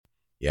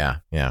Yeah.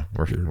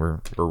 We're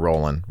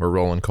rolling. We're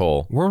rolling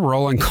coal. We're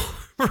rolling coal.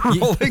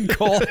 Rolling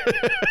coal.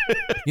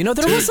 You know,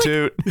 there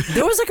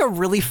was like a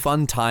really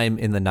fun time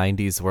in the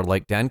 90s where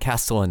like Dan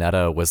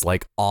Castellaneta was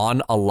like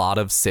on a lot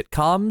of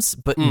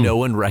sitcoms, but no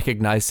one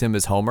recognized him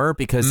as Homer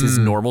because his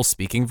normal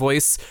speaking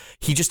voice,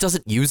 he just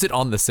doesn't use it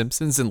on The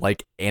Simpsons in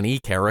like any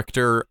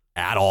character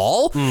at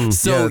all.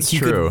 So he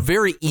could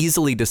very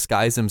easily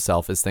disguise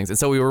himself as things. And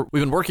so we've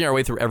been working our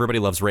way through Everybody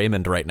Loves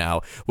Raymond right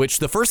now, which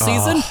the first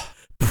season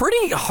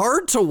pretty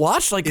hard to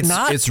watch, like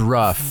it's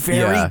rough,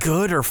 very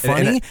good or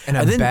funny, and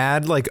then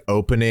bad like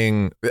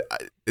opening.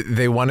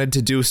 They wanted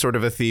to do sort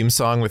of a theme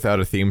song without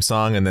a theme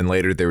song, and then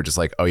later they were just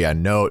like, oh yeah,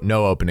 no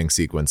opening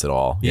sequence at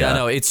all.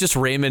 No, it's just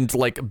Raymond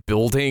like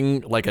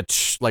building like a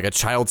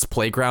child's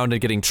playground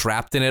and getting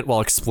trapped in it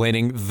while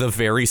explaining the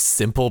very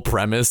simple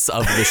premise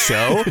of the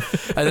show.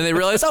 And then they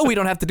realize, oh, we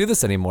don't have to do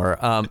this anymore.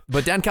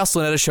 But Dan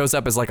Castellaneta shows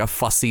up as like a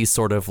fussy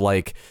sort of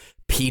like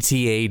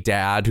PTA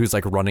dad who's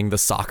like running the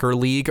soccer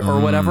league or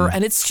whatever.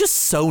 And it's just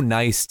so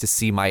nice to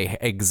see my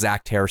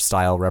exact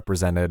hairstyle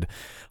represented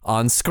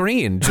on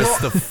screen.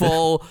 Just the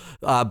full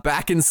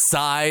back and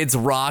sides,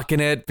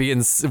 rocking it,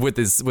 being with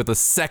a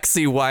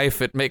sexy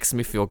wife. It makes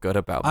me feel good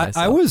about myself.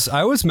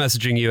 I was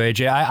messaging you,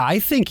 AJ. I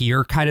think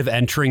you're kind of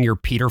entering your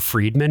Peter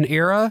Friedman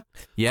era.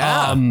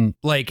 Yeah.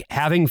 Like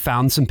having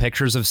found some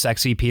pictures of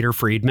sexy Peter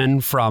Friedman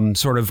from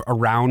sort of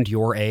around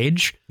your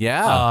age.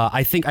 Yeah.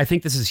 I think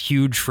this is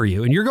huge for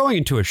you. And you're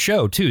going into a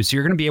show too, so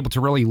you're going to be able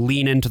to really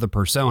lean into the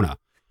persona.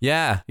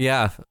 Yeah.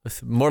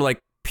 More like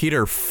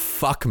Peter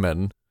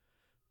Fuckman.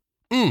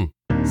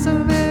 So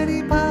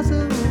many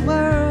possible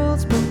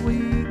worlds, but we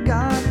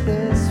got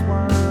this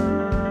one.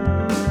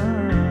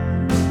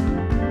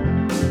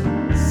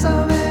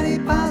 So many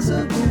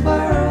possible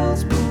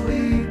worlds, but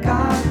we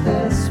got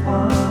this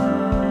one.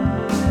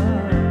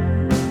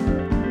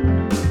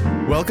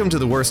 Welcome to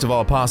the Worst of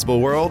All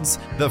Possible Worlds,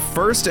 the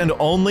first and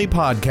only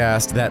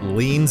podcast that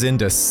leans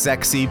into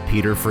sexy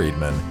Peter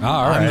Friedman.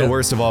 All right. I'm the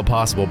worst of all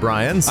possible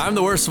Bryans. I'm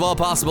the worst of all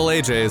possible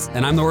AJs.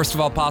 And I'm the worst of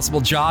all possible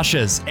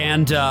Joshes.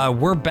 And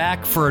we're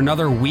back for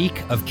another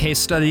week of case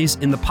studies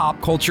in the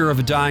pop culture of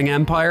a dying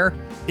empire.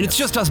 And it's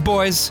just us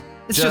boys.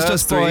 It's just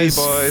us boys.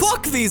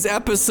 Fuck these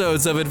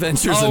episodes of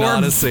Adventures in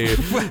Odyssey.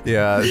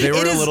 Yeah, they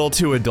were a little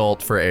too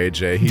adult for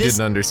AJ. He didn't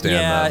understand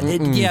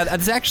that.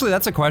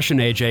 That's a question,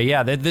 AJ.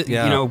 Yeah,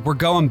 you know, we're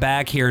going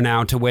back here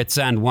now to Whit's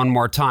End one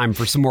more time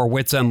for some more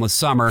Whit's Endless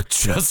Summer.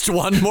 Just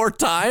one more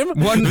time?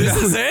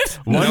 This is it?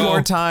 One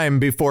more time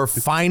before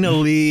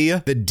finally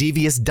the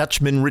Devious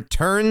Dutchman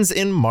returns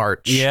in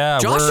March. Yeah,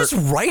 Josh is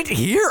right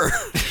here.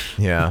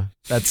 Yeah.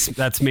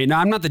 That's me. No,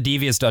 I'm not the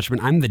Devious Dutchman.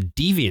 I'm the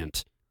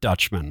Deviant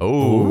Dutchman.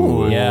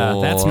 Oh, yeah,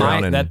 that's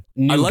that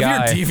new I love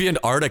guy. your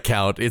DeviantArt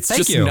account. It's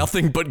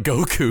nothing but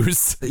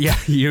Goku's. Yeah,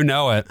 you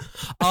know it.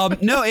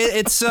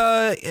 It's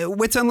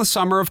Whit's Endless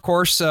Summer, of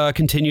course,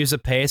 continues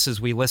apace as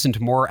we listen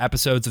to more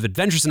episodes of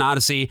Adventures in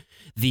Odyssey,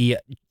 the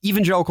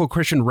evangelical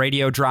Christian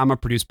radio drama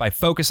produced by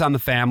Focus on the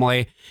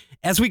Family.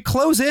 As we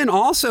close in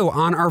also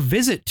on our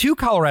visit to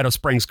Colorado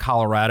Springs,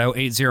 Colorado,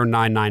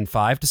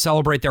 80995, to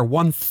celebrate their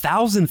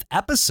 1000th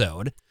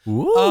episode.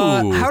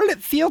 How did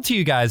it feel to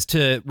you guys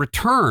to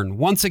return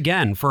once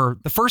again for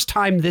the first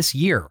time this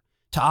year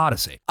to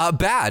Odyssey?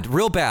 Bad,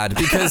 real bad,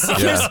 because so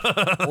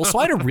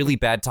I had a really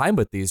bad time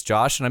with these,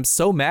 Josh, and I'm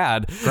so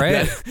mad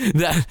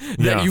that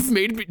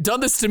you've done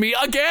this to me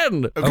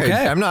again.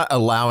 Okay, I'm not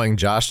allowing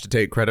Josh to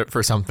take credit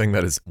for something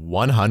that is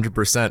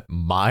 100%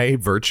 my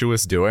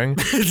virtuous doing.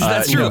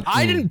 That's true.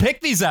 I didn't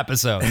pick these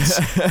episodes.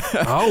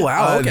 Oh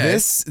wow. Okay.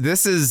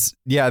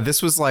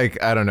 This was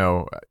like, I don't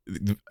know,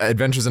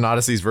 Adventures in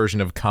Odyssey's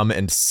version of Come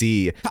and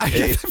See.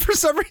 For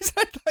some reason,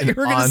 I thought you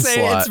were going to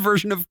say its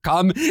version of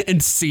Come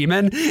and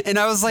Seaman, and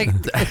I was like,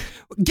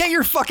 get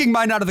your fucking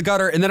mind out of the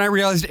gutter. And then I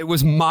realized it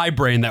was my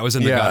brain that was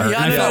in the gutter.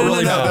 Yeah, and I felt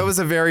really bad. That was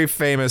a very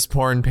famous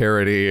porn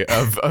parody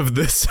of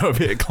the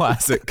Soviet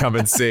classic Come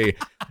and See.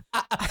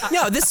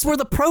 No, this is where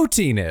the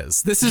protein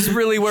is. This is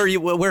really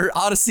where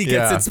Odyssey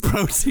gets its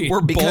protein.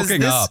 We're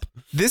bulking up.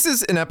 This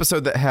is an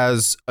episode that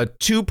has a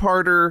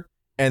two-parter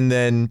and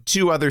then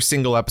two other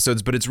single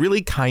episodes, but it's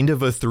really kind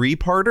of a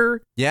three-parter.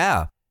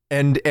 Yeah.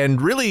 And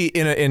really,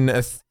 in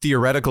a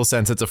theoretical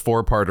sense, it's a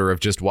four-parter of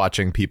just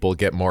watching people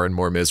get more and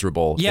more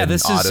miserable. Yeah,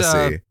 this Odyssey. Is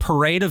a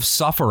parade of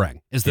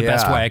suffering is the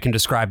best way I can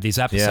describe these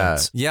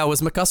episodes. Yeah, was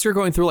McCusker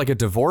going through like a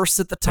divorce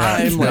at the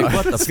time? Like,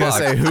 what the fuck?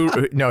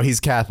 Say, he's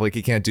Catholic.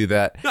 He can't do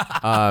that.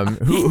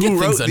 Who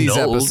wrote these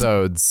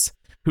episodes?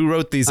 Who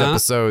wrote these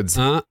episodes?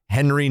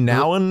 Henry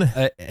Nouwen?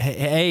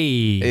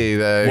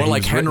 More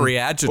like Henry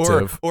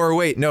Adjective. Or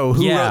wait, no.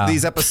 Who wrote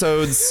these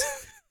episodes?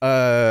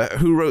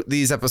 Who wrote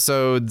these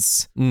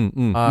episodes?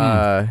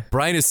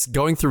 Brian is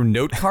going through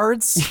note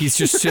cards. He's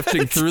just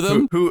shifting through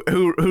them.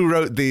 Who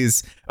wrote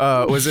these?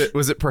 Was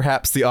it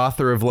perhaps the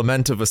author of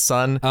Lament of a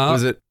Son?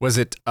 Was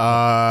it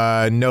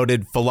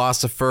noted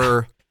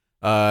philosopher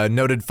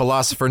Noted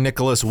philosopher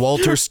Nicholas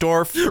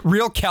Walterstorff.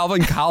 Real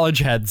Calvin college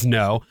heads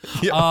know.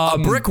 A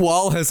brick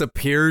wall has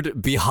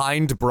appeared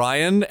behind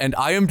Brian, and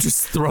I am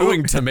just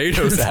throwing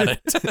tomatoes at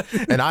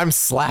it. And I'm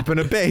slapping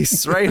a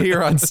bass right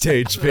here on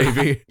stage,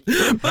 baby.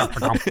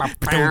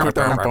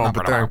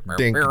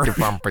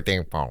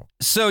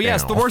 So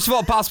yes, The Worst of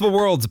All Possible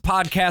Worlds, a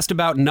podcast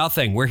about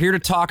nothing. We're here to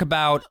talk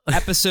about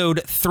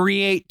episode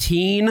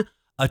 318,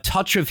 A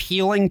Touch of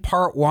Healing,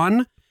 Part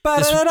 1.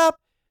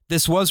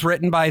 This was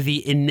written by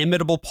the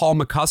inimitable Paul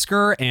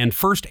McCusker and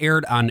first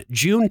aired on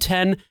June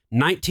 10,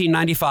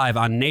 1995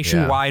 on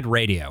Nationwide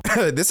Radio.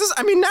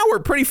 Now we're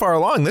pretty far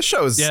along. This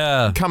show's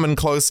coming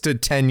close to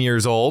 10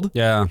 years old.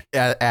 Yeah.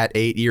 At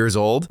 8 years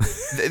old.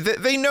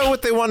 They know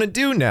what they want to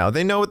do now.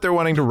 They know what they're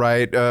wanting to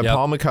write.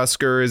 Paul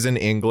McCusker is in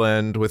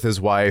England with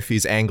his wife.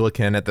 He's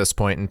Anglican at this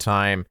point in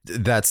time.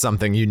 That's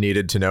something you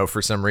needed to know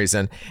for some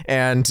reason.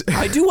 And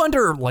I do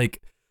wonder,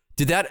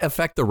 did that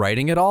affect the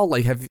writing at all?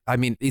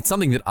 It's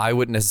something that I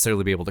wouldn't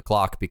necessarily be able to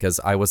clock because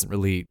I wasn't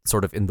really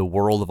sort of in the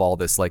world of all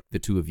this like the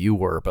two of you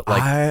were. But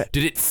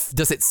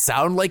does it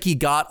sound like he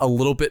got a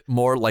little bit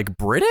more like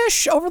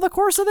British over the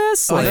course of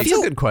this? That's a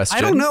good question.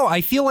 I don't know. I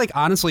feel like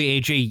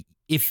honestly, AJ,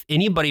 if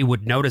anybody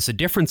would notice a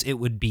difference, it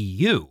would be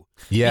you.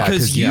 Yeah,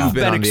 because you've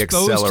been on the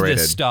exposed to accelerated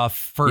this stuff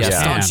firsthand.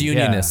 Staunch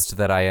unionist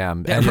that I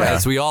am. And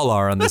as we all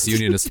are on this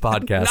unionist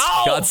podcast.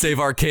 No! God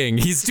save our king.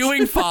 He's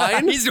doing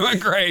fine. He's doing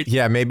great.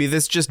 Yeah, maybe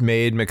this just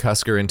made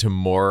McCusker into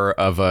more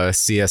of a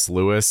C.S.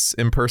 Lewis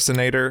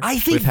impersonator. I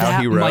think with how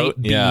that he wrote.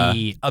 might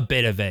be a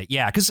bit of it.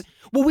 Yeah, because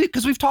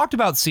we've talked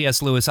about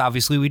C.S. Lewis,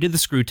 obviously. We did the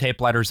Screw Tape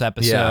Letters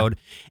episode.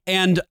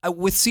 And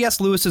with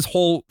C.S. Lewis's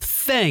whole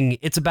thing,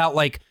 it's about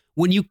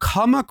when you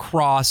come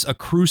across a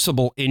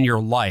crucible in your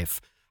life,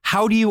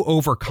 how do you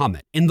overcome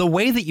it? And the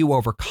way that you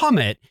overcome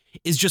it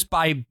is just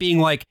by being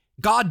like,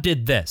 God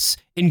did this,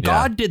 and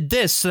God did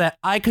this so that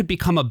I could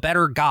become a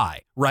better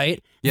guy,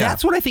 right? Yeah.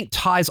 That's what I think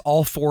ties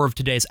all four of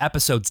today's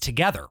episodes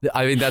together.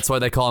 I mean, that's why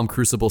they call him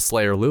Crucible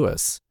Slayer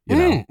Lewis. You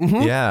know?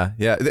 Mm-hmm. Yeah.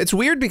 It's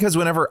weird because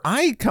whenever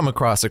I come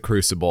across a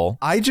crucible,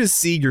 I just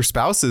see your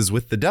spouses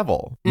with the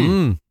devil.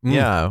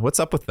 Yeah.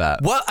 What's up with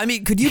that? Well, I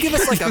mean, could you give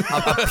us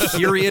a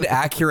period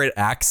accurate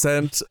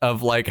accent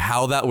of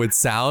how that would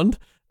sound?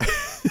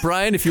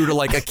 Brian, if you were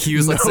to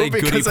accuse, let's say,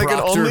 Goody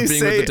Proctor of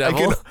being with the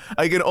devil.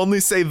 I can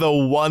only say the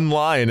one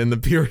line in the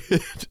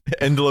period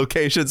and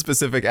location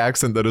specific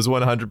accent that is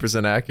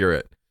 100%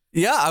 accurate.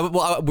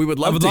 Yeah, we would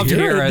love to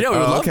hear it. Yeah, we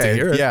would love to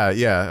hear it.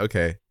 Yeah,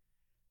 okay.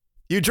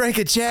 You drank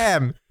a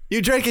jam.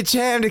 You drank a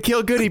jam to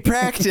kill Goody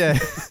Proctor.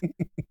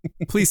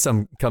 Please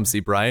come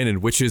see Brian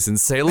in Witches in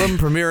Salem,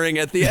 premiering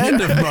at the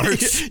end of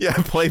March. Yeah,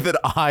 play that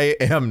I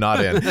am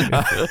not in.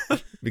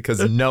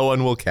 Because no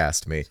one will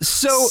cast me.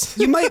 So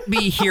you might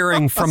be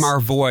hearing from our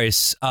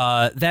voice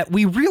that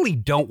we really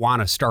don't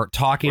want to start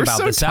talking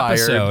about this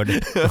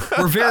episode.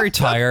 We're very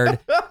tired,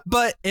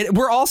 but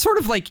we're all sort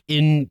of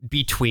in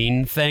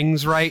between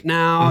things right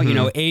now. You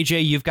know,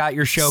 AJ, you've got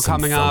your show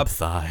coming up.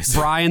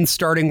 Brian's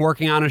starting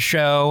working on a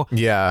show.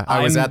 Yeah,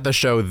 I was at the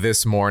show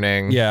this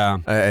morning. Yeah,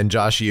 and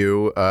Josh,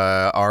 you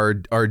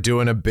are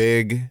doing a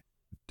big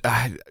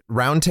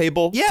round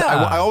table. Yeah,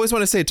 I always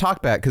want to say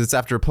talkback because it's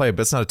after a play,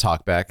 but it's not a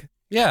talkback.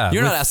 Yeah,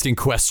 you're not asking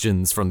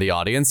questions from the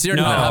audience. You're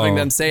not having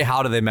them say,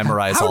 how do they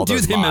memorize all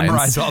those lines? How do they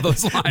memorize all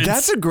those lines?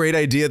 That's a great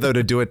idea, though,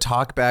 to do a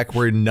talkback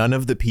where none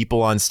of the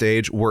people on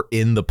stage were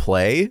in the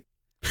play.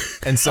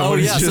 And so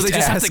so they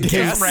just have to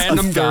guess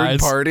random third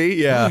party.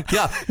 Yeah.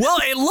 Yeah. Well,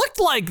 it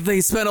looked like they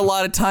spent a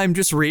lot of time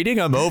just reading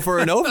them over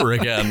and over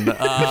again.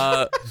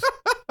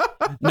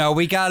 No,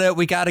 we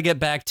gotta get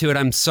back to it.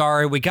 I'm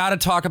sorry. We gotta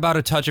talk about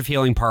A Touch of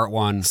Healing Part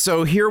 1.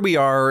 So here we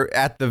are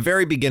at the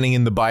very beginning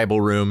in the Bible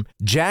room.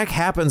 Jack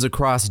happens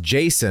across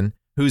Jason,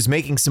 who's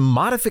making some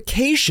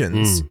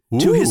modifications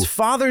to his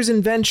father's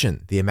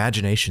invention, the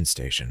imagination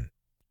station.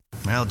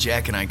 Well,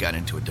 Jack and I got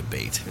into a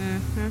debate.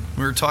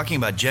 We were talking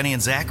about Jenny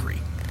and Zachary.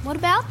 What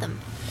about them?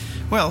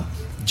 Well,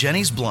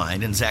 Jenny's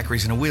blind and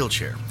Zachary's in a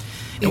wheelchair.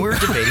 And we were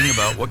debating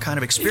about what kind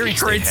of experience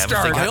they have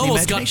if they got I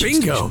almost the got imagination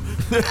bingo.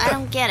 station. I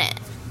don't get it.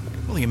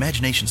 Well, the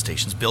imagination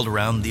station's built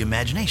around the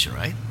imagination,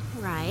 right?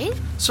 Right?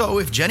 So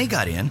if Jenny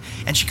got in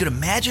and she could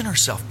imagine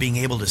herself being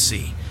able to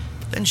see,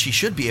 then she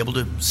should be able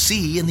to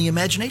see in the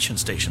imagination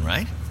station,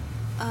 right?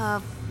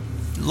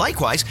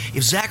 Likewise,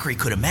 if Zachary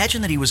could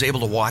imagine that he was able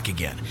to walk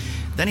again,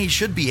 then he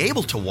should be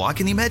able to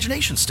walk in the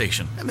imagination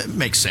station. It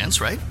makes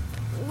sense, right?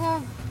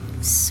 Well,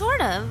 sort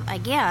of, I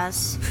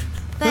guess.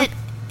 But,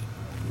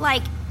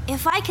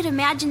 if I could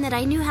imagine that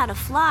I knew how to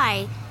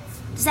fly,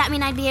 does that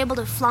mean I'd be able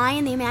to fly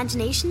in the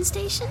imagination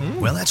station?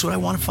 Well, that's what I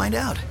want to find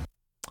out.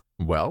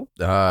 Well,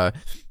 that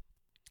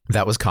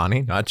was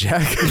Connie, not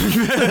Jack.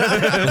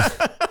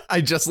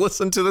 I just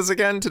listened to this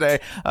again today.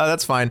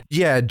 That's fine.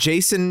 Yeah,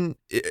 Jason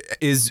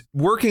is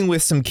working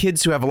with some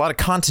kids who have a lot of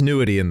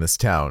continuity in this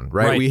town,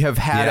 right? We have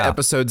had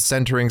episodes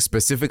centering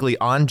specifically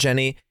on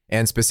Jenny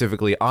and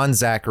specifically on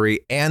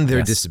Zachary and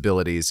their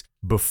disabilities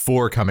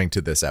before coming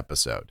to this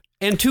episode.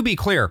 And to be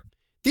clear,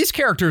 these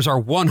characters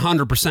are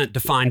 100%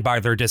 defined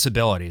by their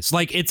disabilities.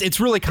 Like it's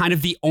really kind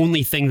of the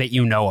only thing that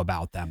you know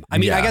about them. I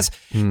mean, I guess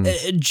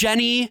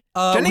Jenny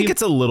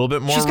gets a little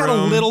bit more. She's got a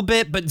room. little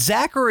bit, but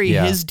Zachary,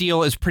 his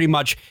deal is pretty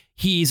much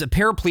he's a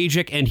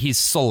paraplegic and he's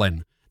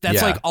sullen.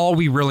 That's like all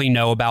we really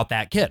know about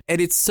that kid. And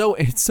it's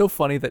so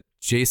funny that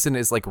Jason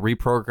is like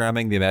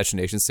reprogramming the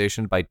imagination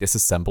station by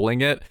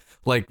disassembling it.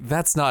 Like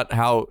that's not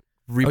how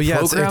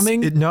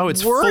reprogramming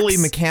it's works. fully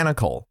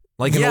mechanical.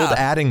 Like an old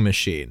adding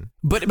machine.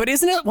 But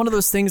isn't it one of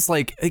those things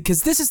like,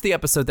 because this is the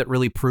episode that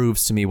really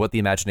proves to me what the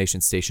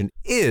imagination station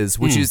is,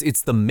 which is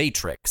it's the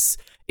Matrix.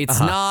 It's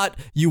not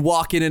you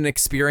walk in and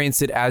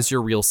experience it as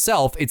your real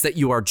self. It's that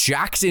you are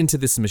jacked into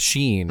this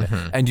machine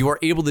and you are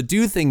able to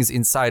do things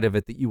inside of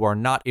it that you are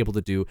not able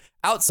to do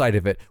outside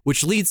of it,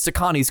 which leads to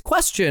Connie's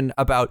question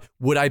about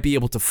would I be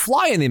able to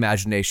fly in the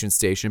imagination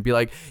station? Be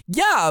like,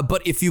 yeah,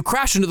 but if you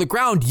crash into the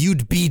ground,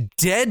 you'd be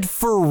dead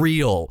for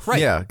real. Right.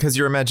 Yeah, because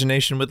your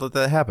imagination would let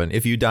that happen.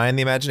 If you die in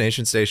the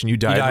imagination station, you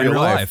die in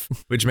real life.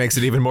 Which makes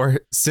it even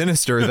more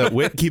sinister that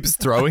Whit keeps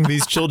throwing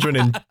these children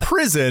in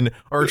prison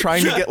or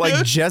trying to get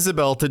like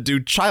Jezebel to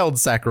do child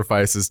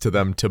sacrifices to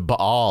them to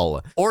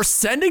Baal. Or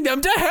sending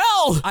them to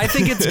hell. I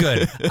think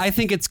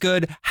it's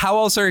good. How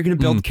else are you going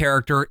to build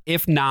character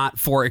if not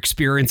for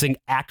experiencing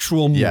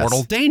actual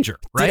mortal danger,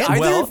 right?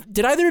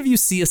 Did either of you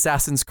see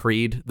Assassin's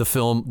Creed, the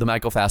film, the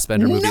Michael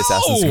Fassbender movie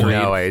Assassin's Creed?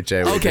 No,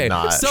 AJ, we did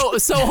not.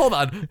 So hold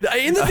on.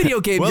 In the video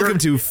game, welcome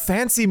to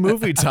Fancy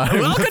Movie Time,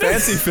 the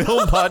fancy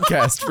film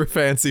podcast for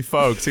fancy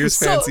folks. Here's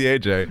Fancy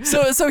AJ.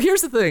 So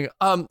here's the thing.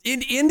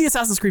 In the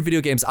Assassin's Creed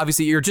video games,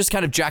 obviously you're just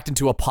kind of jacked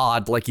into a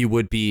pod like you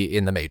would be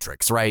in the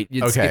Matrix, right?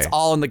 It's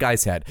all in the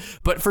guy's head.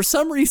 But for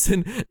some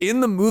reason, in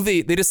the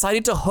movie, they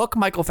decided to hook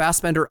Michael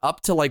Fassbender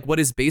up to like what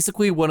is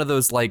basically one of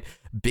those like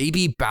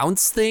baby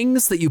bounce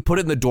things that you put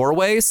in the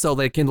doorway so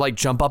they can like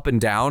jump up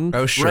and down.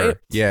 Oh, sure. Right?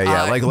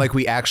 Yeah. Like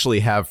we actually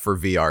have for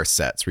VR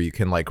sets where you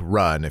can like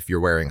run if you're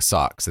wearing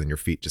socks and then your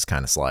feet just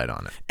kind of slide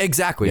on it.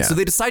 Exactly. Yeah. So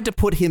they decide to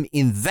put him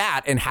in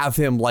that and have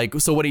him like,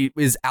 so when he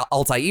is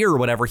Altair or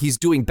whatever, he's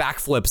doing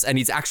backflips and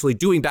he's actually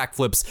doing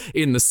backflips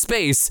in the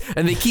space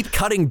and they keep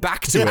cutting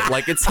back to it.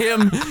 Like it's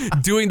him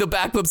doing the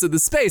backflips in the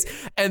space.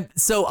 And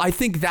so I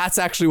think that's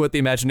actually what the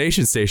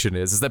imagination station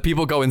is that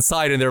people go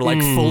inside and they're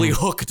like fully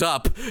hooked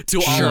up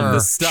to all of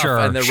this stuff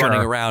and they're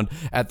running around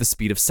at the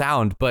speed of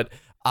sound. But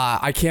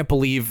I can't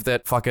believe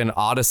that fucking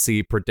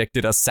Odyssey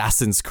predicted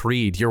Assassin's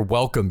Creed. You're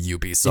welcome,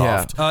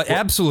 Ubisoft. Yeah,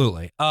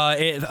 absolutely.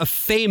 A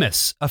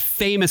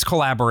famous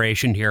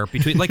collaboration here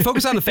between like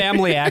Focus on the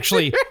Family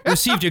actually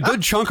received a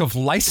good chunk of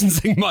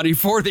licensing money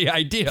for the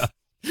idea.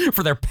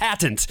 For their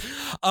patent.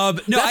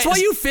 That's why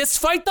you fist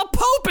fight the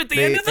Pope at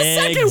the end of the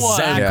second one.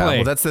 Yeah,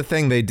 well, that's the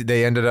thing.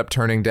 They ended up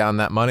turning down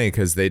that money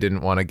because they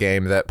didn't want a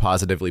game that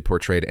positively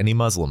portrayed any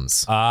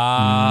Muslims.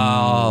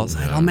 Oh,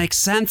 that all makes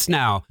sense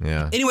now.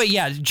 Yeah. Anyway,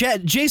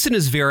 Jason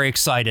is very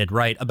excited,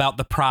 right, about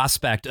the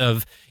prospect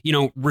of,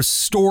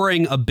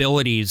 restoring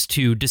abilities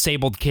to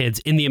disabled kids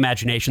in the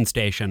imagination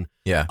station.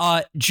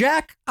 Yeah.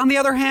 Jack, on the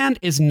other hand,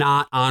 is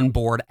not on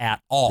board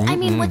at all. I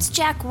mean, what's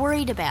Jack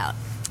worried about?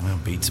 Well,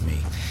 beats me.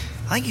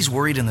 I think he's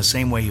worried in the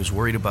same way he was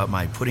worried about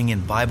my putting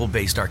in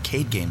Bible-based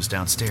arcade games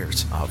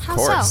downstairs. Of How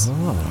course. so?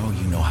 Oh,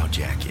 you know how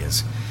Jack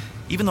is.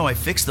 Even though I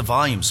fixed the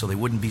volume so they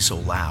wouldn't be so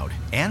loud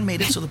and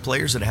made it so the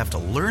players would have to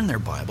learn their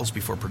Bibles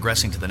before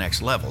progressing to the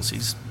next levels,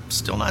 he's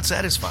still not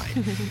satisfied.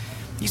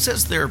 He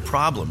says there are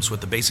problems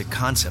with the basic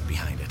concept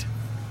behind it.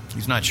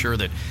 He's not sure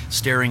that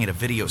staring at a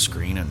video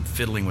screen and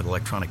fiddling with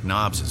electronic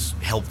knobs is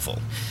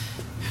helpful.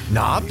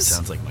 Knobs? He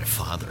sounds like my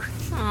father.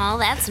 Oh,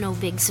 that's no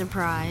big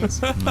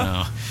surprise.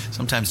 No,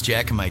 sometimes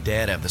Jack and my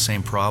dad have the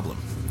same problem.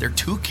 They're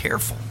too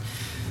careful.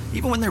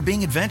 Even when they're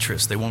being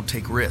adventurous, they won't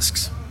take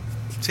risks.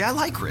 See, I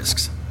like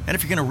risks. And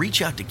if you're going to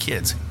reach out to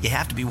kids, you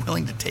have to be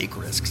willing to take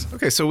risks.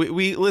 Okay, so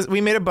we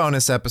made a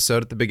bonus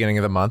episode at the beginning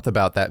of the month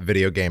about that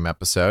video game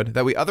episode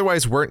that we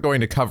otherwise weren't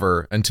going to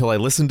cover until I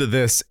listened to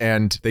this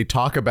and they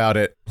talk about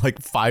it like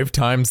 5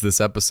 times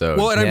this episode.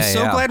 Well, and I'm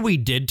so glad we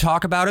did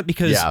talk about it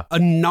because a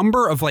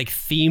number of like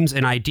themes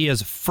and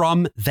ideas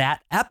from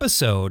that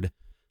episode,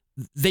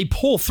 they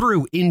pull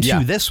through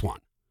into this one.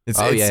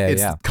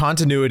 It's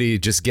continuity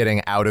just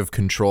getting out of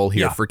control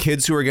here for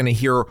kids who are going to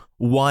hear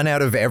 1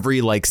 out of every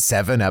like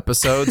 7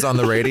 episodes on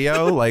the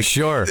radio. Like,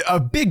 sure, a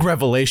big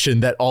revelation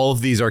that all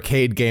of these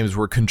arcade games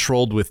were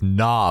controlled with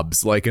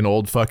knobs, like an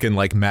old fucking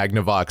like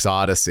Magnavox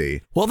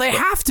Odyssey. Well, they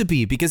have to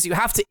be because you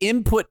have to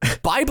input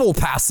Bible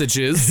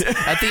passages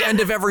at the end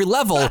of every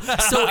level.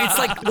 So it's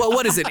like, well,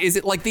 what is it? Is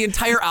it like the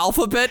entire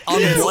alphabet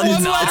on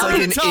one knob? It's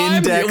like an time,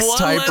 index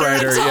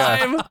typewriter.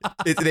 Yeah,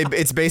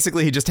 it's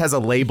basically he just has a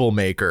label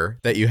maker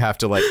that you have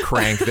to like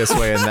crank this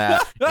way and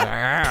that,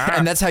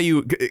 and that's how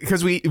you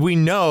because we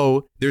know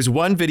So there's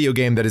one video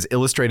game that has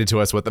illustrated to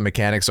us what the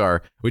mechanics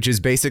are, which is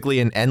basically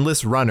an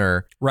endless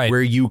runner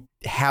where you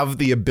have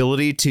the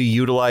ability to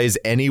utilize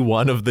any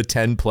one of the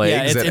 10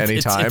 plagues at any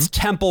time. It's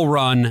Temple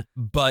Run,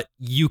 but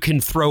you can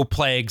throw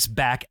plagues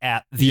back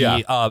at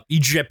the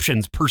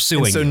Egyptians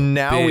pursuing and so you.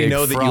 now we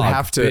know that you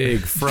have to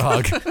big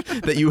frog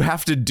that you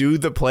have to do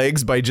the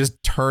plagues by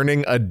just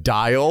turning a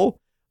dial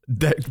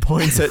that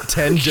points at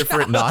 10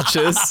 different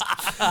notches.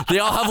 They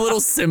all have little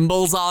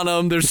symbols on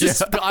them. There's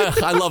just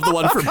I love the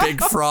one for Big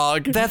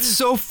Frog. That's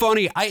so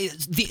funny.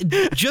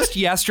 Just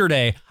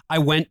yesterday I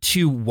went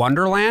to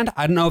Wonderland.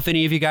 I don't know if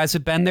any of you guys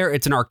have been there.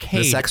 It's an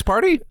arcade. The sex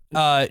party?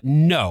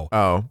 No.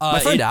 Oh. My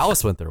friend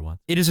Alice went there once.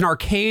 It is an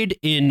arcade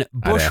in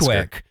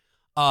Bushwick.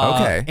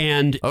 Okay.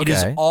 And it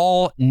is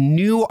all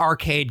new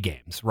arcade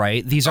games,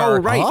 right? These are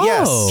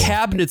yes.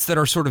 cabinets that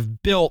are sort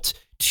of built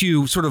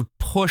to sort of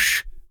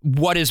push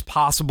what is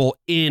possible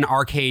in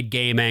arcade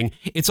gaming.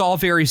 It's all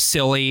very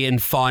silly and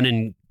fun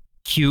and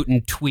cute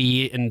and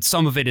twee, and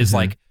some of it is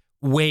like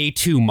way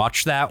too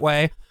much that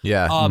way.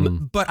 Yeah.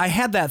 But I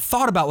had that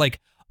thought about like,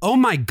 oh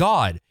my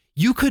God,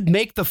 you could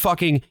make the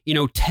fucking,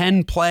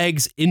 10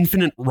 Plagues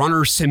Infinite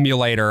Runner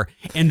Simulator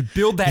and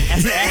build that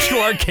as an actual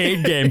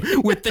arcade game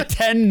with the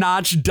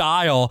 10-notch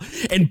dial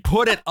and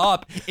put it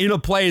up in a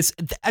place.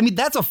 I mean,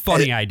 that's a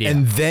funny idea.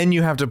 And then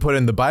you have to put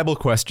in the Bible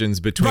questions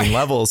between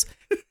levels.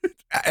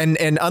 And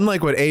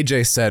unlike what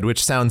AJ said,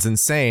 which sounds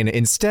insane,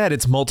 instead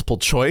it's multiple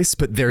choice,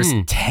 but there's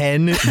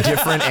 10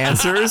 different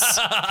answers,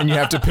 and you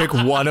have to pick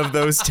one of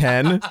those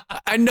 10.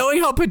 And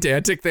knowing how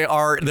pedantic they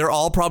are, they're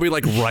all probably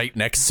like right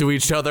next to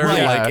each other.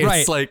 Right, like right.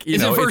 it's like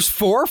is it verse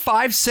 4,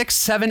 5, 6,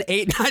 7,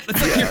 8, 9?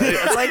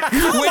 It's like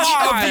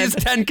which of these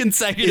 10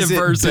 consecutive Is it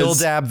verses?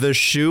 Bildab the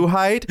shoe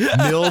height?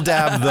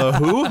 Mildab the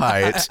who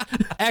height?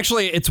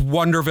 Actually, it's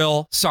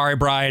Wonderville. Sorry,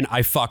 Brian,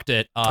 I fucked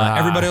it.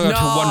 Everybody go to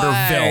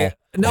Wonderville.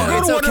 No, go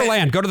it's to okay.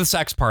 Wonderland. Go to the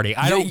sex party.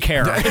 I don't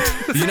care.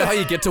 You know how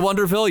you get to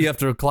Wonderville? You have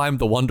to climb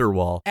the Wonder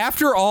Wall.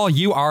 After all,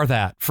 you are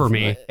that for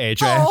me,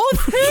 AJ. Oh,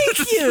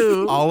 thank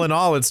you. All in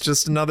all, it's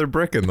just another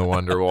brick in the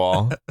Wonder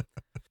Wall.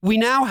 We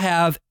now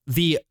have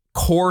the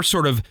core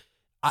sort of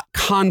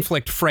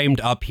conflict framed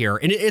up here.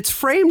 And it's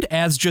framed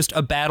as just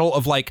a battle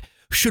of like,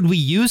 should we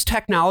use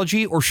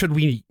technology or should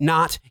we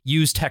not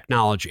use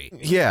technology?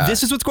 Yeah.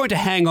 This is what's going to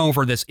hang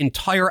over this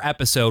entire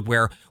episode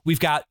where we've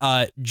got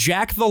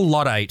Jack the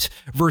Luddite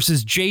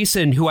versus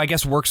Jason, who I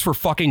guess works for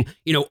fucking,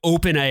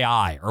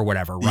 OpenAI or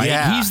whatever, right?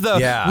 Yeah. He's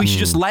we should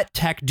just let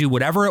tech do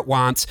whatever it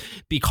wants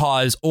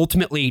because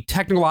ultimately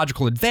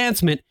technological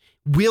advancement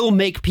will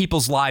make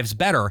people's lives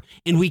better.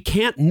 And we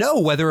can't know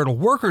whether it'll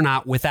work or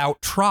not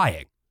without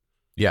trying.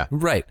 Yeah.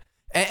 Right.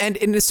 And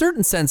in a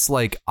certain sense,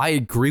 like, I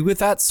agree with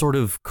that sort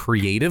of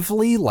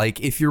creatively. Like,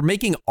 if you're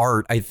making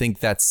art, I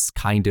think that's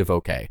kind of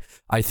okay.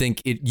 I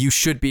think you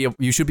should be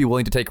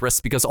willing to take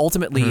risks because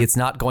ultimately it's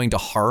not going to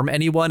harm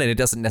anyone and it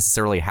doesn't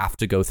necessarily have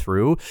to go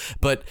through.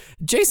 But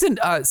Jason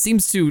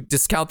seems to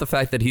discount the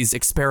fact that he's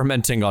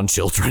experimenting on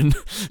children.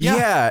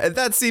 Yeah,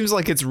 that seems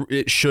like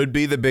it should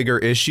be the bigger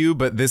issue,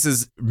 but this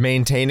is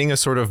maintaining a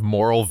sort of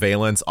moral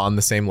valence on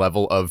the same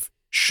level of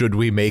should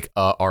we make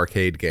a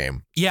arcade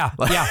game? Yeah,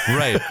 yeah.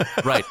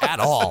 Right,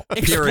 at all.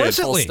 Period, full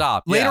Explicitly.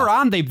 stop. Later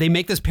on, they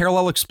make this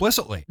parallel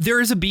explicitly.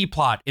 There is a B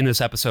plot in this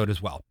episode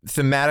as well.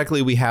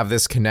 Thematically, we have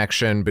this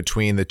connection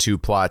between the two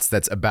plots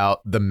that's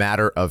about the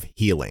matter of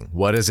healing.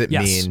 What does it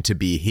mean to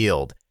be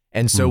healed?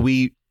 And so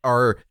we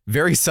are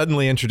very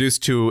suddenly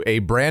introduced to a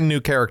brand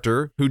new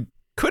character who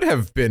could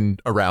have been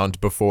around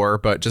before,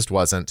 but just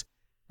wasn't.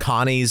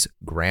 Connie's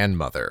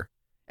grandmother.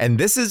 And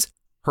this is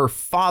her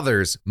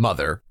father's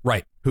mother.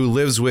 Right. Who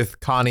lives with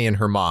Connie and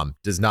her mom,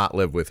 does not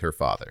live with her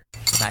father.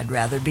 I'd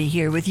rather be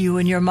here with you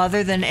and your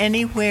mother than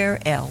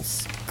anywhere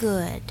else.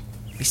 Good.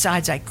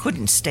 Besides, I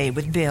couldn't stay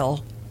with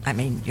Bill. I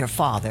mean, your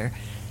father.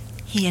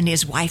 He and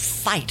his wife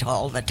fight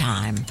all the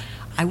time.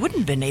 I wouldn't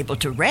have been able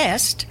to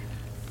rest.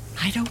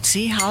 I don't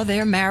see how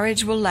their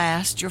marriage will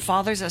last. Your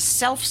father's a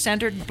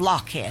self-centered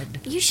blockhead.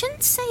 You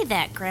shouldn't say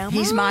that, Grandma.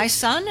 He's my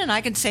son, and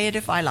I can say it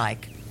if I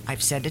like.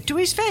 I've said it to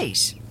his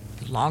face.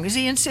 As long as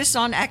he insists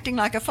on acting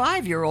like a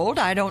 5-year-old,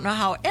 I don't know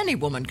how any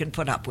woman can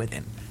put up with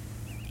him.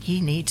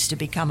 He needs to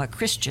become a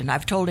Christian.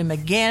 I've told him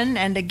again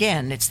and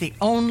again. It's the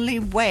only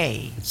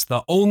way. It's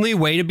the only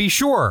way to be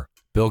sure.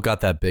 Bill got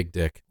that big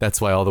dick.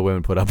 That's why all the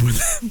women put up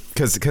with him.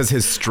 Because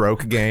his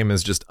stroke game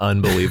is just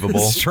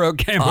unbelievable. Stroke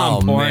game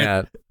on point.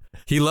 Man.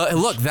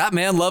 Look, that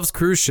man loves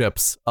cruise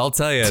ships. I'll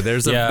tell you,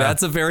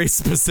 that's a very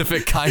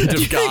specific kind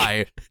of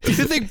guy. Do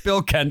you think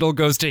Bill Kendall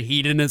goes to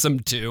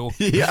hedonism too?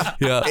 Yeah.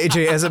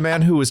 AJ, as a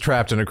man who was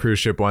trapped on a cruise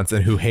ship once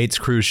and who hates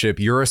cruise ship,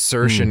 your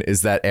assertion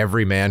is that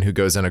every man who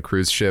goes on a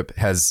cruise ship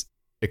has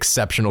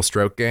exceptional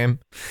stroke game?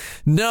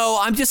 No,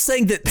 I'm just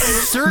saying that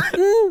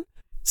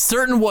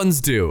certain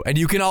ones do, and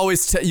you can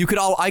always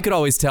I could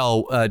always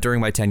tell during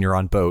my tenure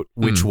on boat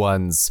which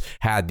ones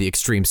had the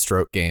extreme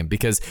stroke game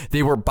because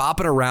they were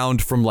bopping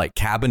around from like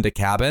cabin to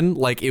cabin,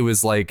 like it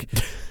was like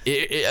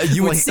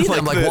you would see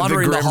them like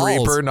wandering the the Grim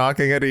halls. Reaper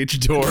knocking at each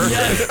door.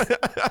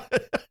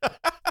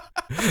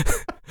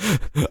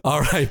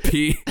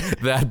 R.I.P.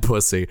 that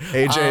pussy.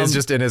 AJ is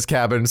just in his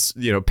cabin,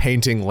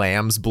 painting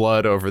lamb's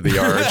blood over the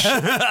arch.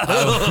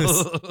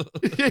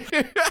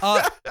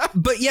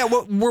 But yeah,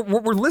 what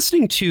we're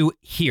listening to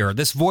here,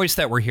 this voice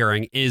that we're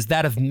hearing, is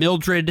that of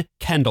Mildred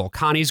Kendall,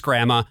 Connie's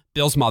grandma,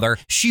 Bill's mother.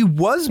 She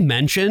was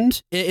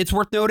mentioned, it's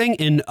worth noting,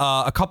 in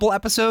a couple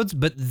episodes,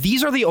 but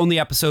these are the only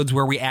episodes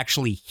where we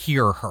actually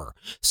hear her.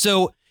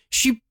 So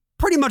she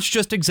pretty much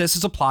just exists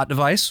as a plot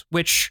device,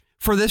 which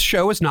for this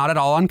show is not at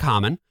all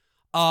uncommon.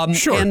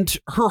 Sure. And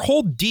her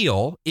whole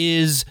deal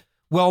is,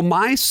 well,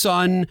 my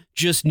son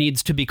just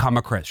needs to become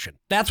a Christian.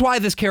 That's why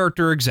this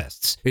character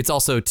exists. It's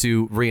also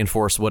to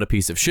reinforce what a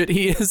piece of shit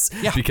he is,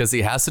 because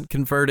he hasn't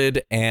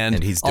converted,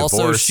 and he's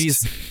also divorced.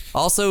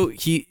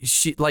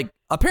 she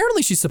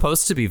apparently she's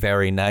supposed to be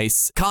very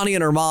nice. Connie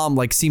and her mom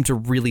seem to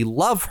really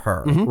love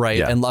her, right?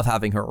 Yeah. And love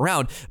having her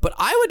around. But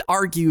I would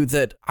argue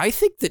that I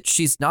think that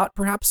she's not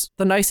perhaps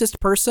the nicest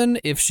person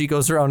if she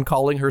goes around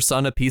calling her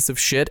son a piece of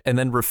shit and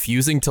then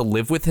refusing to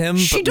live with him.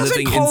 She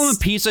doesn't call him a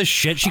piece of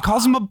shit. She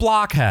calls him a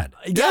blockhead.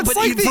 Yeah, but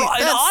in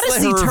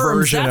honesty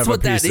terms, that's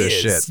what that is,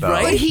 shit,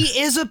 right? But he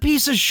is a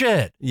piece of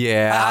shit.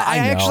 Yeah,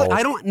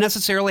 I don't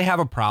necessarily have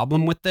a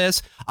problem with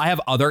this. I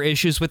have other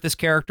issues with this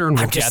character, and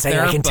we'll get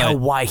there. I can tell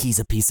why he's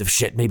a piece of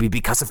shit. Maybe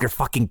because of your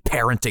fucking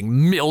parenting,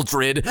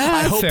 Mildred.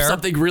 I hope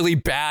something really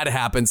bad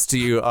happens to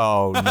you.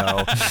 Oh,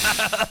 no.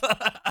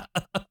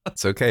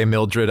 It's okay,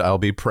 Mildred. I'll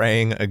be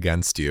praying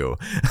against you.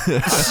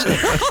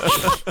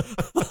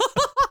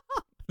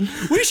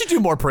 We should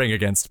do more praying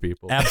against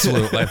people.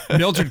 Absolutely.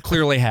 Mildred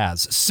clearly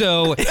has.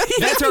 So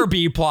that's our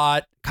B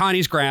plot.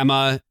 Connie's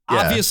grandma. Yeah.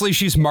 Obviously,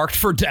 she's marked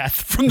for death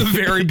from the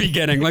very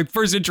beginning.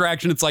 First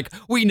interaction, it's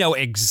we know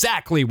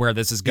exactly where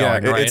this is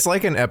going, right? It's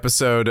like an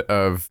episode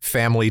of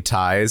Family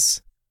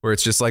Ties where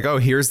it's just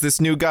here's this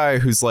new guy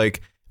who's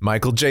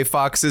Michael J.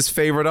 Fox's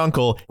favorite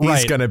uncle.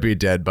 He's going to be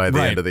dead by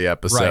the end of the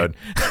episode.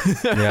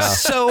 Right. Yeah.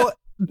 So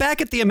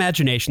back at the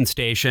Imagination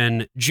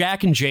Station,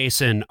 Jack and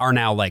Jason are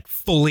now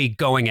fully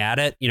going at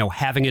it,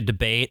 having a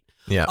debate.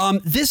 Yeah.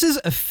 This is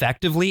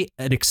effectively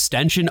an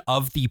extension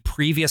of the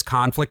previous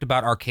conflict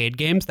about arcade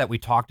games that we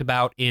talked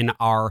about in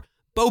our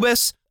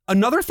Bobus.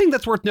 Another thing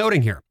that's worth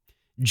noting here,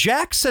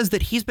 Jack says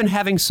that he's been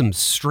having some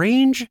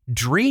strange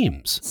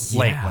dreams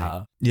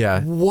lately.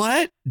 Yeah.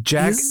 What?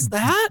 Jack is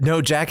that?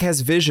 No, Jack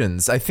has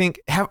visions. I think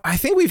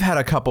we've had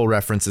a couple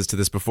references to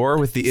this before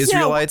with the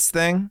Israelites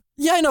thing.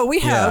 Yeah, I know. We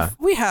have.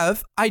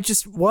 I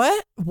just,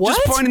 what?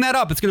 Just pointing that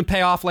up. It's going to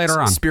pay off later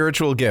on.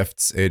 Spiritual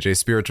gifts, AJ,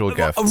 spiritual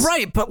gifts.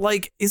 Right, but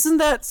isn't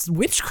that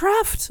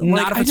witchcraft?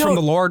 Not if it's from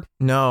the Lord.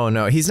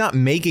 No. He's not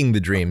making the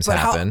dreams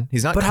happen.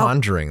 He's not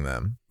conjuring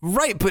them.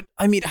 Right, but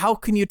I mean, how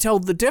can you tell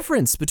the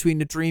difference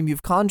between a dream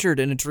you've conjured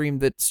and a dream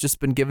that's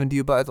just been given to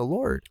you by the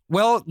Lord?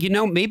 Well,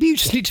 maybe you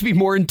just need to be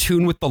more in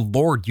tune with the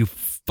Lord, you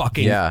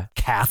fucking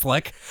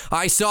Catholic.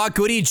 I saw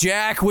Goody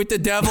Jack with the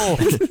devil.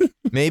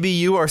 Maybe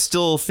you are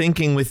still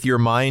thinking with your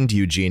mind,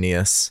 you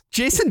genius.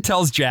 Jason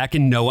tells Jack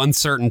in no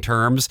uncertain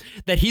terms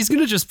that he's going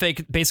to just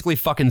basically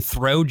fucking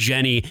throw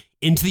Jenny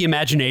into the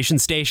Imagination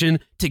Station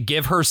to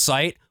give her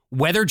sight,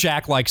 whether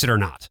Jack likes it or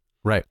not.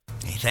 Right.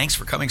 Hey, thanks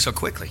for coming so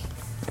quickly.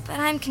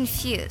 But I'm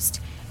confused.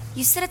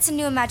 You said it's a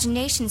new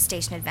Imagination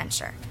Station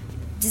adventure.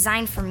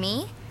 Designed for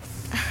me?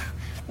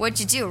 What'd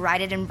you do, write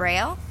it in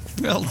Braille?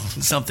 Well,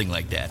 something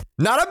like that.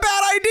 Not a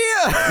bad idea.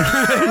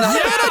 Not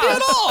a bad idea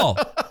at all.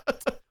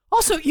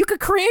 Also, you could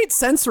create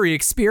sensory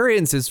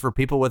experiences for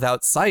people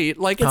without sight.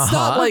 It's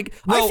not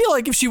I feel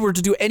like if she were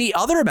to do any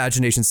other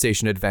Imagination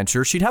Station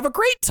adventure, she'd have a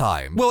great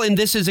time. Well, and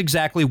this is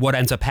exactly what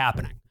ends up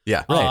happening.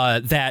 Yeah. Right.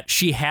 That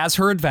she has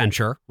her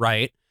adventure,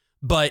 right?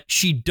 But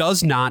she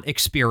does not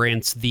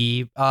experience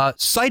the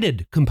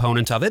sighted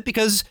component of it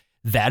because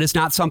that is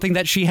not something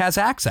that she has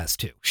access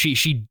to.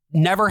 She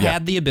never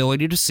had the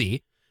ability to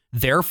see.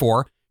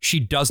 Therefore, she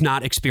does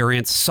not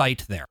experience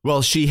sight there.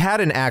 Well, she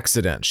had an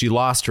accident. She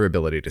lost her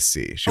ability to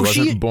see. She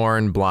wasn't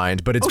born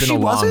blind, but it's been a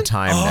long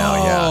time now.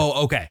 Yeah.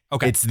 Oh, okay.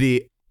 It's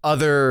the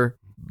other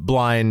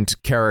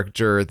blind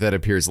character that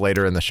appears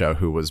later in the show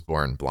who was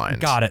born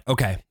blind. Got it.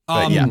 Okay.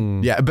 But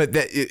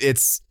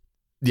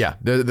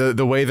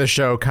the way the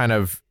show kind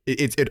of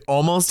it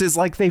almost is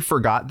like they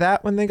forgot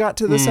that when they got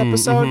to this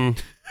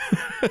episode.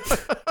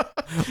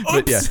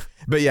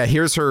 But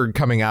here's her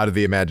coming out of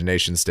the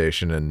Imagination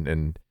Station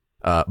and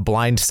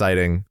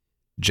blindsiding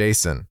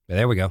Jason.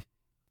 There we go.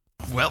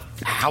 Well,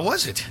 how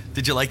was it?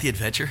 Did you like the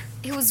adventure?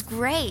 It was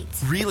great.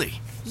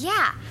 Really?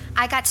 Yeah,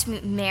 I got to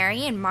meet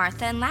Mary and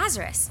Martha and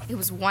Lazarus. It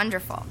was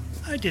wonderful.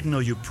 I didn't know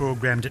you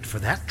programmed it for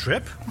that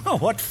trip. Oh,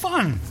 what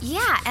fun.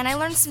 Yeah, and I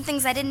learned some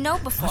things I didn't know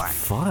before. What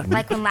fun.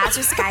 Like when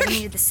Lazarus guided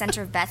me to the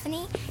center of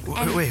Bethany.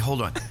 Wait,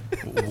 hold on.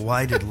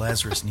 Why did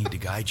Lazarus need to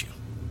guide you?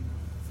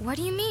 What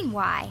do you mean,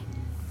 why?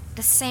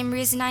 The same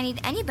reason I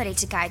need anybody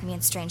to guide me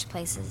in strange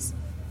places.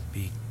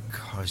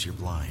 Because you're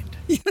blind.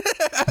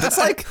 It's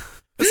like,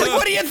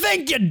 what do you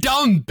think, you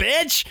dumb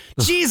bitch?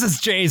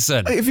 Jesus,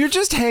 Jason. If you're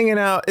just hanging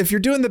out, if you're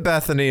doing the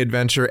Bethany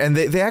adventure, and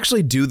they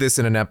actually do this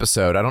in an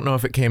episode. I don't know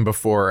if it came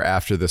before or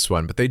after this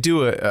one, but they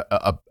do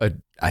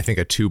I think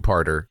a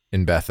two-parter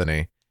in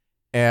Bethany.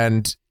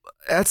 And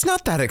it's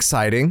not that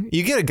exciting.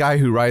 You get a guy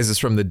who rises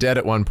from the dead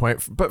at one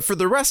point, but for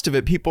the rest of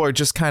it, people are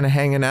just kind of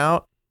hanging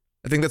out.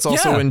 I think that's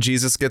also when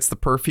Jesus gets the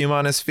perfume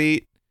on his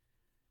feet.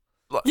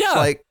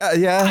 Yeah.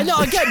 Yeah. No,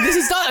 again, this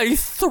is not a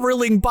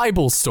thrilling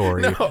Bible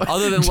story. No.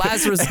 Other than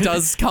Lazarus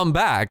does come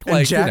back.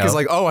 And Jack is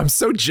like, oh, I'm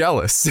so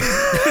jealous.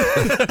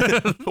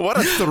 What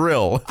a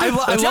thrill. I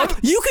love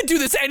you can do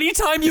this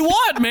anytime you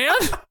want, man.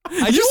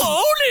 You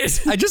own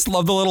it. I just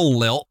love the little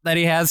lilt that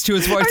he has to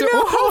his voice.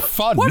 Oh, how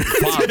fun.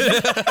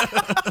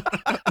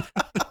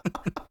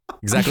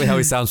 Exactly how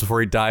he sounds before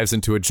he dives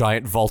into a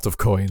giant vault of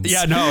coins.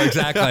 Yeah, no,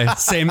 exactly.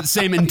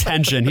 Same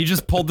intention. He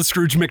just pulled the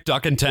Scrooge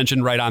McDuck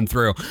intention right on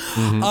through.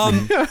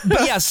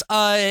 But yes,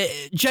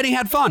 Jenny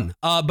had fun,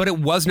 but it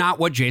was not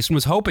what Jason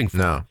was hoping for.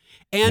 No.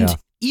 And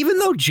even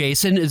though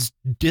Jason is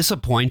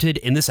disappointed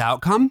in this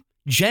outcome,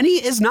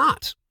 Jenny is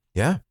not.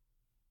 Yeah.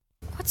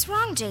 What's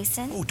wrong,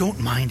 Jason? Oh,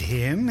 don't mind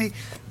him.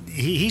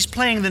 He's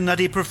playing the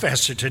nutty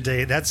professor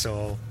today, that's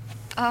all.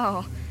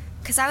 Oh,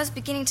 because I was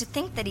beginning to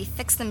think that he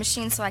fixed the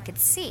machine so I could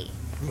see.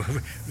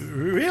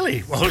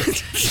 Really? Well,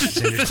 that's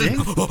interesting.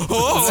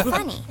 It's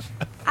funny.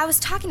 I was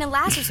talking to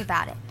Lazarus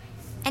about it,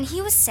 and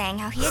he was saying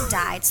how he had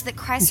died so that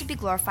Christ would be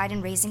glorified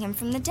in raising him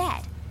from the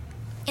dead.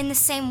 In the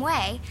same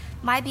way,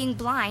 my being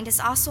blind is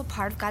also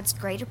part of God's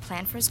greater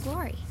plan for his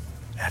glory.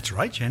 That's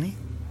right, Jenny.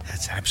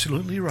 That's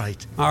absolutely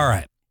right. All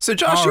right. So,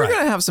 Josh, you're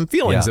going to have some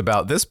feelings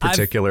about this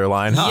particular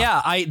line, huh?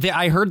 Yeah,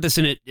 I heard this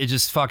and it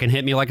just fucking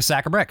hit me like a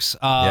sack of bricks.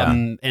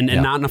 And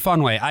not in a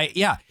fun way.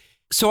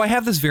 So I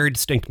have this very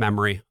distinct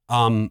memory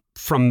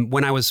from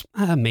when I was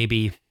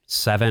maybe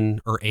 7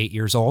 or 8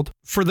 years old.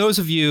 For those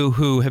of you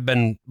who have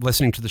been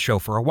listening to the show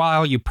for a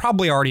while, you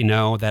probably already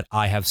know that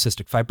I have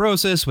cystic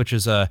fibrosis, which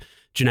is a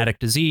genetic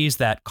disease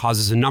that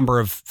causes a number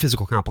of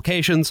physical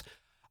complications.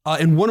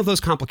 And one of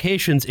those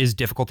complications is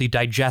difficulty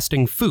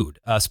digesting food,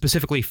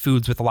 specifically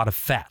foods with a lot of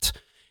fat.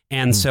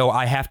 And so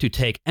I have to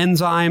take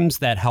enzymes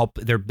that help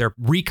their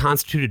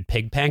reconstituted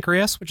pig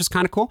pancreas, which is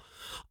kind of cool.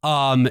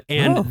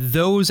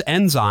 Those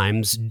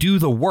enzymes do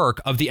the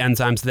work of the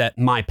enzymes that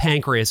my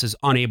pancreas is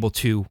unable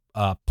to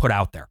put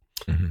out there.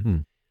 Mm-hmm.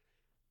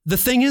 The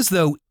thing is,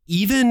 though,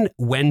 even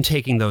when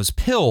taking those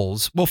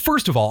pills, well,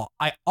 first of all,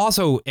 I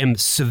also am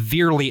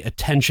severely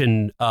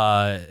attention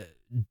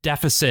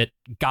deficit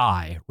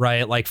guy,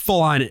 right? Like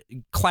full on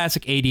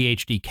classic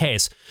ADHD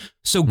case.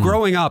 So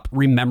growing up,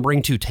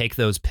 remembering to take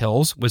those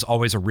pills was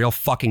always a real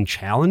fucking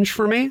challenge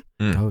for me.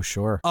 Oh,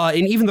 sure.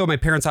 And even though my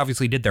parents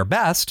obviously did their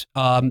best,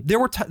 there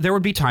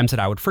would be times that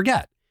I would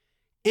forget.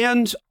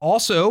 And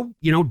also,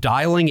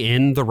 dialing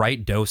in the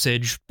right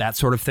dosage, that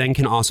sort of thing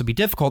can also be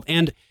difficult.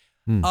 And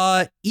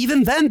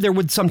even then, there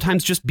would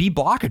sometimes just be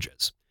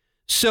blockages.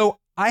 So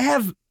I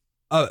have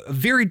a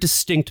very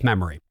distinct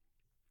memory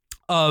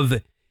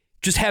of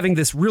just having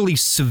this really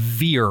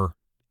severe,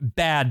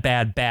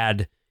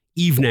 bad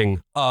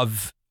evening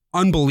of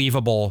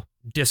unbelievable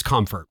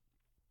discomfort.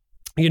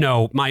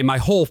 My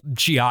whole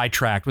GI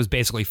tract was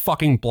basically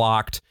fucking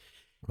blocked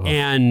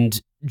and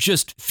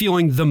just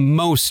feeling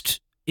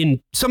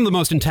some of the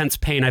most intense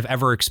pain I've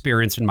ever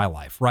experienced in my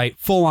life, right?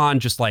 Full on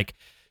just like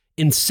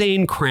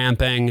insane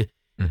cramping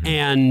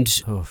and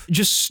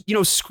just,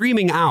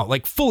 screaming out,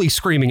 like fully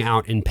screaming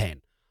out in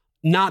pain,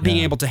 not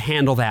being able to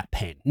handle that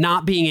pain,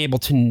 not being able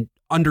to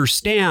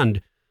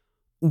understand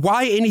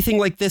why anything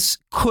like this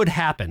could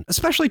happen,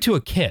 especially to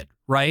a kid,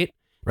 right?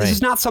 This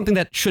is not something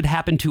that should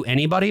happen to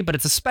anybody, but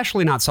it's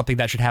especially not something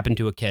that should happen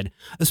to a kid,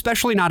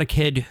 especially not a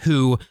kid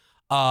who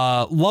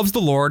loves the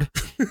Lord,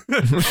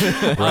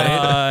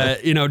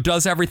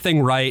 does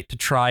everything right to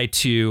try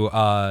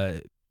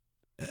to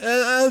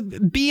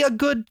be a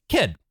good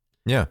kid.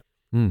 Yeah.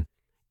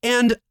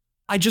 And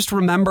I just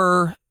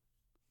remember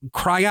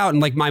crying out,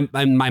 and like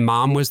my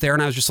mom was there,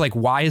 and I was just like,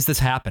 why is this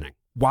happening?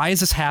 Why is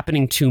this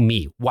happening to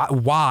me?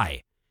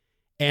 Why?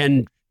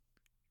 And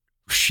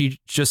she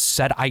just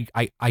said,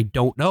 I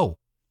don't know.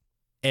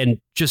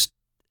 And just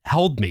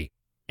held me.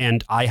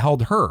 And I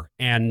held her.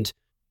 And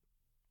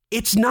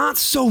it's not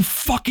so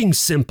fucking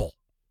simple,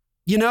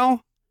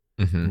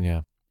 Mm-hmm.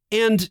 Yeah.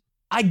 And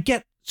I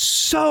get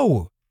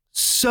so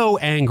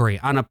angry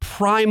on a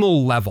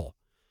primal level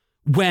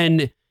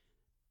when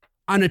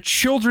on a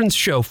children's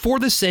show, for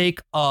the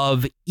sake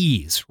of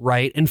ease,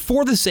 right? And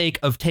for the sake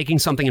of taking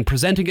something and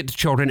presenting it to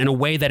children in a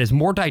way that is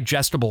more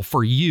digestible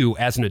for you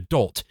as an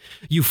adult,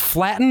 you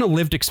flatten a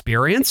lived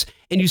experience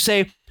and you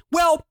say,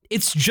 well,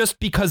 it's just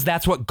because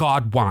that's what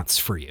God wants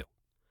for you.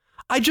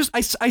 I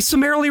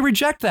summarily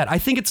reject that. I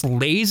think it's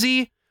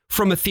lazy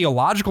from a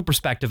theological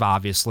perspective,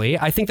 obviously.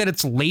 I think that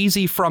it's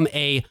lazy from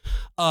a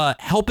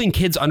helping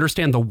kids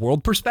understand the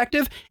world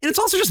perspective. And it's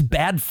also just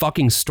bad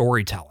fucking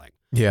storytelling.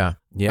 Yeah.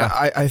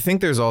 I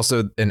think there's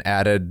also an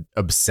added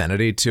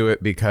obscenity to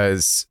it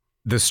because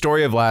the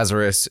story of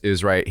Lazarus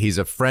is right. He's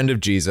a friend of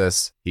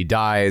Jesus. He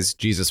dies.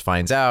 Jesus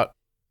finds out,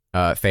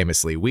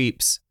 famously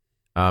weeps,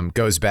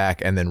 goes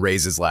back and then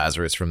raises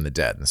Lazarus from the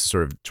dead. And this is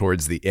sort of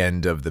towards the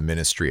end of the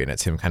ministry. And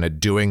it's him kind of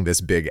doing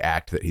this big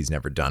act that he's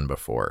never done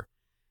before.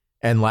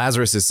 And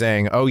Lazarus is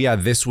saying, oh, yeah,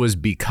 this was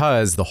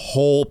because the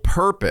whole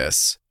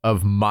purpose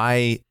of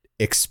my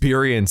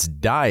experience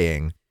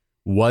dying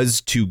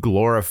was to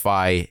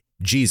glorify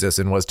Jesus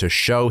and was to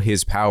show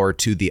his power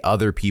to the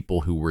other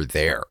people who were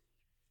there.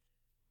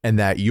 And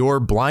that your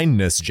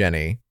blindness,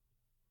 Jenny,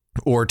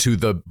 or to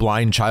the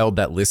blind child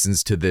that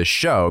listens to this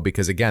show,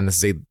 because again,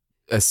 this is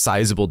a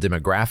sizable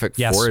demographic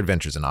for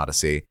Adventures in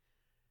Odyssey,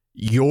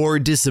 your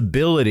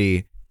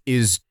disability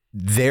is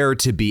there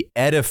to be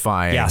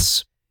edifying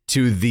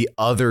to the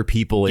other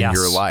people in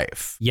your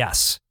life.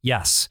 Yes.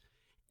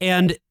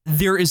 And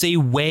there is a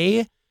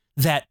way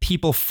that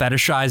people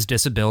fetishize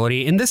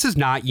disability, and this is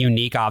not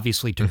unique,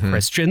 obviously, to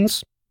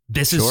Christians.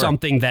 This is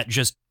something that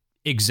just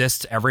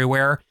exists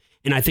everywhere.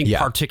 And I think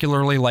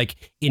particularly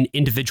like in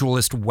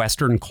individualist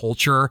Western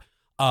culture,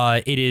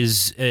 it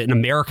is in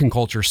American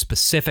culture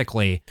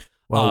specifically.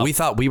 Well, we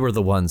thought we were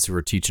the ones who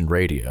were teaching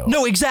radio.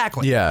 No,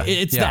 exactly. Yeah.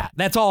 It's that.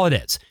 That's all it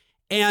is.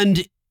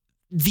 And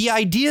the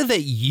idea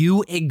that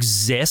you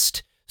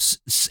exist,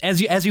 as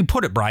you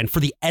put it, Brian, for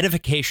the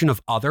edification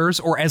of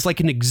others, or as like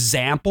an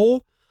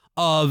example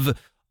of,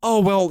 oh,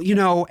 well, you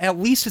know, at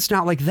least it's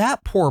not like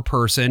that poor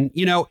person,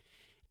 you know,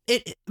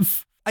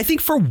 I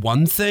think for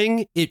one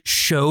thing, it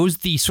shows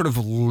the sort of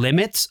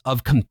limits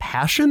of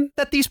compassion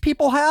that these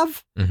people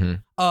have,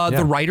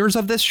 the writers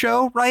of this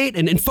show, right?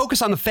 And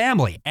focus on the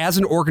family as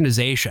an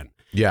organization.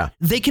 Yeah.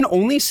 They can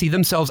only see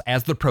themselves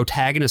as the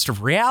protagonist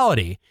of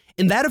reality.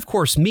 And that, of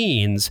course,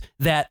 means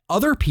that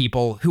other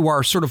people who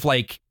are sort of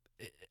like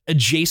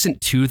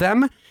adjacent to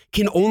them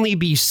can only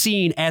be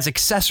seen as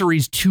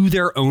accessories to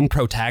their own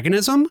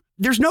protagonism.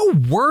 There's no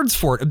words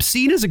for it.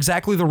 Obscene is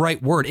exactly the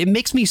right word. It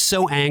makes me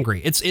so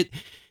angry.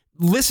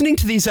 Listening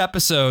to these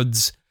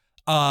episodes,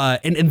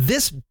 and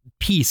this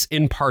piece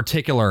in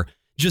particular,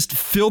 just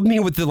filled me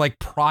with the like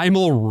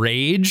primal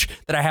rage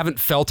that I haven't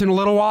felt in a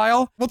little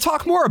while. We'll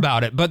talk more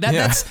about it, but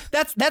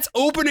that's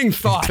opening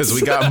thoughts. Because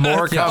we got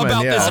more coming.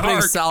 About this Opening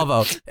arc.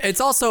 salvo.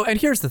 It's also,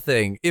 and here's the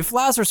thing: if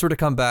Lazarus were to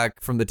come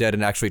back from the dead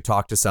and actually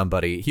talk to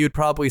somebody, he would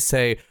probably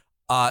say,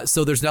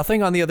 "So there's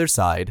nothing on the other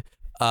side.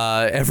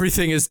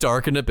 Everything is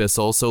dark and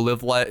abyssal, so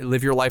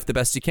live your life the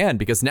best you can,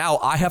 because now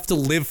I have to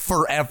live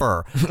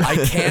forever. I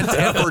can't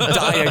ever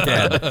die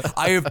again.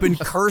 I have been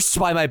cursed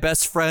by my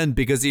best friend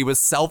because he was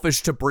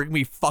selfish to bring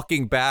me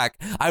fucking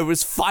back. I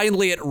was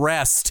finally at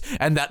rest,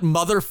 and that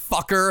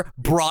motherfucker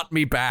brought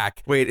me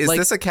back." Wait, is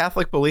this a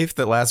Catholic belief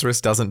that Lazarus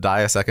doesn't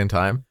die a second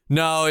time?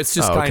 No, it's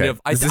just kind of...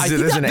 This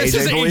is an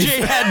AJ belief?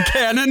 AJ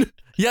headcanon.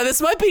 Yeah,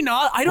 this might be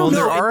not. I don't know.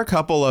 There are a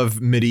couple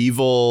of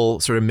medieval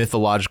sort of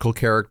mythological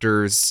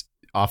characters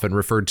often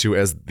referred to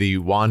as the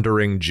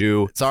wandering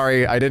Jew.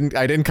 Sorry, I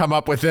didn't come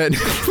up with it.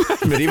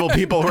 Medieval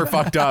people were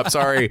fucked up.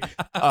 Sorry.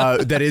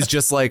 That is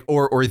just like,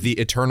 or the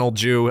eternal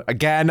Jew.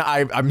 Again,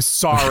 I'm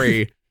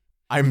sorry.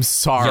 I'm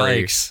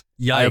sorry. Yikes.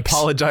 I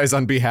apologize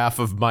on behalf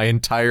of my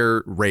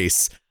entire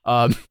race.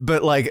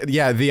 But like,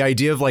 yeah, the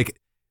idea of like,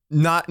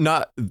 not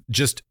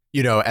just,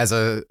 you know, as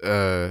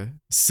a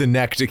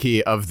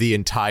synecdoche of the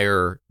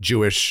entire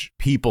Jewish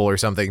people or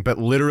something, but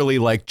literally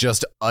like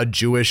just a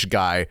Jewish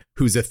guy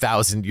who's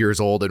 1,000 years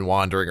old and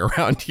wandering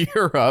around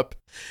Europe.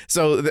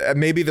 So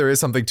maybe there is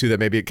something to that.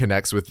 Maybe it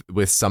connects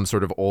with some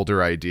sort of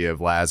older idea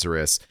of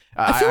Lazarus.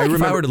 I feel like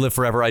if I were to live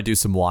forever, I'd do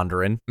some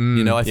wandering.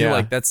 You know, I feel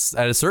like that's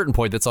at a certain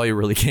point, that's all you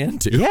really can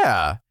do.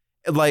 Yeah.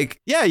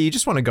 Like, yeah, you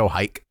just want to go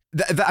hike.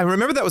 I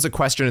remember that was a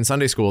question in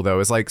Sunday school, though.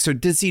 Is like, so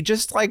does he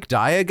just like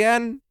die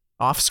again?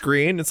 Off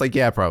screen? It's like,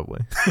 yeah,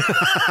 probably.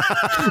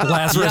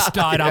 Lazarus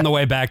died on the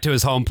way back to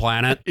his home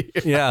planet.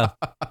 Yeah.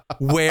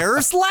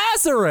 Where's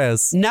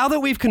Lazarus? Now that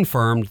we've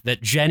confirmed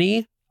that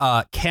Jenny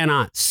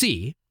cannot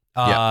see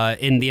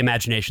in the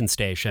imagination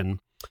station,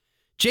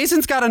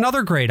 Jason's got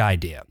another great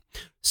idea.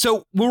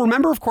 So we'll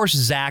remember, of course,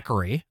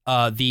 Zachary,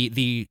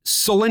 the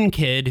sullen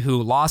kid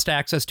who lost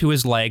access to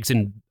his legs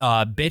and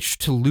bitched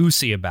to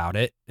Lucy about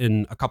it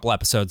in a couple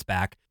episodes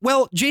back.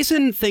 Well,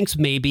 Jason thinks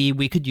maybe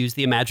we could use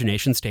the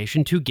imagination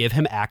station to give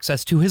him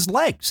access to his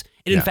legs.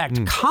 And in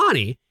fact,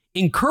 Connie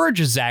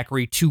encourages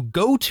Zachary to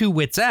go to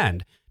Whit's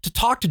End to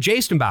talk to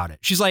Jason about it.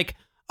 She's like,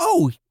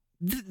 oh,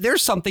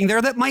 there's something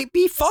there that might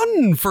be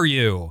fun for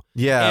you.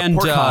 Yeah, and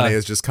poor Connie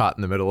is just caught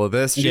in the middle of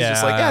this. She's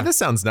just like, yeah, this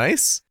sounds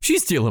nice.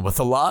 She's dealing with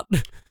a lot.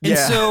 And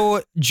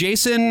so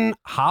Jason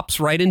hops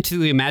right into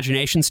the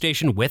imagination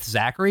station with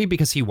Zachary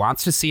because he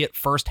wants to see it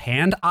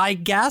firsthand, I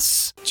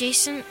guess.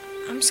 Jason,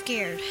 I'm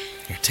scared.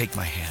 Here, take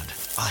my hand.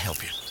 I'll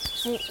help you.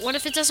 Well, what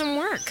if it doesn't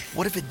work?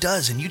 What if it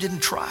does and you didn't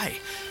try?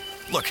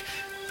 Look,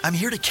 I'm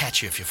here to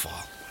catch you if you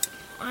fall.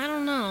 I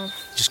don't know.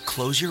 Just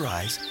close your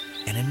eyes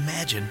and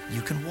imagine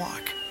you can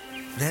walk.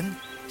 Then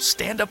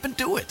stand up and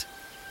do it.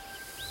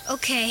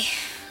 Okay,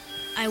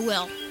 I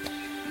will.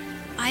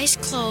 Eyes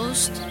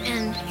closed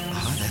and...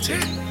 That's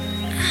it.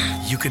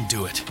 You can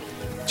do it.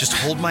 Just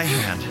hold my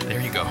hand. There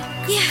you go.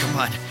 Yeah. Come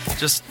on.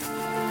 Just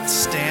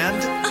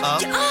stand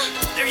up.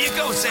 There you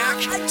go, Zach.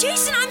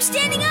 Jason, I'm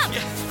standing up.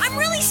 I'm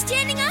really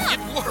standing up.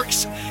 It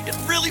works. It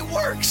really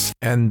works.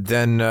 And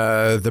then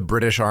the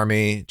British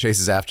army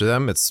chases after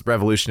them. It's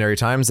revolutionary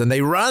times, and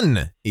they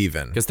run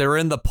even. Because they're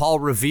in the Paul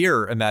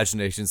Revere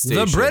imagination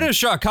station. The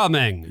British are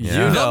coming. Yeah.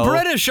 You know. The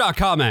British are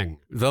coming.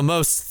 The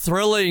most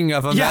thrilling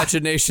of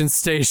imagination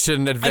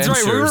station adventures.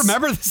 That's right. We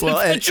remember this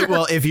adventure.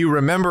 Well, if you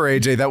remember,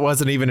 AJ, that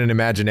wasn't even an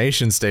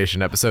imagination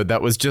station episode.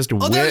 That was just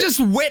Whit. That was just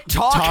Whit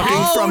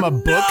talking from a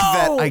book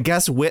that I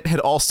guess Whit had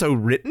also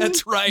written.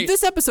 That's right.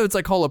 This episode's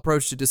like whole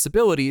approach to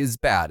disability is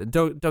bad. And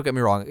don't get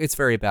me wrong, it's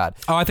very bad.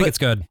 Oh, I think it's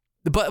good.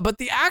 But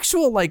the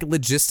actual like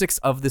logistics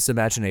of this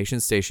imagination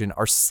station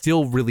are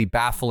still really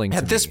baffling.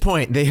 At this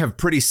point, they have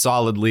pretty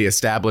solidly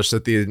established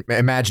that the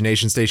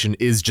imagination station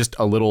is just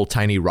a little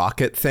tiny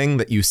rocket thing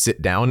that you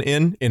sit down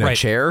in a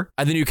chair.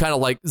 And then you kind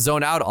of like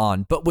zone out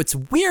on. But what's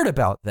weird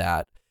about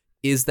that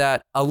is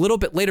that a little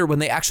bit later when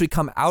they actually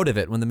come out of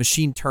it, when the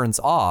machine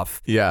turns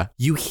off,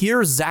 you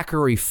hear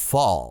Zachary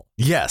fall.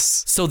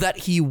 Yes. So that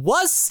he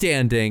was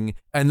standing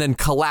and then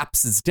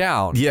collapses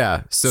down.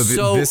 Yeah. So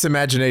this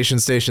imagination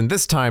station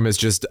this time is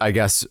just, I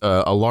guess,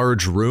 a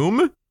large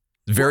room.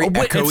 Very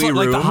echoey room.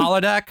 Like the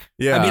holodeck?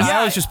 Yeah. I mean, I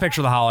always just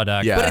picture the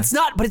holodeck. Yeah. But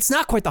it's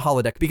not quite the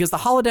holodeck, because the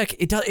holodeck,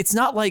 it's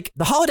not like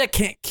the holodeck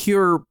can't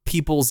cure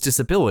people's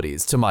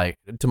disabilities to my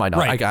knowledge.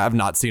 Right. I have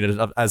not seen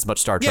it as much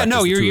Star Trek. Yeah, no,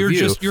 as the two of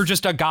you. you're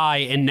just a guy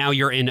and now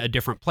you're in a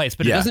different place,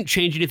 but it doesn't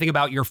change anything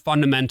about your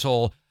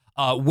fundamental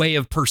way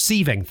of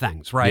perceiving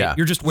things, right? Yeah.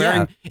 You're just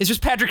wearing it's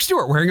just Patrick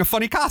Stewart wearing a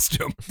funny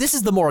costume. This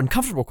is the more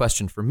uncomfortable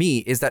question for me,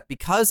 is that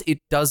because it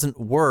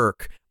doesn't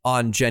work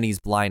on Jenny's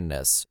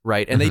blindness,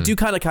 right? And they do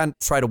kind of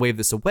try to wave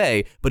this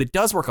away, but it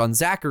does work on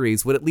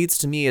Zachary's. What it leads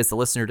to me as the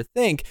listener to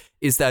think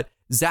is that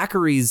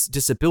Zachary's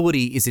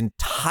disability is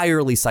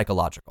entirely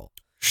psychological.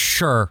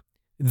 Sure.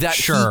 That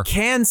he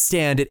can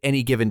stand at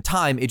any given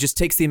time. It just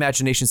takes the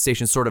imagination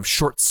station sort of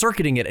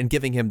short-circuiting it and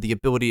giving him the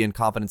ability and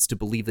confidence to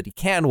believe that he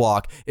can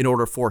walk in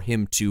order for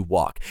him to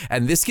walk.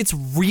 And this gets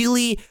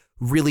really,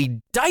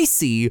 really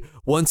dicey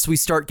once we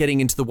start getting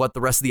into what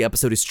the rest of the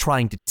episode is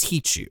trying to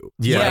teach you.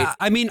 Yeah, right?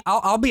 I mean,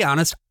 I'll be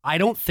honest. I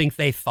don't think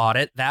they thought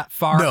it that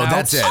far. No, out.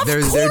 that's it.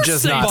 They're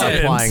just not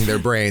applying their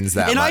brains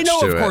that much. And I know,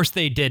 to of it. course,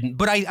 they didn't.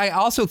 But I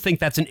also think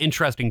that's an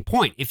interesting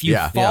point. If you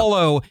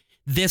follow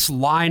this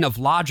line of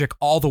logic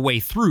all the way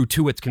through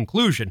to its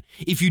conclusion,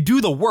 if you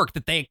do the work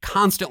that they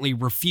constantly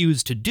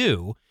refuse to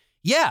do,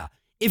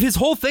 if his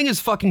whole thing is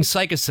fucking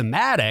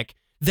psychosomatic,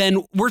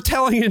 then we're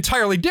telling an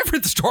entirely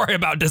different story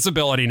about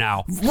disability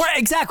now. Right,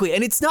 exactly.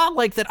 And it's not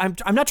like that.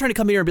 I'm not trying to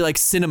come here and be like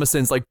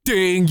CinemaSins, like,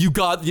 dang, you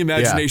got the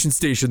imagination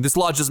station. This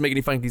logic doesn't make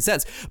any fucking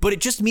sense. But it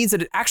just means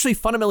that it actually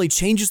fundamentally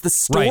changes the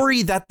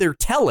story that they're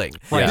telling.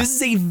 Right. This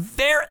is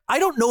I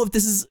don't know if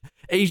this is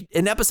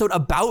an episode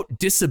about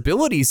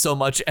disability so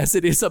much as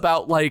it is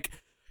about, like,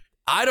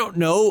 I don't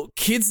know,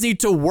 kids need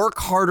to work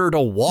harder to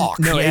walk.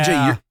 No,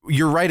 AJ,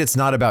 you're right. It's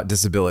not about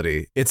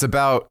disability. It's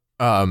about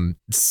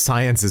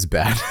science is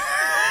bad.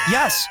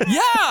 Yes.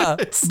 Yeah.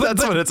 That's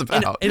what it's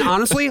about. And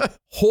honestly,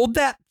 hold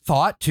that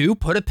thought too.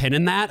 Put a pin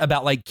in that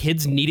about like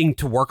kids needing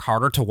to work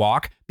harder to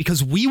walk,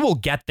 because we will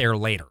get there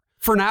later.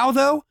 For now,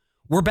 though,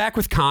 we're back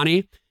with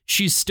Connie.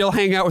 She's still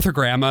hanging out with her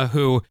grandma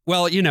who,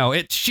 well, you know,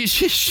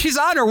 she's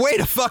on her way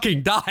to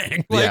fucking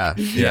dying. Like,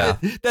 yeah.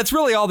 That's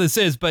really all this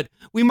is, but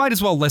we might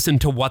as well listen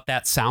to what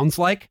that sounds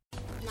like.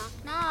 Knock,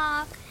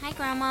 knock. Hi,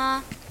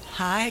 Grandma.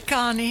 Hi,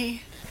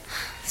 Connie.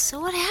 So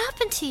what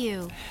happened to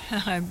you?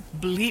 I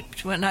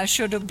bleeped when I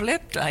should have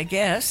blipped, I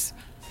guess.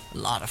 A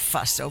lot of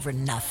fuss over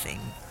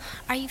nothing.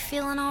 Are you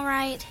feeling all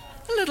right?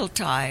 A little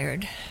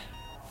tired.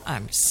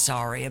 I'm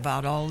sorry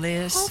about all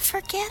this. Oh,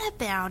 forget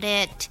about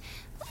it.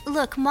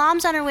 Look,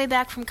 Mom's on her way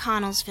back from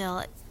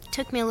Connellsville. It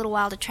took me a little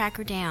while to track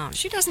her down.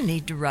 She doesn't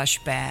need to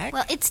rush back.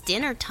 Well, it's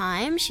dinner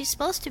time. She's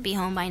supposed to be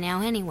home by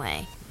now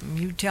anyway.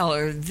 You tell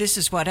her this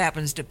is what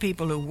happens to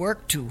people who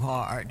work too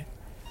hard.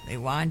 They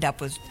wind up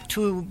with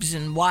tubes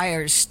and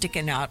wires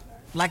sticking out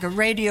like a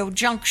radio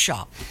junk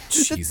shop.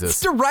 Jesus.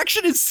 This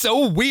direction is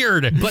so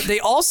weird. But they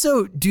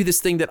also do this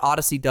thing that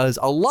Odyssey does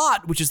a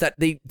lot, which is that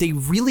they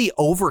really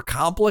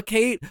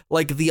overcomplicate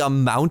like the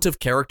amount of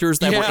characters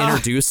that we're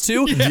introduced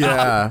to.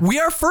 Yeah. We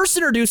are first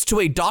introduced to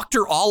a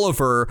Dr.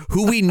 Oliver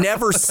who we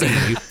never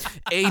see,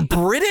 a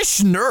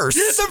British nurse.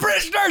 The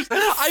British nurse.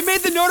 I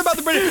made the note about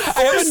the British.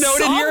 I have a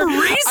note in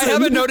here. I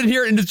have a note in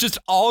here, and it's just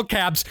all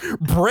caps.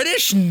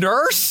 British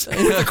nurse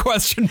with a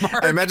question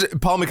mark. I imagine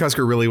Paul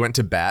McCusker really went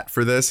to bat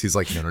for this. He's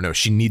like, no.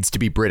 She needs to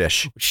be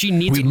British. She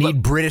needs. We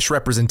need British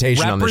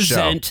representation on the show.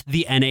 Represent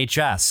the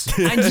NHS.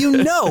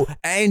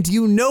 And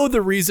you know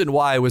the reason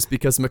why was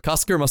because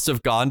McCusker must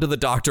have gone to the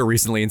doctor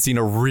recently and seen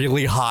a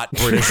really hot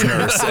British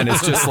nurse, and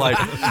it's just like,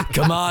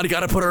 come on,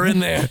 gotta put her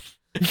in there.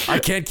 I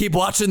can't keep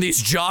watching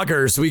these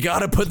joggers. We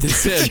gotta put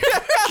this in.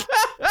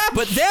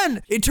 But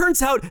then it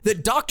turns out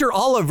that Dr.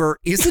 Oliver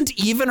isn't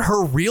even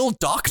her real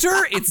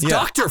doctor. It's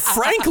Dr.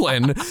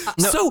 Franklin.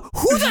 So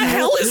who the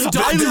hell is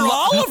Dr.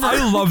 Oliver?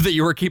 I love that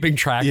you were keeping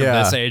track of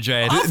this,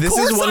 AJ. This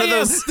is one of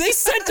those. They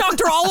sent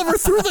Dr. Oliver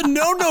through the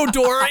no-no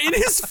door in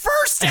his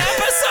first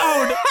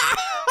episode.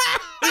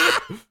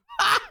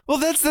 Well,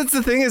 that's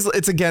the thing is,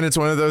 it's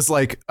one of those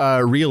like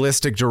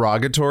realistic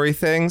derogatory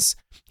things.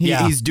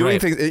 He's doing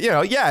things,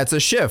 it's a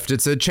shift.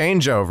 It's a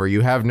changeover.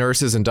 You have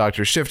nurses and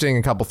doctors shifting,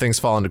 a couple things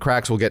fall into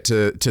cracks. We'll get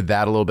to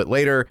that a little bit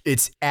later.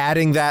 It's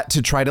adding that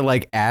to try to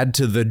like add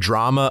to the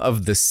drama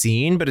of the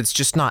scene, but it's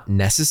just not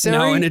necessary.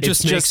 No, and it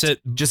just makes it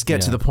just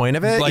get to the point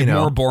of it. Like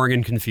more boring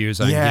and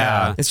confusing.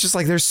 Yeah. It's just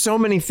like there's so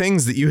many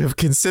things that you have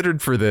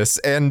considered for this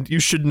and you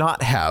should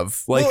not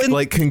have.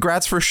 Like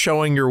congrats for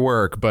showing your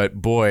work, but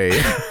boy.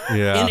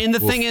 And the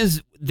thing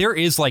is, there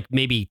is like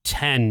maybe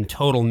 10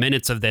 total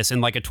minutes of this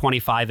in like a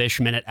 25-ish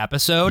minute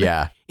episode.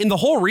 Yeah. And the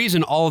whole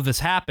reason all of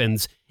this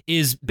happens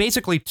is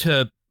basically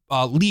to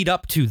lead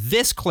up to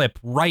this clip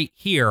right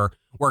here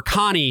where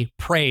Connie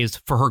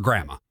prays for her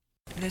grandma.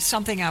 There's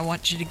something I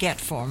want you to get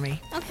for me.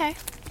 Okay.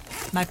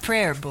 My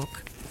prayer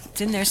book.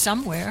 It's in there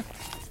somewhere.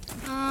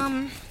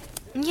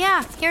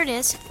 Yeah, here it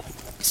is.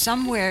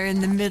 Somewhere in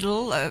the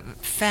middle,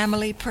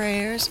 family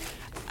prayers.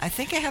 I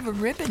think I have a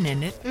ribbon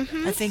in it.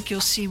 Mm-hmm. I think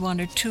you'll see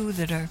one or two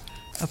that are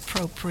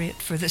appropriate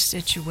for the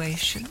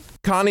situation.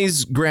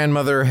 Connie's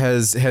grandmother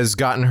has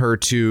gotten her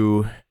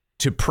to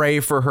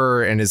pray for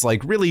her and is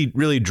like really,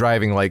 really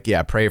driving like,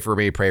 pray for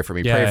me, pray for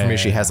me, pray for me.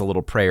 She has a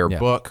little prayer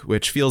book,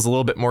 which feels a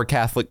little bit more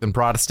Catholic than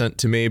Protestant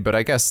to me, but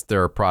I guess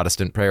there are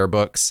Protestant prayer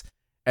books.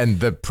 And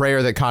the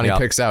prayer that Connie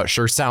picks out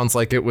sure sounds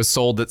like it was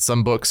sold at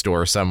some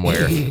bookstore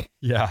somewhere.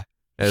 Yeah.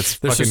 It's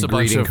There's fucking just a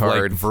bunch greeting of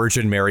card. like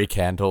Virgin Mary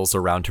candles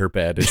around her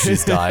bed as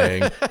she's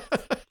dying.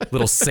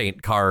 Little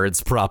saint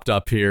cards propped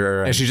up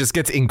here. And she just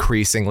gets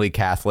increasingly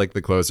Catholic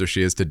the closer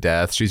she is to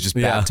death. She's just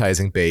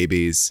baptizing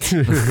babies,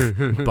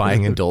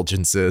 buying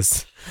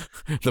indulgences.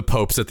 The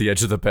Pope's at the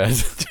edge of the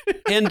bed.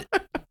 And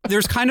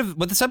there's kind of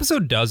what this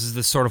episode does is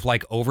this sort of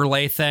like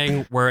overlay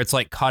thing where it's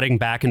like cutting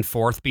back and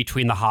forth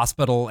between the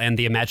hospital and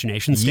the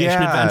Imagination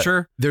Station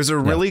adventure. There's a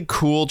really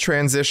cool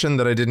transition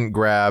that I didn't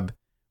grab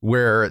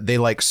where they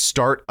like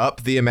start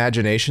up the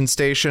Imagination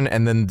Station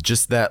and then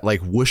just that like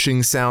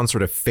whooshing sound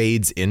sort of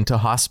fades into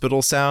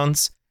hospital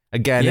sounds.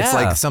 Again, it's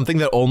like something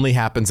that only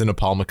happens in a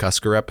Paul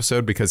McCusker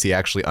episode because he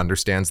actually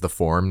understands the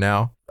form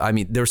now. I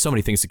mean, there were so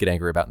many things to get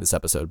angry about in this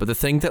episode, but the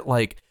thing that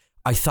like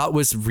I thought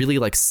was really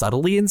like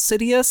subtly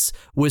insidious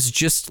was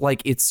just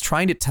like it's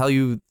trying to tell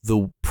you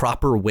the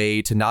proper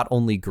way to not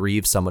only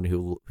grieve someone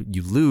who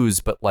you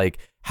lose, but like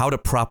how to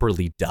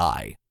properly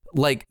die.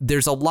 Like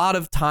there's a lot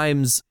of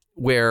times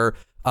where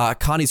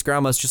Connie's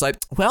grandma's just like,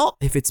 well,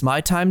 if it's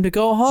my time to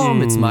go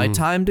home, it's my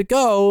time to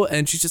go.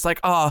 And she's just like,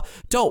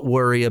 don't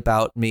worry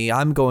about me.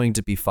 I'm going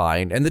to be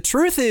fine. And the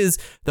truth is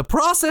the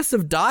process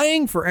of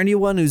dying for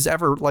anyone who's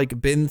ever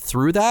like been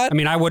through that. I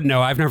mean, I wouldn't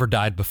know. I've never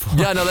died before.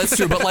 Yeah, no, that's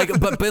true. But like,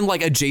 but been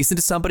like adjacent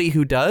to somebody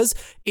who does.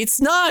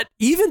 It's not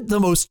even the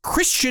most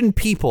Christian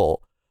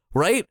people,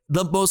 right?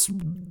 The most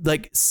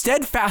like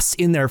steadfast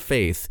in their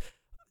faith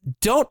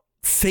don't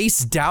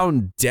face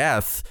down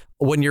death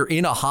when you're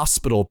in a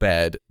hospital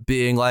bed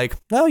being like,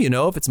 oh,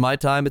 if it's my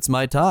time, it's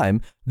my time.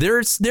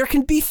 There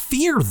can be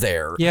fear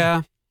there.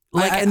 Yeah.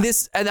 Like,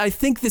 and I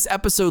think this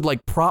episode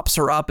like props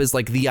her up as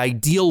like the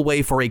ideal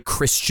way for a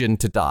Christian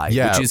to die,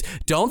 which is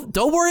don't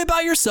worry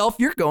about yourself.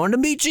 You're going to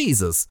meet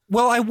Jesus.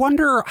 Well, I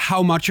wonder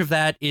how much of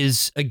that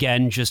is,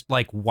 again, just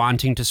like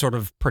wanting to sort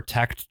of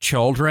protect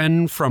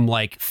children from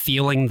like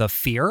feeling the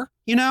fear,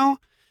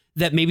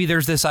 that maybe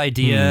there's this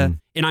idea,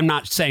 and I'm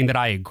not saying that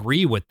I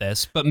agree with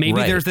this, but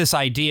maybe there's this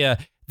idea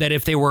that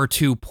if they were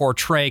to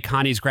portray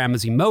Connie's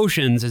grandma's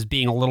emotions as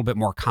being a little bit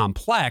more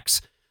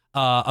complex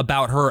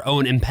about her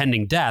own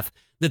impending death,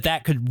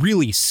 that could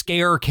really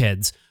scare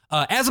kids.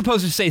 As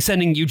opposed to, say,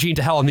 sending Eugene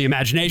to hell in the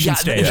Imagination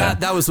Station.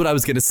 That was what I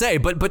was going to say.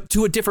 But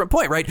to a different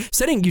point, right?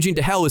 Sending Eugene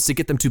to hell is to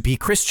get them to be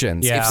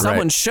Christians. Yeah, if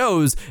someone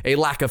shows a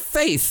lack of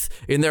faith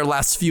in their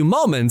last few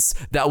moments,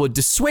 that would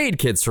dissuade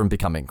kids from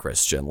becoming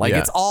Christian. Like,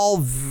 it's all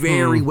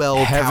very well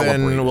Heaven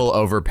calibrated. will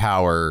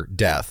overpower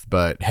death,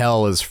 but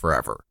hell is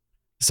forever.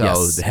 So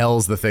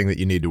hell's the thing that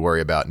you need to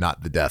worry about,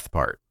 not the death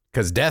part.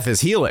 Because death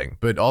is healing,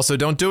 but also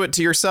don't do it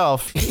to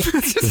yourself.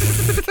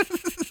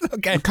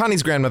 Okay.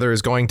 Connie's grandmother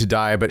is going to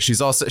die, but she's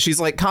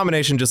like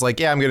combination just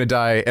like, I'm going to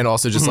die. And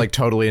also just like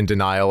totally in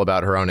denial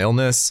about her own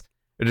illness.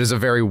 It is a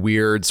very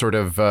weird sort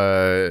of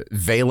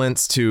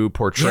valence to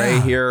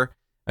portray here.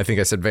 I think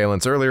I said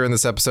valence earlier in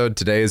this episode.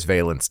 Today is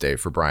Valence Day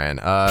for Brian.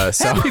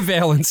 Happy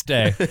Valence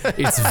Day.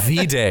 It's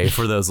V-Day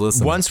for those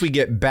listening. Once we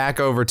get back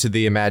over to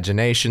the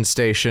Imagination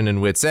Station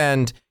in Whit's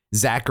End,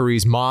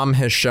 Zachary's mom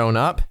has shown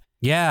up.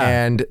 Yeah.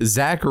 And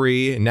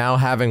Zachary, now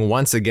having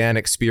once again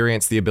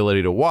experienced the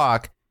ability to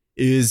walk,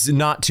 is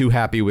not too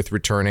happy with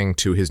returning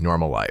to his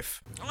normal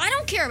life. I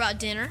don't care about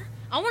dinner.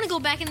 I want to go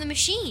back in the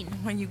machine.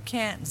 Well, you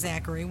can't,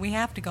 Zachary. We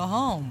have to go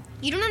home.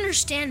 You don't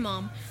understand,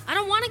 Mom. I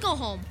don't want to go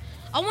home.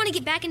 I want to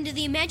get back into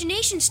the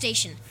imagination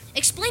station.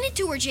 Explain it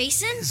to her,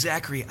 Jason.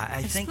 Zachary,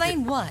 I think that...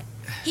 Explain what?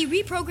 He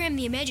reprogrammed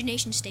the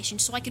imagination station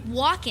so I could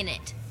walk in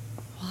it.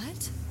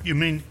 What? You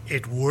mean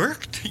it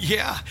worked?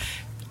 Yeah,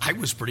 I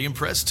was pretty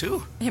impressed,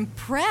 too.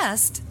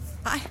 Impressed?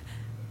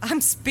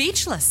 I'm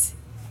speechless.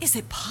 Is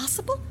it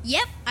possible?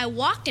 Yep, I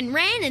walked and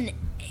ran, and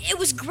it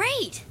was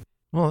great.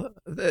 Well,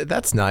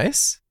 that's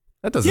nice.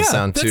 That doesn't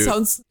sound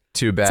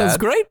too bad. Sounds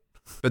great.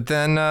 But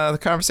then the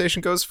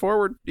conversation goes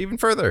forward even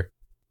further.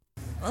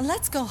 Well,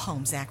 let's go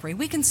home, Zachary.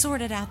 We can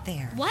sort it out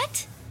there.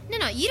 What?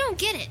 No, you don't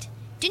get it.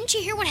 Didn't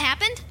you hear what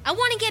happened? I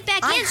want to get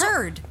back in. I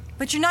heard,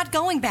 but you're not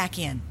going back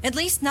in. At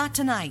least not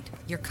tonight.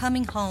 You're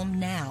coming home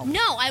now.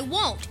 No, I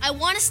won't. I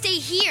want to stay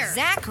here.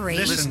 Zachary.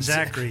 Listen,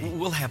 Zachary.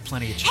 We'll have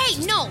plenty of chances.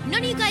 Hey, no,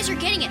 none of you guys are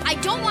getting it. I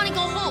don't want to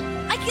go home.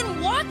 I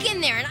can walk in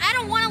there, and I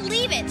don't want to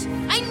leave it.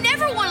 I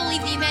never want to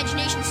leave the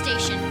imagination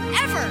station.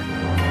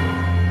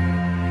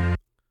 Ever.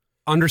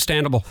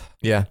 Understandable.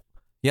 Yeah.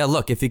 Yeah,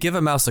 look, if you give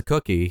a mouse a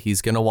cookie,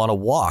 he's going to want to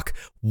walk.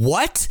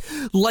 What?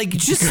 Like,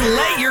 just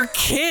let your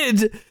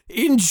kid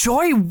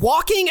enjoy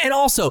walking. And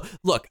also,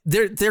 look,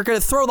 they're going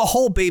to throw the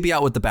whole baby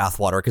out with the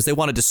bathwater because they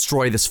want to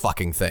destroy this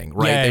fucking thing,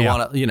 right? Yeah, they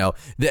want to,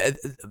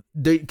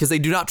 because they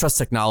do not trust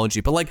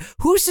technology. But, like,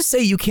 who's to say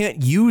you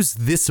can't use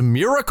this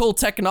miracle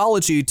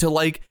technology to,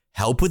 like,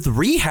 help with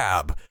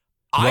rehab?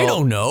 I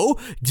don't know.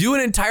 Do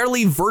an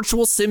entirely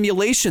virtual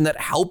simulation that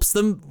helps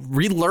them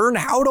relearn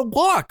how to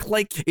walk.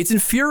 Like, it's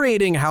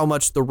infuriating how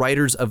much the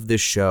writers of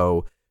this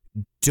show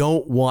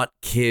don't want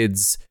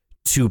kids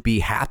to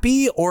be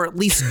happy, or at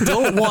least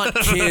don't want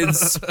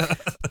kids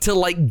to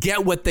like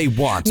get what they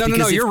want.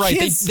 No, you're right.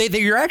 Kids,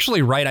 you're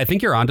actually right. I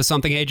think you're onto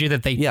something, AJ,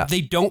 that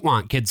they don't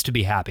want kids to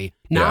be happy.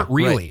 Not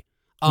really.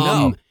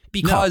 Right.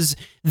 Because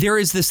there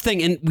is this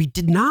thing, and we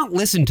did not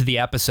listen to the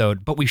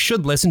episode, but we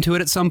should listen to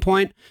it at some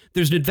point.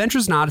 There's an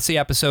Adventures in Odyssey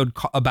episode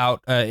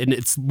about, and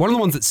it's one of the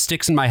ones that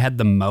sticks in my head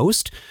the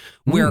most,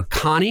 where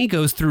Connie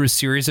goes through a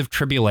series of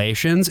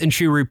tribulations, and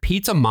she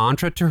repeats a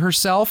mantra to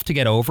herself to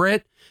get over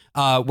it,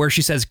 where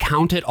she says,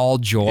 "Count it all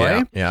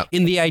joy." Yeah.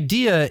 And the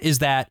idea is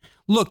that,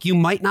 look, you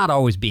might not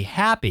always be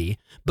happy,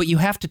 but you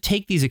have to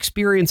take these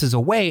experiences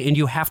away, and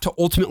you have to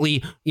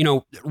ultimately,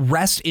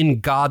 rest in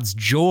God's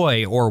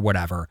joy or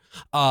whatever,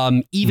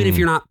 even if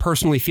you're not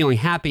personally feeling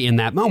happy in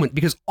that moment.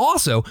 Because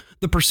also,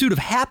 the pursuit of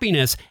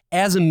happiness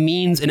as a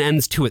means and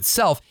ends to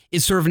itself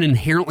is sort of an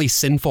inherently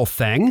sinful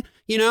thing.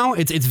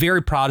 It's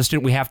very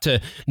Protestant. We have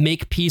to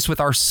make peace with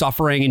our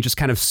suffering and just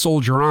kind of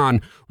soldier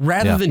on,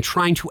 rather than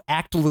trying to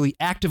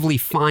actively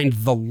find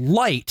the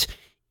light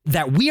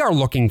that we are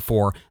looking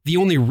for. The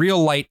only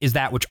real light is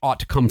that which ought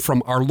to come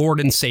from our Lord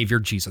and Savior,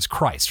 Jesus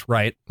Christ,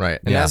 right? Right.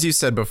 And as you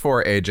said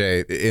before,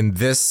 AJ, in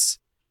this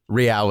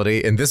reality,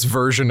 in this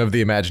version of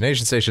the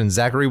imagination station,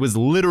 Zachary was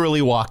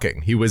literally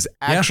walking. He was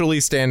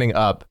actually standing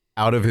up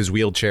out of his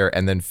wheelchair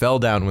and then fell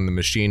down when the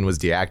machine was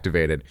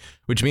deactivated,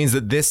 which means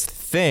that this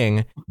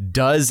thing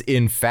does,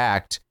 in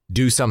fact,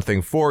 do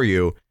something for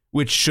you,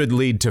 which should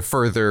lead to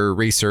further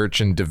research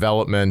and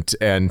development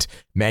and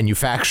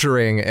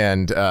manufacturing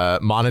and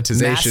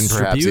monetization,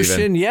 perhaps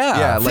even.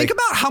 Yeah. Think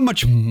about how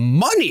much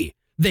money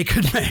they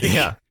could make.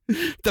 Yeah.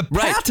 The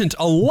patent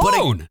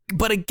alone.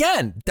 But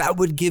again, that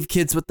would give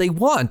kids what they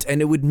want, and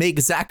it would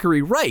make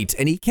Zachary right,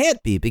 and he can't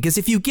be, because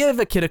if you give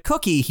a kid a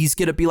cookie, he's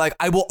going to be like,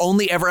 I will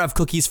only ever have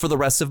cookies for the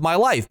rest of my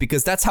life,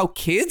 because that's how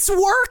kids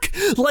work.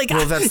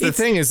 Well, that's the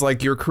thing, is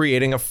like you're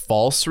creating a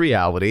false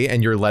reality,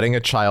 and you're letting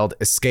a child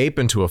escape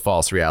into a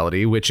false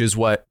reality, which is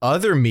what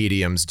other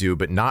mediums do,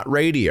 but not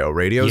radio.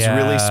 Radio's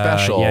really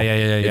special. Yeah.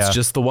 It's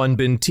just the one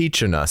been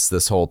teaching us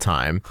this whole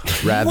time,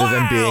 rather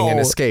than being an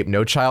escape.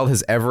 No child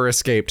has ever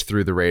escaped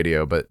through the radio,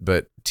 but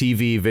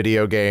TV,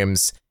 video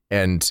games,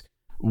 and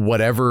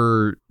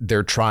whatever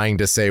they're trying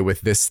to say with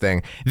this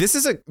thing. This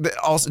is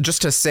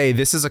just to say,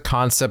 this is a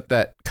concept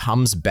that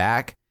comes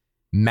back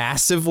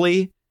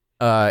massively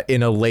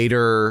in a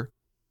later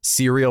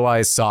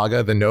serialized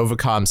saga. The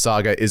Novacom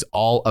saga is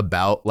all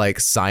about like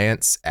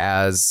science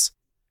as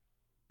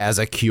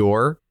a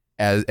cure,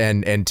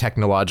 and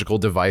technological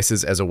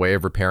devices as a way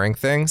of repairing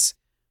things.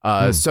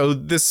 So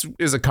this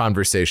is a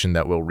conversation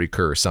that will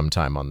recur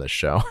sometime on this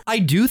show. I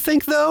do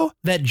think, though,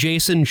 that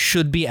Jason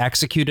should be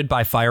executed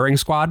by firing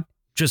squad.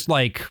 Just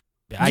like,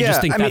 I just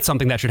think that's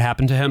something that should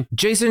happen to him.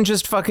 Jason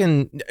just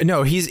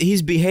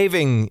he's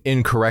behaving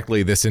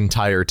incorrectly this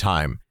entire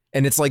time.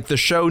 And it's like the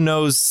show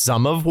knows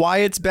some of why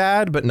it's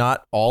bad, but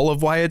not all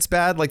of why it's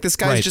bad. Like this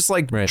guy's just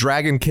like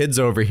dragging kids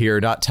over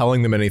here, not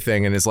telling them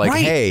anything, and is like,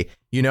 hey,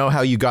 you know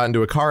how you got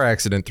into a car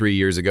accident 3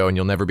 years ago and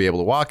you'll never be able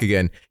to walk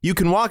again? You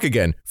can walk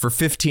again for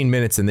 15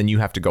 minutes and then you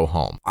have to go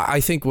home. I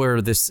think where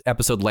this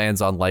episode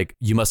lands on like,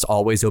 you must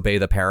always obey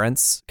the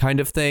parents kind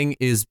of thing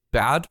is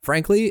bad,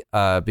 frankly,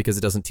 because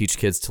it doesn't teach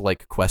kids to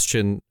like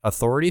question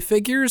authority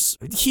figures.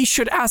 He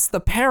should ask the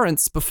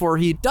parents before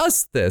he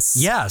does this.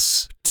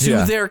 Yes.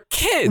 To their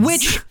kids.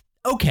 Which,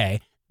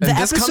 okay. The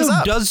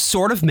episode does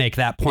sort of make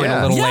that point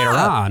a little later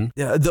on.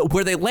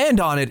 Where they land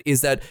on it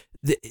is that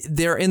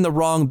they're in the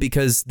wrong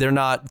because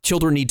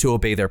children need to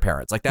obey their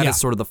parents. Like that is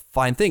sort of the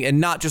fine thing, and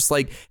not just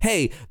like,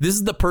 hey, this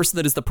is the person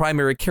that is the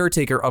primary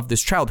caretaker of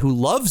this child who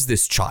loves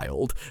this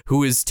child,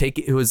 who is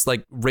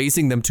like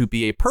raising them to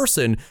be a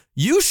person.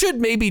 You should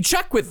maybe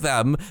check with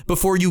them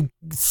before you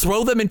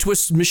throw them into a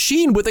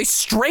machine with a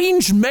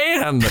strange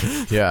man.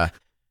 Yeah.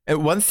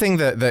 And one thing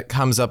that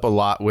comes up a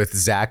lot with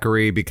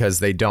Zachary, because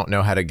they don't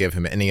know how to give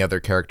him any other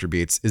character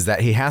beats, is that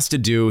he has to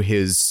do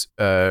his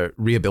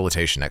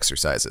rehabilitation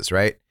exercises,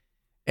 right?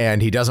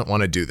 And he doesn't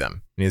want to do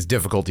them. He has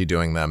difficulty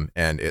doing them,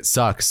 and it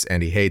sucks,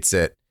 and he hates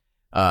it.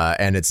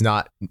 And it's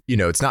not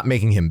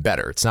making him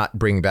better. It's not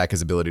bringing back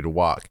his ability to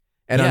walk.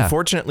 And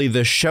unfortunately,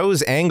 the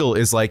show's angle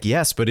is like,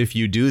 yes, but if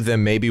you do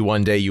them, maybe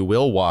one day you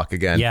will walk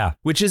again. Yeah.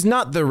 Which is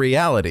not the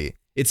reality.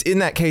 It's in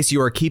that case,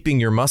 you are keeping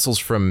your muscles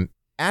from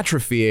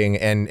atrophying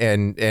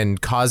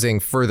and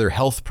causing further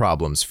health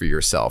problems for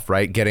yourself,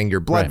 right? Getting your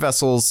blood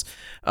vessels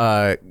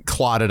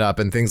clotted up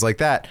and things like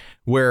that,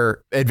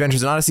 where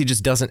Adventures in Odyssey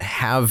just doesn't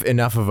have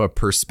enough of a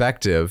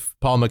perspective.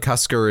 Paul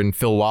McCusker and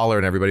Phil Waller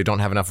and everybody don't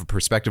have enough of a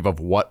perspective of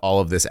what all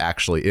of this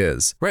actually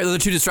is. Right, they're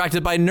too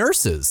distracted by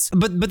nurses.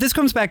 But this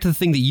comes back to the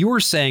thing that you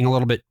were saying a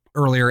little bit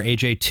earlier,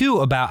 AJ,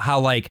 too, about how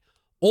like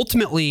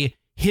ultimately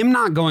him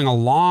not going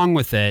along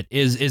with it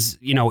is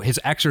his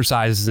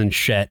exercises and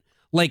shit.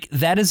 Like,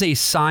 that is a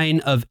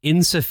sign of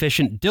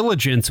insufficient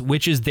diligence,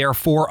 which is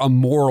therefore a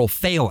moral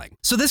failing.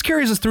 So this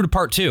carries us through to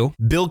part 2.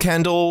 Bill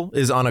Kendall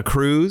is on a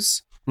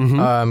cruise.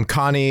 Mm-hmm.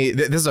 Connie,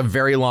 this is a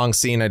very long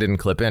scene. I didn't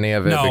clip any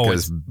of it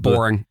because it's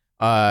boring.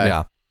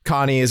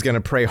 Connie is going to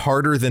pray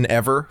harder than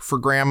ever for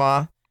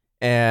Grandma.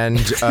 And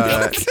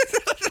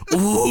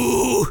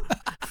ooh.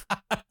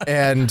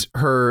 And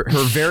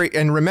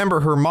and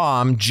remember, her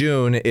mom,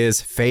 June,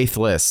 is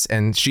faithless,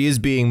 and she is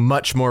being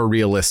much more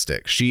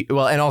realistic.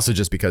 And also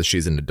just because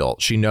she's an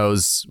adult, she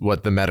knows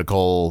what the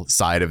medical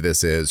side of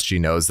this is. She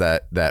knows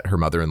that her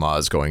mother-in-law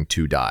is going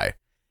to die.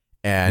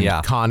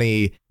 And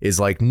Connie is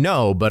like,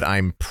 no, but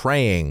I'm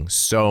praying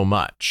so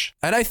much.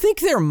 And I think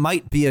there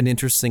might be an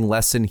interesting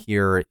lesson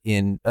here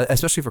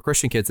especially for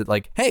Christian kids, that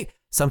like, hey,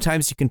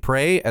 sometimes you can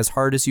pray as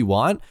hard as you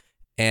want,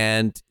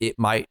 and it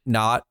might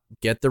not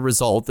get the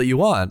result that you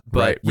want.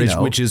 But, right.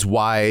 Which is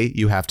why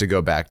you have to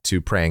go back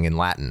to praying in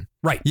Latin.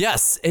 Right.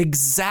 Yes,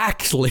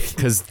 exactly.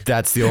 Because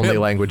that's the only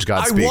language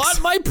God speaks. I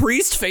want my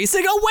priest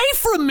facing away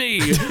from me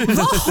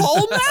the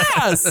whole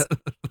mass.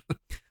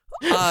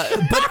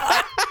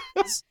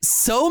 But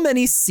so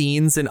many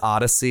scenes in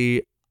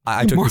Odyssey.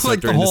 I took more this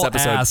like during the whole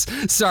this episode.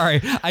 ass.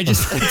 Sorry, I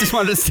just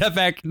wanted to step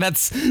back.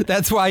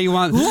 That's why you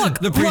want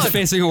the priest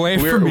facing away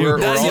from you.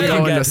 We're all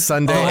going to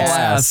Sunday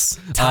ass.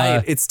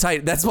 Tight. It's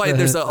tight. That's why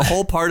there's a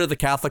whole part of the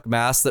Catholic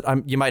Mass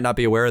that you might not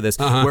be aware of this,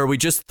 where we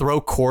just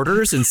throw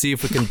quarters and see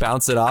if we can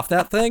bounce it off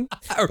that thing,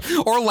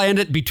 or land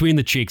it between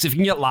the cheeks. If you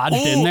can get lodged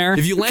in there.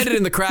 If you land it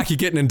in the crack, you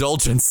get an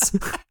indulgence.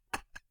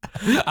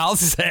 I'll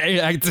say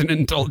it's an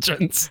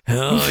indulgence.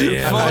 Oh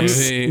yeah.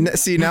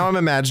 See, now I'm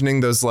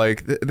imagining those,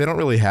 like, they don't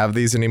really have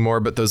these anymore,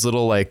 but those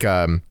little like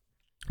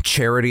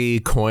charity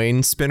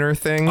coin spinner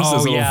things,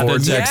 those little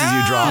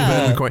vortexes you drop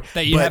in the coin.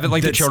 That you have at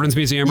like the Children's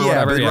Museum or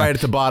whatever. But right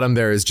at the bottom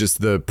there is just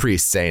the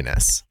priest's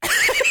anus.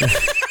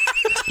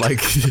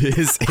 Like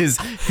his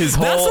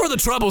whole, that's where the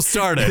trouble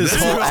started. His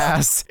whole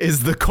ass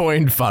is the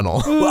coin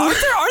funnel. Well, aren't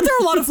there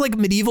a lot of like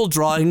medieval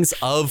drawings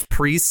of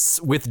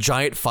priests with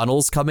giant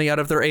funnels coming out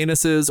of their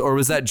anuses, or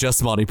was that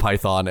just Monty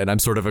Python? And I'm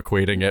sort of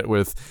equating it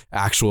with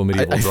actual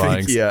medieval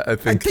drawings. I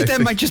think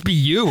that might just be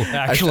you.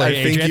 Actually,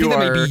 I think that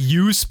may be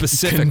you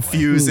specifically.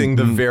 Confusing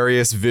the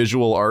various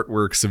visual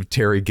artworks of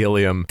Terry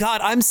Gilliam.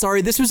 God, I'm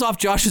sorry. This was off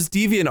Josh's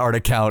DeviantArt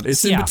account.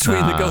 It's in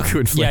between the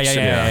Goku inflection.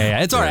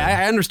 Yeah. It's all right.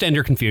 I understand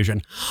your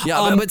confusion.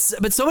 Yeah,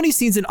 but so many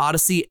scenes in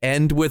Odyssey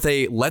end with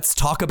a "let's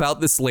talk about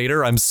this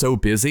later, I'm so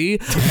busy,"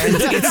 and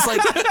it's like,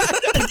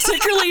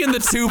 particularly in the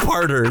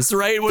two-parters,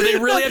 right, where they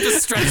really have to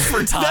stretch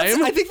for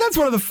time. I think that's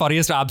one of the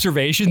funniest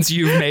observations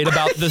you've made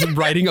about the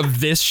writing of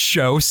this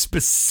show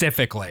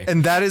specifically,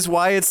 and that is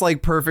why it's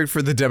like perfect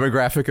for the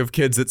demographic of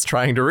kids it's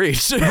trying to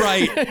reach.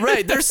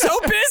 Right. They're so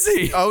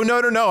busy. Oh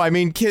no! I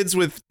mean, kids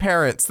with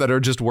parents that are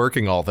just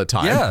working all the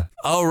time. Yeah.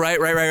 Oh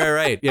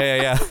right.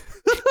 Yeah.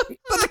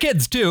 But the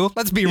kids too.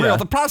 Let's be real.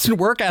 The Protestant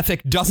work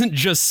ethic doesn't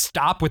just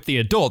stop with the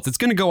adults. It's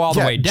going to go all the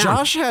way down.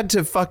 Josh had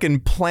to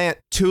fucking plant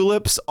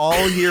tulips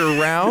all year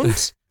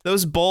round.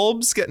 Those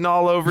bulbs getting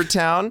all over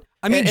town.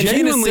 I mean,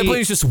 genuinely,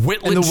 siblings just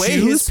whittling and the way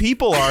shoes. his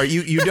people are,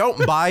 you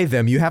don't buy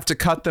them. You have to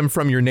cut them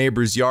from your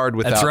neighbor's yard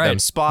without them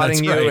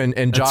spotting you.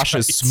 And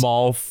Josh's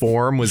small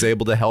form was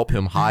able to help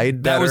him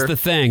hide better. That was the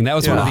thing. That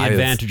was one of the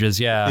advantages.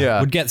 Yeah.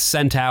 Would get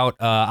sent out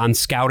on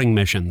scouting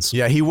missions.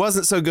 Yeah, he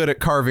wasn't so good at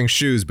carving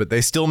shoes, but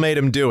they still made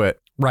him do it.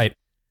 Right.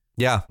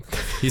 Yeah,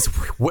 he's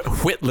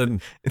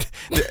whittling.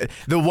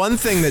 The one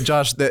thing that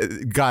Josh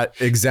got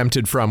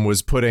exempted from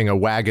was putting a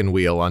wagon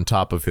wheel on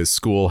top of his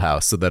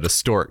schoolhouse so that a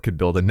stork could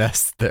build a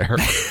nest there.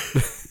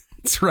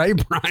 That's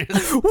right, Brian.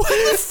 What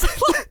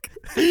the fuck?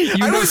 You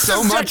know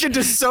so much.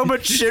 Into so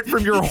much shit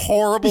from your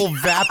horrible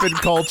vapid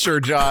culture,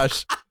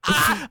 Josh.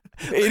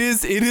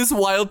 It is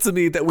wild to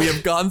me that we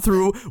have gone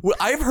through.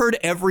 I've heard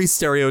every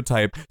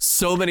stereotype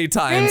so many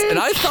times, and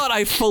I thought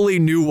I fully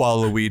knew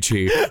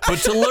Waluigi. But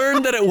to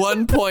learn that at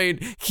one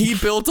point he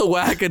built a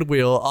wagon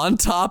wheel on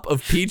top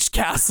of Peach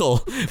Castle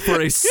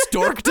for a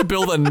stork to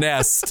build a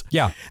nest.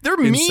 Yeah, they're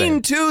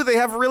mean too. They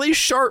have really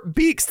sharp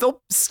beaks.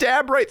 They'll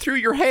stab right through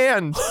your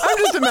hand. I'm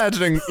just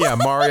imagining,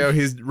 Mario.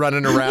 He's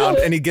running around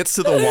and he gets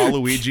to the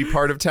Waluigi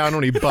part of town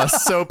when he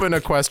busts open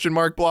a question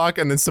mark block,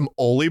 and then some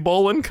Oli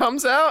Bolin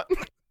comes out.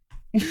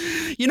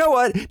 You know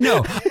what?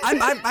 No,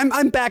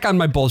 I'm back on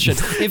my bullshit.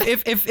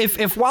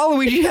 If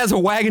Waluigi has a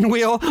wagon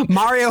wheel,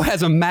 Mario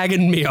has a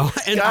Magan meal,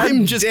 and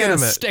I'm just gonna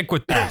stick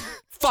with that.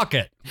 Fuck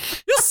it.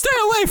 You stay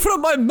away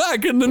from my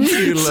Magan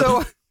meal.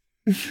 So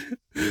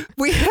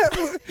we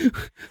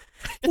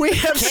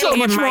have so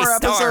much more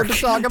episode to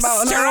talk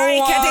about.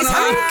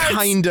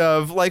 Kind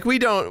of like we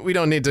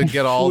don't need to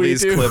get all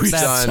these clips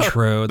done. That's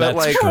true. But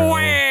That's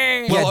true.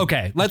 Well,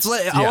 okay.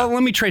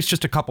 Let me trace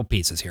just a couple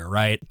pieces here,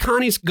 right?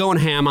 Connie's going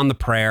ham on the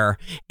prayer,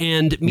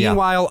 and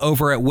meanwhile,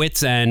 over at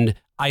Whit's End,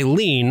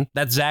 Eileen,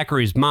 that's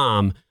Zachary's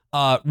mom,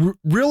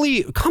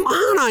 really, come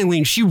on,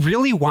 Eileen. She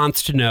really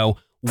wants to know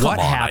what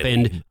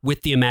happened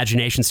with the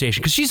imagination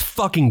station, because she's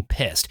fucking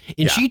pissed,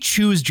 and she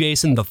chews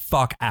Jason the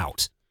fuck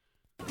out.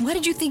 What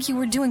did you think you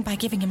were doing by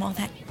giving him all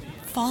that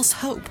false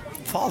hope?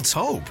 False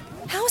hope?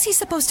 How is he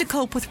supposed to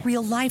cope with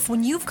real life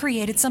when you've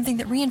created something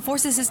that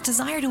reinforces his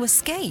desire to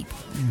escape?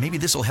 Maybe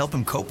this will help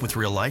him cope with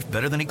real life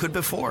better than he could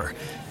before.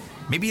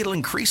 Maybe it'll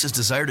increase his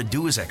desire to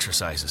do his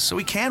exercises so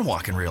he can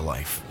walk in real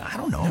life. I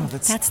don't know. No,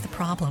 that's the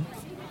problem.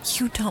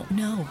 You don't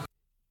know.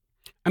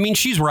 I mean,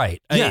 she's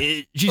right. Yeah.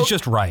 She's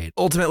just right.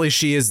 Ultimately,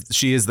 she is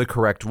the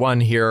correct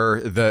one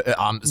here.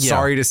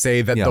 Sorry to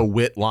say that the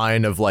Whit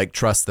line of like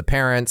trust the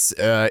parents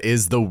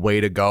is the way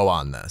to go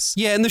on this.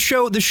 Yeah, and the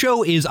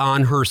show is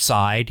on her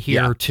side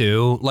here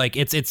too. Like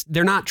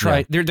they're not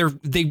trying.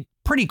 They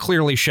pretty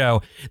clearly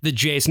show that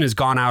Jason has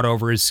gone out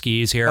over his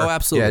skis here. Oh,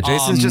 absolutely. Yeah,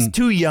 Jason's just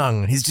too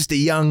young. He's just a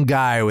young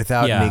guy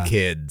without any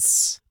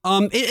kids.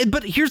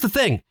 But here's the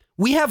thing.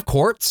 We have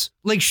courts.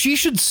 Like, she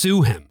should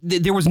sue him.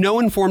 There was no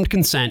informed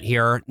consent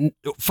here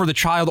for the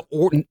child,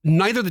 or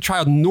neither the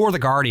child nor the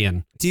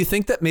guardian. Do you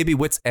think that maybe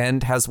Whit's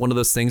End has one of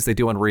those things they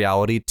do on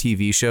reality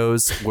TV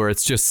shows where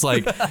it's just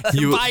like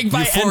you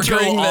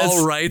forego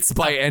all rights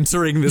by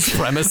entering this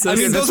premises? I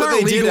mean, that's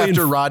what they did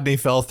after Rodney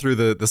fell through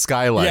the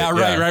skylight. Yeah,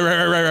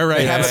 right.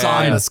 They have a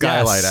sign on the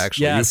skylight,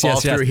 actually. Yes, you fall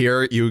through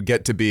here, you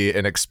get to be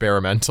an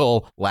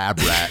experimental lab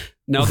rat.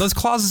 No, those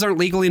clauses aren't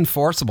legally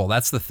enforceable.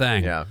 That's the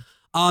thing. Yeah.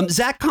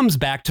 Zach comes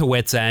back to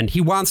Whit's End.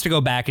 He wants to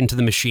go back into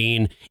the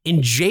machine.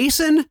 And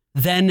Jason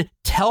then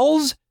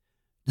tells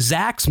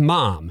Zach's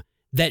mom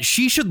that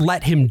she should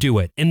let him do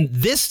it. And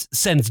this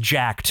sends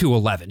Jack to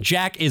 11.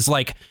 Jack is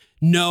like,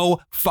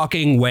 no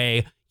fucking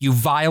way. You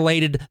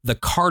violated the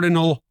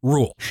cardinal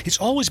rule. It's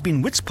always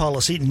been Whit's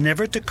policy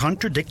never to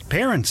contradict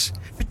parents,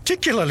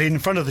 particularly in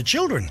front of the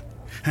children.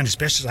 And as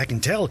best as I can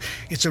tell,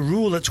 it's a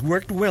rule that's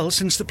worked well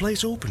since the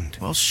place opened.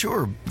 Well,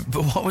 sure,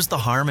 but what was the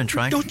harm in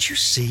trying... Don't you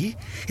see?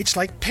 It's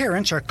like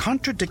parents are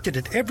contradicted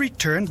at every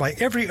turn by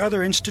every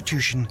other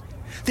institution.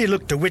 They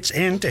look to Whit's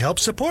End to help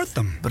support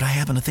them. But I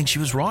happen to think she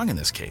was wrong in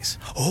this case.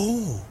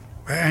 Oh,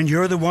 and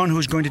you're the one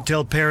who's going to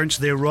tell parents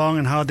they're wrong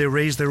in how they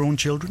raise their own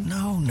children?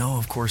 No,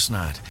 of course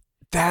not.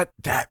 That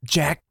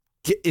Jack...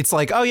 It's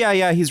like, oh,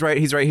 yeah, he's right.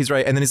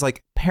 And then he's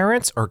like,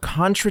 parents are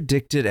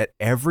contradicted at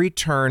every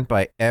turn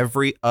by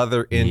every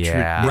other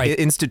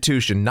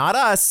institution. Not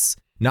us,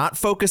 not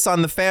focus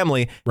on the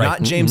family,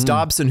 not James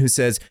Dobson, who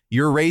says,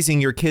 you're raising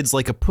your kids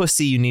like a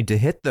pussy, you need to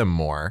hit them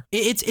more.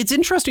 It's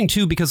interesting,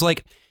 too, because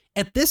like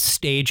at this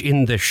stage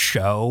in the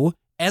show,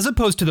 as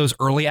opposed to those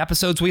early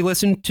episodes we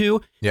listened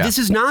to, this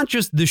is not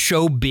just the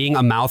show being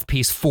a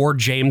mouthpiece for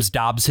James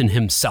Dobson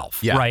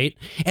himself, right?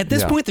 At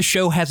this point, the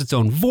show has its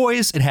own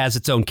voice. It has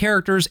its own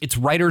characters. Its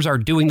writers are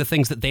doing the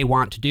things that they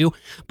want to do.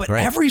 But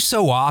every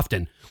so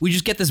often, we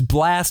just get this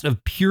blast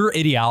of pure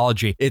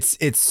ideology. It's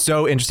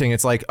so interesting.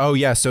 It's like, oh,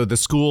 yeah, so the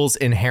school's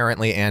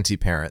inherently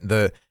anti-parent.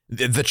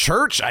 The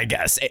church, I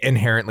guess,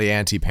 inherently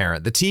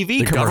anti-parent. The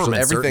TV commercial,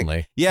 everything.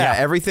 Certainly. Yeah,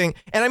 everything.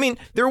 And I mean,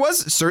 there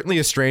was certainly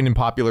a strain in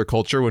popular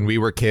culture when we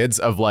were kids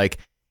of like,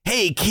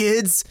 hey,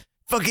 kids,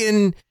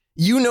 fucking,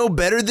 you know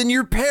better than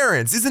your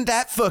parents. Isn't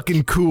that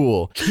fucking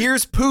cool?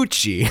 Here's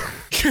Poochie.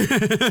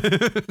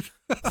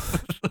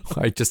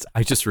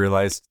 I just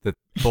realized that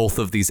both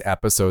of these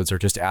episodes are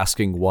just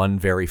asking one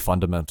very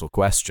fundamental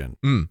question.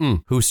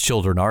 Whose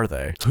children are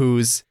they?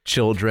 Whose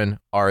children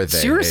are they?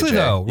 Seriously, AJ?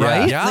 though,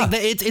 right? Yeah. Like,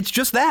 it's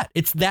just that.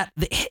 It's that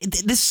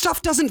this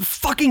stuff doesn't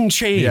fucking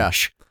change. Yeah.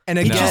 And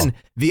again,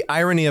 the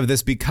irony of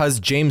this, because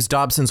James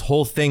Dobson's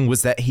whole thing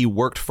was that he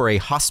worked for a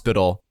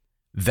hospital,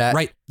 that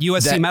right.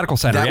 USC Medical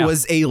Center. That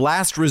was a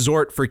last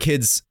resort for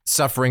kids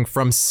suffering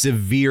from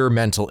severe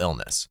mental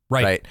illness.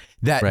 Right.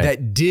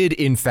 That did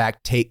in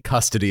fact take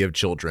custody of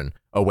children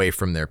away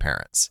from their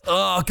parents.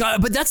 Oh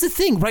God! But that's the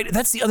thing, right?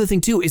 That's the other thing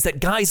too, is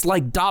that guys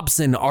like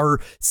Dobson are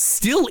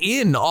still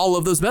in all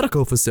of those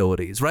medical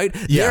facilities, right?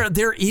 Yeah.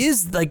 There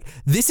is like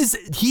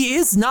he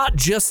is not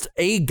just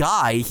a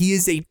guy. He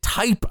is a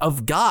type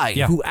of guy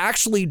who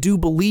actually do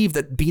believe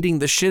that beating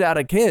the shit out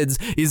of kids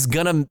is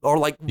gonna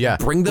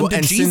bring them to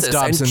and Jesus since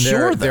Dobson, and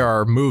cure them. there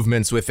are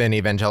movements within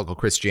evangelical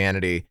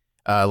Christianity.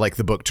 Like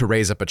the book To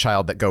Raise Up a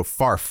Child that go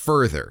far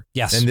further.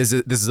 Yes. And this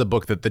is a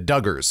book that the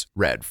Duggars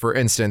read, for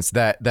instance,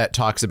 that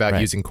talks about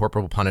using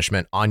corporal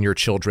punishment on your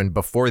children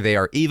before they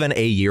are even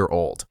a year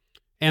old.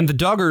 And the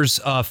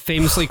Duggars,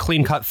 famously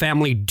clean-cut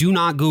family, do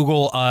not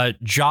Google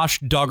Josh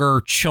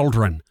Duggar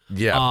children.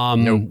 Yeah.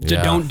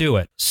 Don't do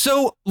it.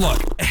 So, look,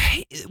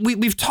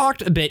 we've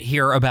talked a bit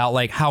here about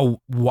like how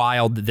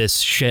wild this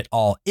shit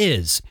all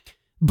is.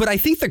 But I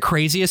think the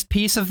craziest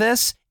piece of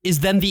this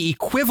is then the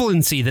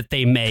equivalency that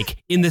they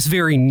make in this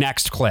very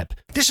next clip.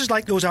 This is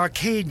like those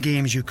arcade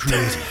games you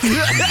created.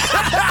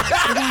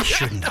 Why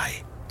shouldn't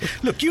I?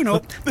 Look,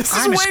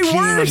 I'm as keen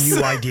on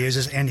new ideas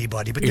as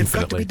anybody, but they've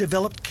got to be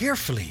developed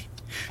carefully.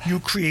 You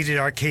created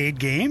arcade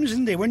games,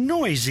 and they were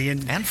noisy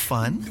and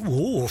fun.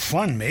 Oh,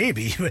 fun,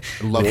 maybe.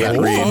 Love that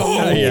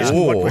That's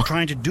what we're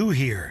trying to do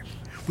here.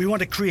 We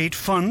want to create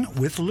fun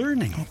with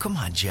learning. Oh, come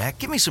on, Jack.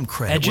 Give me some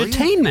credit.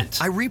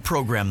 Edutainment. I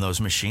reprogrammed those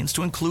machines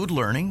to include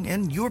learning,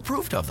 and you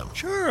approved of them.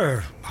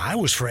 Sure. I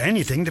was for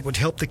anything that would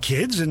help the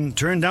kids and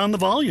turn down the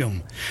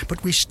volume.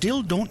 But we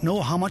still don't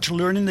know how much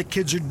learning the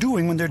kids are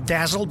doing when they're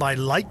dazzled by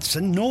lights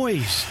and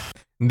noise.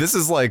 This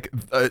is like,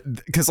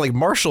 because like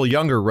Marshall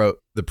Younger wrote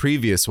the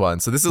previous one.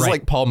 So this is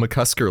like Paul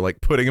McCusker,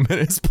 like putting him in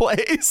his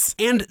place.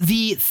 And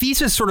the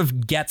thesis sort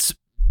of gets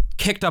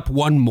kicked up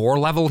one more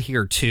level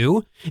here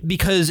too,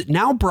 because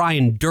now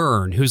Brian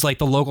Dern, who's like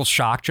the local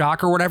shock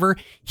jock or whatever,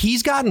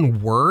 he's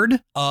gotten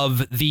word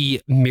of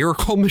the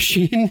miracle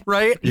machine,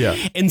 right? Yeah.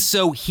 And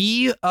so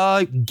he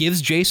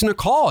gives Jason a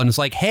call and is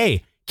like,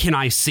 hey, can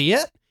I see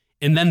it?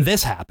 And then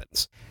this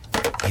happens.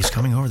 He's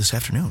coming over this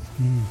afternoon.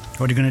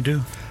 What are you going to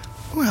do?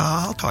 Well,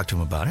 I'll talk to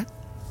him about it.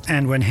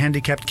 And when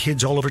handicapped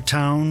kids all over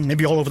town,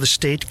 maybe all over the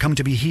state, come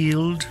to be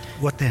healed,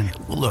 what then?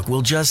 Well, look,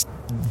 we'll just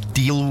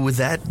deal with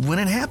that when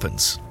it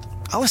happens.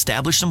 I'll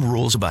establish some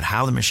rules about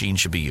how the machine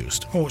should be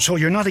used. Oh, so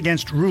you're not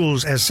against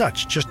rules as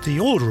such, just the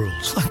old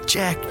rules. Look,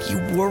 Jack, you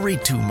worry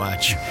too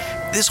much.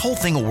 This whole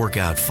thing will work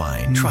out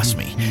fine, trust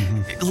me.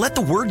 Let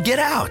the word get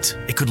out.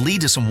 It could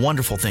lead to some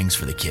wonderful things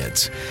for the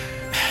kids.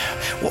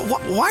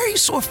 Why are you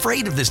so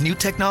afraid of this new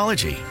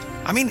technology?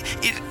 I mean,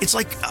 it's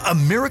like a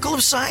miracle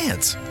of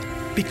science.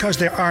 Because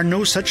there are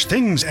no such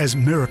things as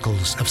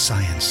miracles of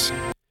science.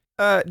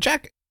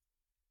 Jack,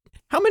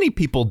 how many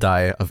people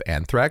die of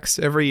anthrax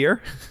every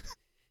year?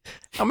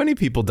 How many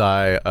people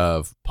die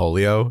of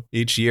polio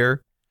each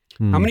year?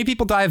 How many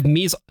people die of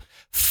measles?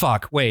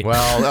 Fuck, wait.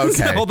 Well,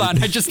 okay. Hold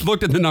on, I just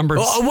looked at the numbers.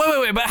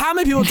 Oh, wait, but how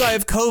many people die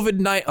of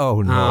COVID-19?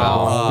 Oh, no.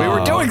 Well, we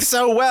were doing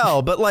so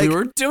well, but like... We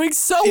were doing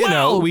so you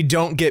well. know, we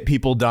don't get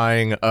people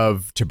dying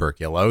of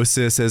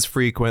tuberculosis as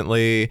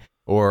frequently,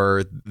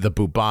 or the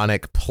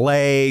bubonic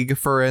plague,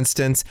 for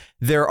instance.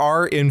 There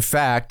are, in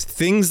fact,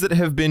 things that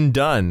have been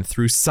done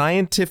through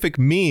scientific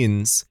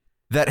means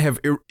that have,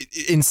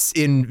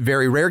 in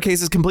very rare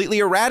cases, completely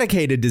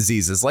eradicated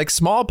diseases like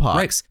smallpox.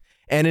 Right.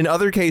 And in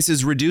other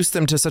cases, reduced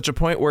them to such a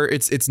point where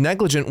it's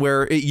negligent,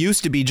 where it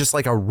used to be just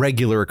like a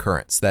regular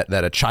occurrence that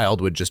a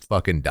child would just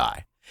fucking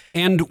die.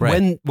 And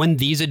when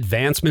these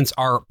advancements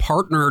are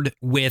partnered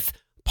with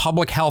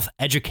public health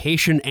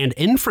education and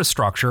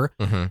infrastructure,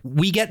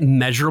 we get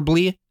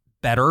measurably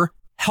better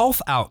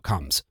health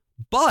outcomes.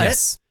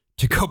 But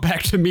to go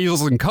back to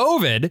measles and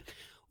COVID,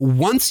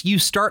 once you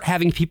start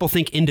having people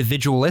think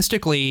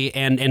individualistically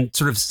and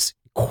sort of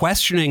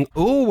questioning,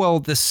 oh, well,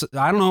 this,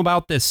 I don't know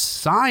about this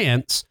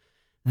science,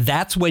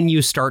 that's when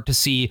you start to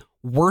see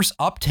worse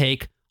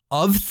uptake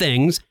of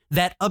things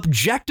that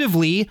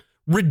objectively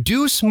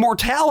reduce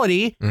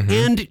mortality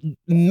and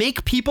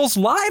make people's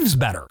lives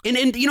better.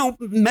 And you know,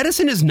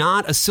 medicine is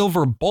not a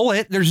silver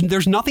bullet.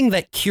 There's nothing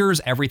that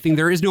cures everything.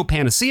 There is no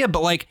panacea,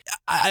 but like,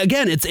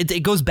 again,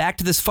 it goes back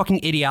to this fucking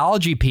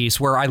ideology piece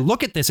where I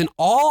look at this and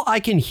all I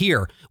can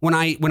hear when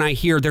I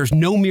hear there's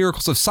no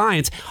miracles of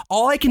science,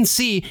 all I can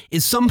see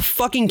is some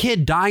fucking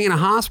kid dying in a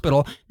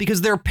hospital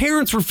because their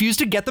parents refused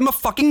to get them a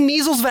fucking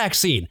measles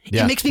vaccine.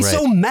 It makes me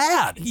so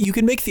mad. You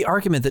can make the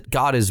argument that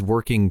God is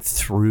working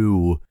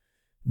through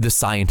the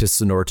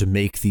scientists in order to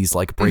make these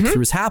like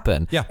breakthroughs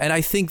happen. Yeah. And I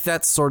think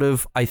that's sort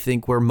of,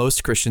 where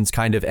most Christians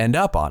kind of end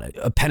up on it.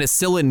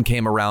 Penicillin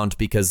came around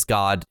because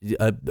God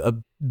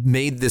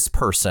made this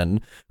person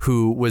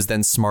who was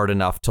then smart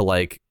enough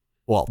to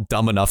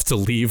dumb enough to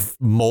leave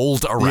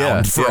mold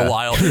around for a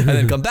while and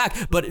then come back.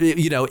 But,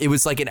 it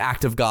was like an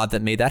act of God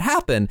that made that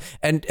happen.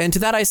 And to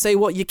that I say,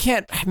 well, you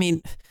can't, I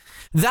mean,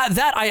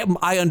 that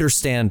I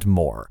understand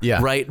more. Yeah.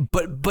 Right.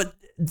 But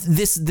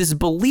this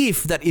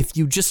belief that if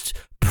you just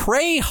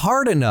pray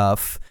hard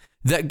enough,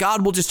 that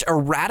God will just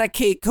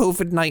eradicate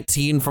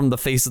COVID-19 from the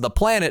face of the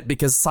planet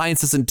because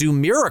science doesn't do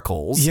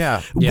miracles.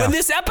 Yeah. When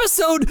this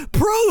episode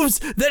proves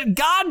that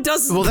God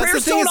doesn't. Well, that's the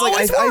prayers thing. don't Is like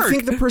always I work.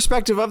 think the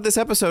perspective of this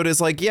episode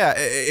is like, yeah,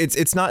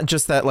 it's not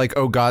just that like,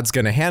 oh, God's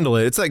gonna handle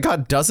it. It's like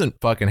God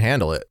doesn't fucking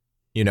handle it.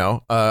 You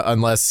know,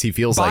 unless he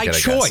feels like it. By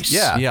choice.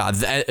 Yeah.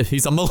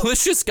 He's a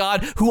malicious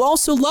God who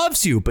also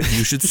loves you, but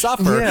you should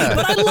suffer. Yeah.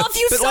 But I love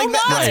you so much.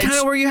 That's kind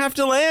of where you have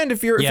to land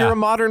if you're a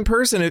modern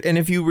person, and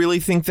if you really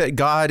think that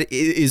God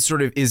is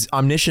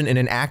omniscient in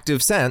an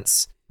active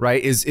sense,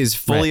 right? Is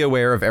fully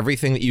aware of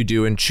everything that you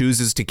do and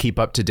chooses to keep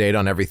up to date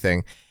on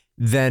everything.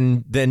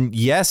 Then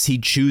yes, he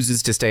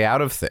chooses to stay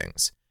out of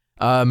things.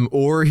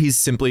 Or he's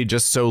simply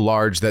just so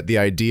large that the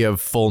idea of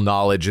full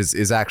knowledge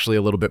is actually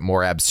a little bit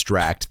more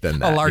abstract than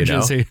that. How large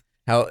is he?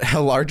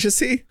 How large is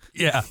he?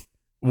 Yeah.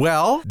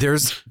 Well,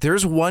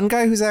 there's one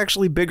guy who's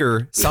actually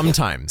bigger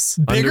sometimes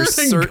Bigger under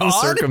than certain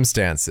God?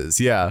 circumstances.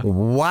 Yeah.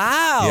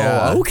 Wow.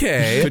 Yeah.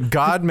 Okay. Could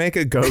God make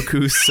a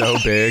Goku so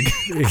big?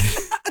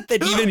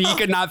 That even he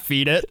could not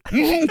feed it.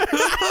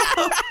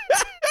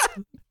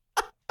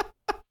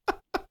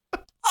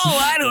 Oh,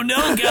 I don't know,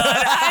 God.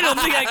 I don't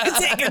think I can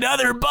take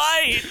another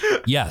bite.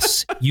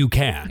 Yes, you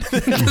can.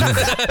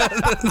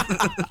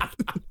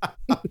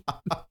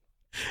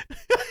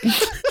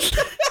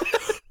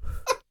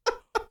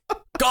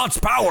 God's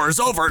power is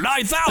over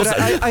 9,000. But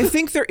I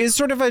think there is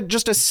sort of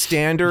just a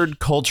standard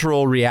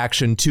cultural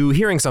reaction to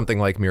hearing something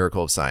like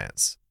Miracle of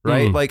Science.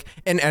 Right. Like,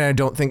 and I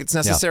don't think it's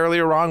necessarily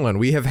a wrong one.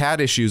 We have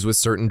had issues with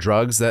certain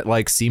drugs that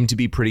like seem to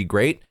be pretty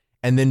great,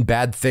 and then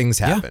bad things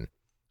happen.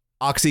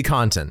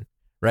 OxyContin,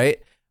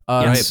 right?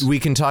 Yes. We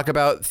can talk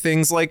about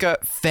things like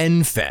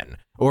fen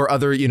or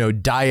other,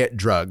 diet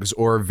drugs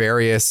or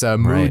various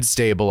mood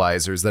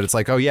stabilizers that it's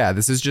like, oh, yeah,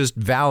 this is just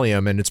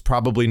Valium and it's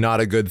probably not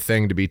a good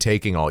thing to be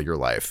taking all your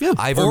life. Yeah.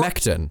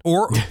 Ivermectin.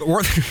 Or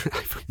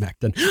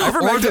ivermectin.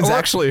 Ivermectin's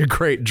actually a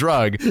great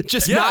drug.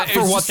 Just not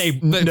for what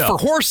for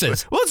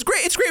horses. Well, it's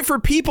great. It's great for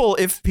people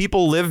if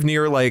people live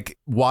near like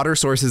water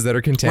sources that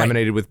are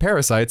contaminated with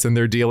parasites and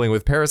they're dealing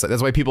with parasites.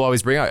 That's why people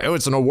always bring out, oh,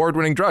 it's an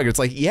award-winning drug. It's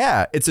like,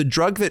 yeah, it's a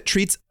drug that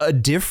treats a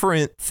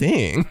different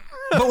thing.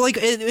 But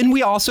like, and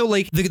we also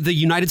like the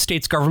United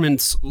States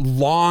government's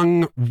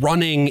long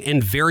running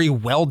and very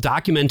well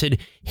documented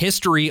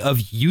history of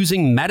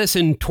using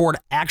medicine toward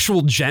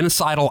actual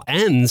genocidal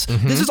ends.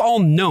 This is all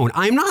known.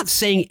 I'm not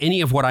saying any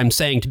of what I'm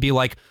saying to be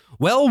like,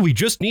 well, we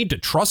just need to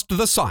trust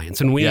the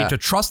science and we need to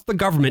trust the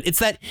government. It's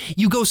that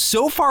you go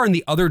so far in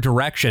the other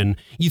direction,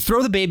 you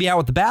throw the baby out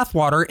with the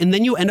bathwater, and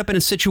then you end up in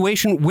a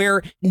situation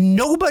where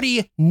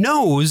nobody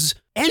knows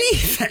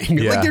anything.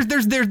 Yeah. Like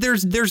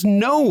there's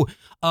no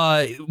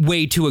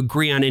way to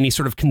agree on any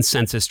sort of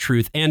consensus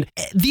truth. And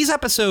these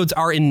episodes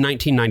are in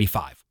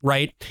 1995,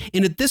 right?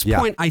 And at this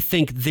point, I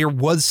think there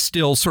was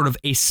still sort of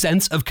a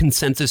sense of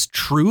consensus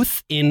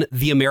truth in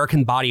the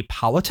American body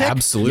politic.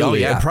 Absolutely. Oh,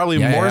 yeah. And probably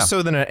Yeah, more yeah.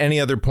 so than at any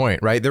other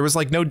point, right? There was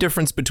like no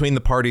difference between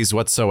the parties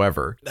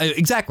whatsoever.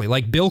 Exactly.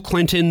 Like Bill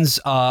Clinton's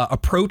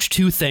approach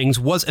to things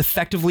was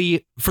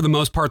effectively, for the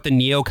most part, the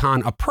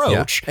neocon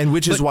approach. And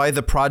which is why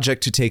the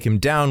project to take him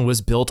down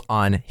was built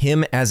on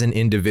him as an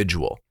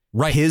individual.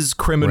 Right. His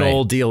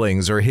criminal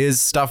dealings or his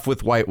stuff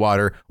with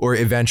Whitewater or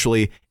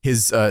eventually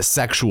his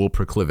sexual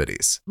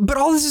proclivities. But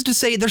all this is to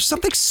say, there's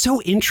something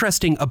so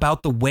interesting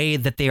about the way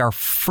that they are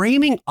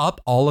framing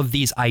up all of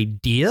these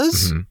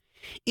ideas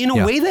in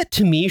a way that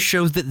to me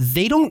shows that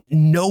they don't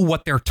know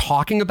what they're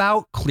talking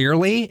about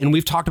clearly. And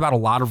we've talked about a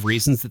lot of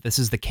reasons that this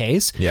is the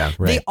case. Yeah,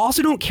 They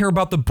also don't care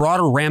about the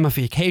broader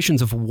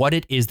ramifications of what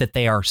it is that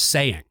they are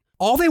saying.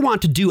 All they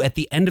want to do at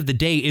the end of the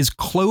day is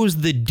close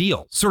the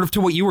deal, sort of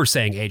to what you were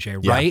saying,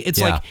 AJ, right? It's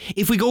like,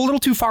 if we go a little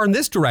too far in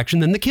this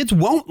direction, then the kids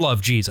won't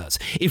love Jesus.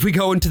 If we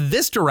go into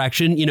this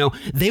direction,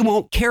 they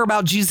won't care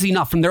about Jesus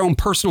enough from their own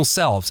personal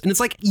selves. And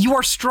it's like, you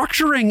are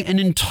structuring an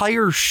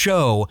entire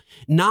show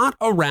not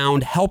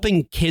around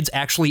helping kids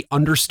actually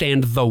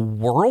understand the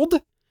world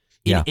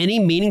in any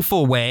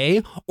meaningful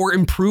way or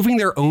improving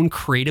their own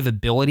creative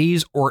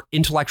abilities or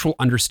intellectual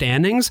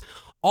understandings.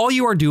 All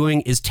you are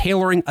doing is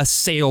tailoring a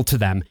sale to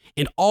them,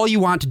 and all you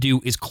want to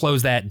do is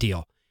close that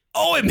deal.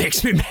 Oh, it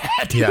makes me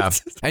mad. Yeah.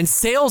 And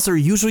sales are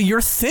usually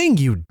your thing,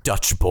 you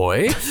Dutch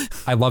boy.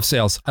 I love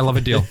sales. I love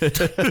a deal.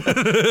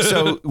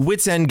 So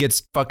Whit's End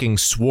gets fucking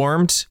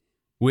swarmed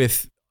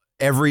with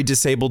every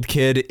disabled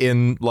kid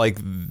in like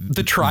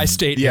the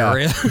tri-state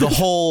area. The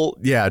whole,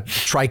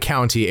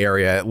 tri-county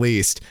area at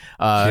least.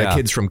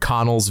 Kids from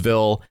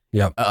Connellsville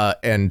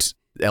and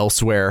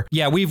elsewhere.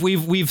 Yeah,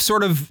 we've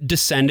sort of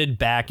descended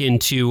back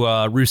into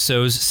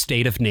Rousseau's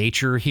State of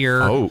Nature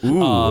here. Oh,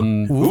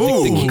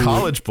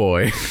 college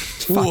boy.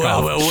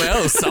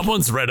 Well,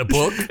 someone's read a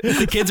book.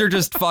 The kids are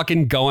just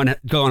fucking going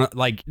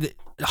like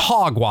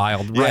hog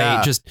wild,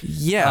 right?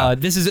 Yeah.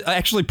 This is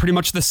actually pretty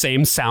much the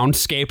same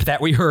soundscape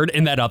that we heard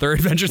in that other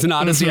Adventures in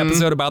Odyssey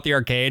episode about the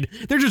arcade.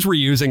 They're just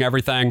reusing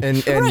everything.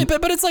 Right,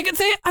 but it's like,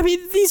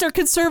 these are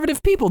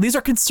conservative people. These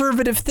are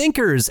conservative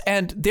thinkers,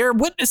 and they're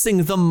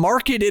witnessing the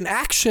market in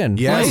action.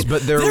 Yes, right?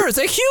 but there is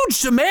a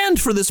huge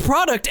demand for this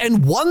product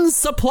and one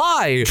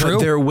supply. But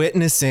they're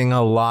witnessing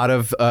a lot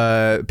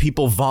of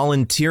people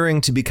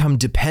volunteering to become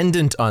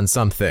dependent on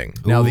something.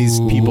 Now, these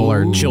people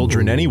are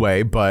children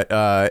anyway, but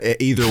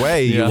either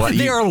way,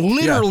 they are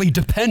literally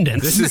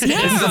dependent. This is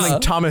something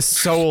Thomas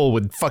Sowell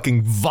would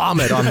fucking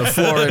vomit on the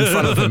floor in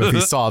front of him if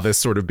he saw this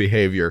sort of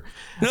behavior.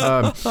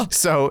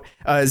 So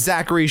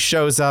Zachary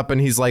shows up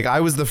and he's like, I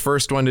was the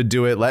first one to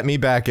do it. Let me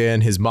back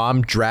in. His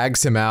mom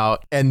drags him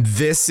out. And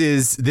this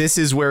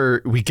is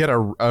where we get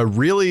a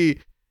really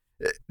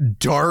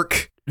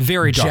dark,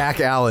 very dark Jack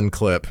Allen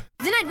clip.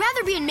 Then I'd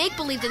rather be in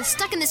make-believe than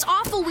stuck in this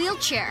awful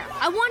wheelchair.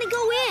 I want to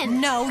go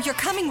in. No, you're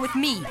coming with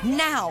me,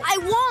 now. I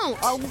won't.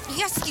 Oh,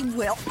 yes, you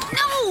will.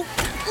 No!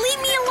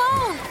 Leave me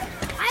alone!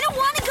 I don't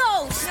want to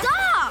go!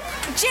 Stop!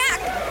 Jack,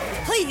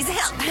 please,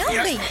 help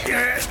me.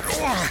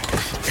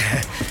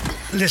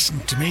 Listen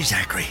to me,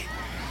 Zachary.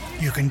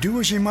 You can do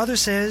as your mother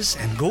says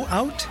and go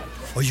out,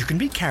 or you can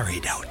be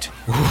carried out.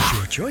 It's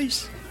your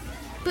choice.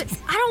 But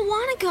I don't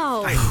want to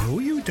go. I know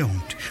you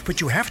don't,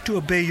 but you have to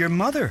obey your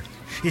mother.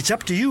 It's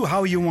up to you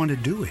how you want to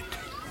do it.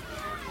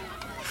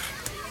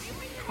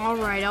 All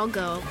right, I'll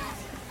go.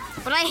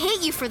 But I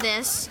hate you for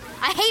this.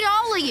 I hate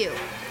all of you.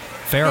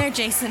 Fair. There,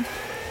 Jason.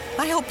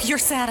 I hope you're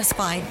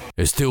satisfied.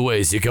 There's two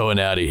ways you're going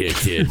out of here,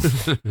 kid.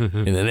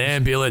 In an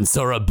ambulance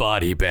or a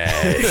body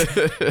bag.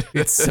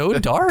 It's so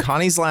dark.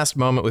 Connie's last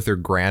moment with her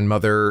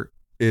grandmother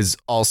is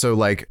also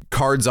like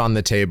cards on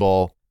the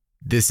table.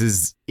 This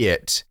is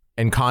it.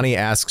 And Connie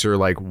asks her,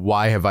 like,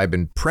 why have I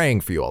been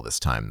praying for you all this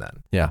time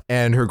then? Yeah.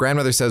 And her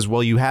grandmother says,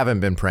 well, you haven't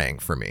been praying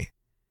for me.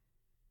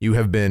 You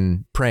have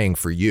been praying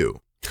for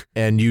you.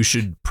 And you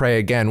should pray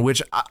again,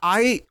 which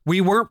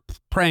we weren't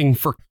praying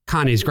for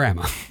Connie's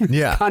grandma.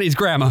 Yeah. Connie's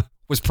grandma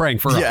was praying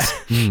for us.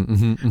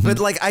 But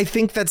like, I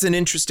think that's an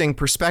interesting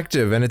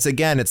perspective. And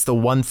it's the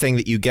one thing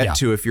that you get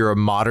to if you're a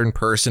modern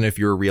person, if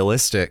you're a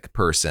realistic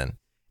person,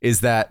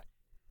 is that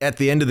at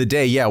the end of the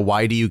day,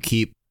 why do you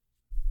keep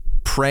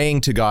praying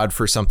to God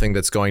for something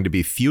that's going to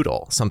be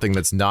futile, something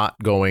that's not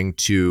going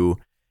to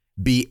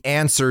be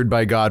answered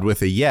by God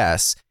with a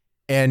yes?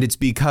 And it's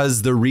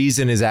because the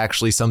reason is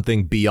actually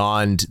something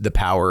beyond the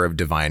power of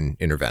divine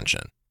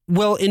intervention.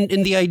 Well,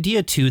 in the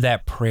idea, too,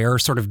 that prayer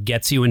sort of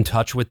gets you in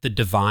touch with the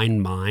divine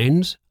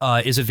mind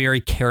is a very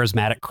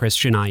charismatic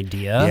Christian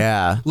idea.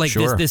 Yeah, like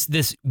sure.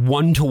 this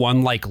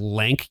one-to-one like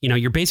link,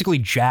 you're basically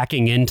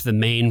jacking into the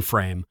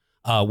mainframe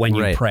when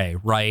you pray,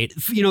 right?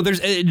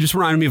 It just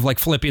reminded me of like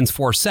Philippians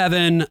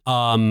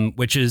 4:7,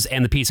 which is,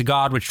 and the peace of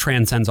God, which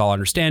transcends all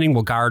understanding,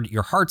 will guard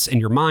your hearts and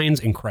your minds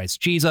in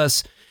Christ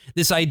Jesus.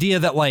 This idea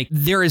that like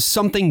there is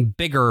something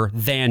bigger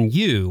than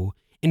you,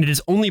 and it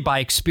is only by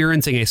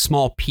experiencing a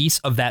small piece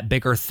of that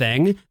bigger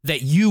thing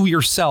that you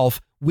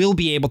yourself will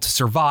be able to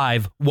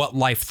survive what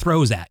life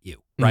throws at you,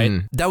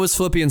 right? That was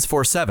Philippians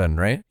 4:7,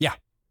 right? Yeah.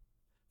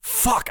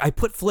 Fuck, I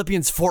put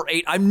Philippians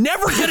 4:8. I'm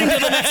never getting to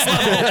the next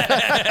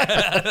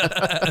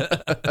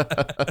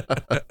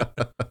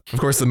level. Of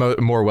course, the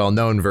more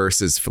well-known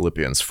verse is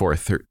Philippians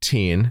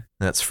 4:13.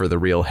 That's for the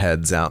real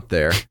heads out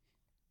there.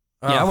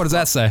 Yeah, what does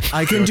that say?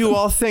 I can do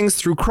all things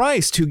through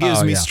Christ who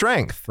gives me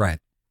strength. Right.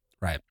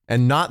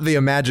 And not the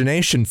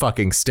imagination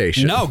fucking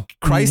station. No,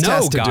 Christ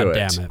has to do it.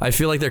 Damn it. I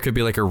feel like there could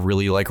be like a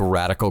really like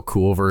radical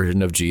cool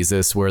version of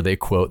Jesus where they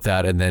quote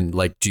that and then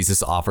like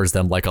Jesus offers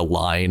them like a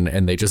line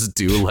and they just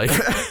do like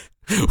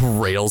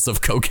rails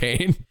of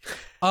cocaine.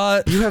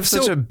 You have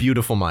such a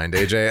beautiful mind,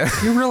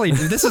 AJ. You really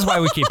do. This is why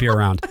we keep you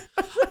around.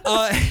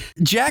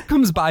 Jack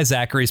comes by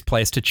Zachary's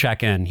place to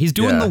check in. He's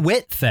doing the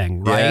Whit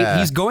thing, right? Yeah.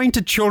 He's going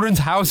to children's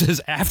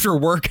houses after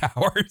work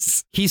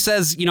hours. He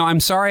says, I'm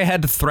sorry I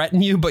had to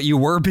threaten you, but you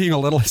were being a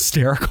little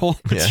hysterical.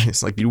 Yeah,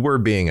 he's like, you were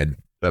being a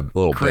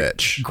little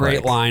bitch.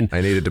 Great like, line.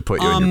 I needed to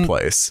put you in your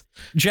place.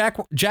 Jack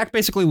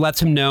basically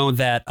lets him know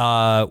that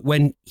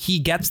when he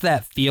gets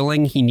that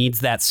feeling, he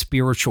needs that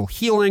spiritual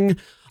healing.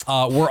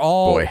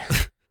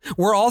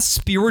 We're all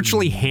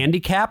spiritually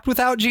handicapped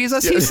without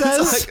Jesus, he says.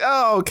 It's like,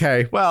 oh,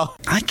 okay, well.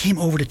 I came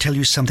over to tell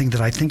you something that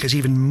I think is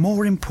even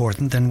more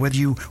important than whether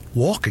you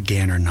walk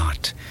again or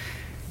not.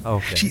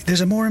 Okay. See,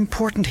 there's a more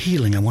important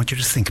healing I want you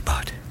to think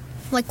about.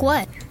 Like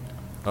what?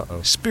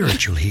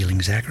 Spiritual healing,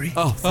 Zachary.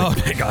 Oh,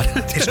 thank God.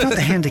 It's not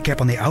the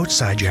handicap on the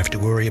outside you have to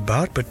worry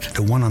about, but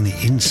the one on the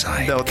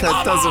inside. No,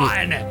 that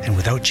doesn't. And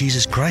without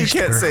Jesus Christ,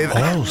 You can't say we're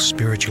that. all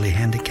spiritually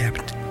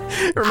handicapped.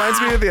 It reminds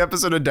me of the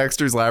episode of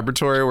Dexter's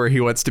Laboratory where he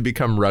wants to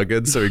become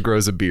rugged, so he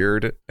grows a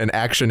beard. And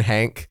Action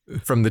Hank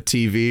from the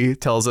TV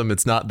tells him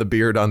it's not the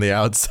beard on the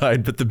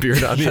outside, but the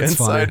beard on the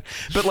inside.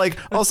 Funny. But like,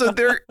 also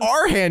there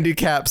are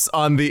handicaps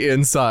on the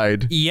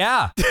inside.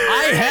 Yeah,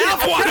 I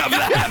have one of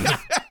them.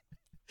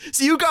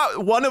 So you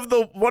got one of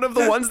the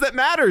ones that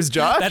matters,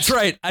 Josh. That's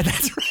right.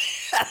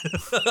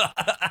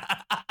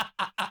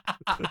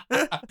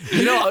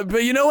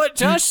 But you know what,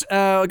 Josh?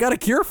 I got a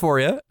cure for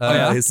you.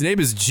 His name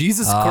is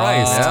Jesus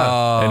Christ.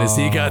 And has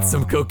he got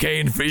some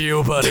cocaine for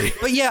you, buddy?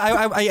 But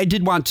yeah, I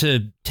did want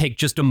to take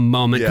just a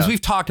moment because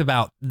we've talked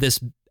about this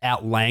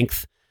at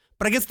length.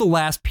 But I guess the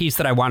last piece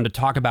that I wanted to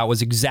talk about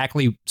was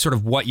exactly sort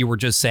of what you were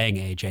just saying,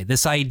 AJ.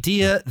 This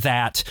idea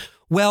that,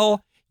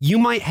 well, you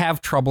might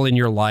have trouble in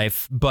your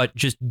life, but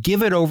just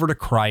give it over to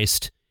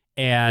Christ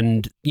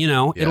and,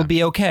 it'll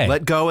be okay.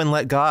 Let go and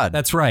let God.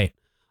 That's right.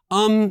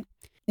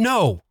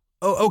 No.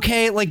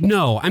 Okay,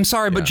 no. I'm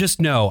sorry, but just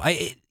no.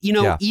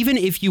 Even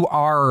if you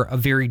are a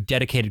very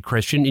dedicated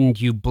Christian and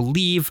you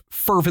believe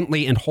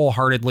fervently and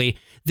wholeheartedly,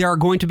 there are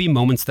going to be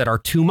moments that are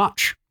too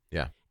much.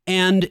 Yeah.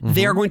 And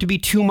they are going to be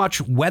too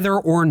much whether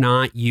or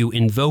not you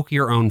invoke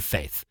your own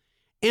faith.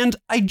 And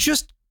I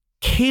just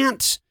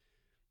can't.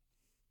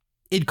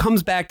 It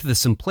comes back to the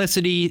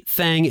simplicity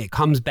thing. It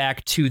comes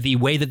back to the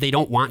way that they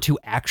don't want to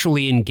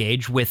actually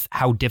engage with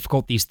how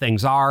difficult these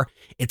things are.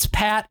 It's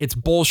pat, it's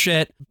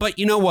bullshit. But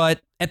you know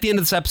what? At the end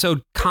of this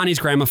episode, Connie's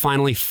grandma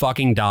finally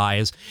fucking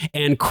dies.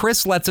 And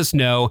Chris lets us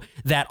know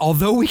that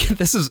although we can,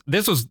 this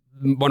was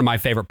one of my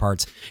favorite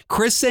parts.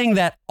 Chris saying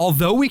that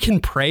although we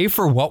can pray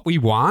for what we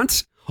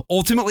want,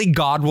 ultimately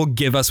God will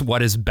give us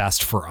what is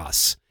best for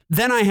us.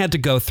 Then I had to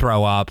go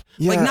throw up,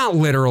 not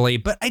literally,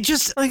 but I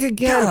just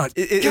again,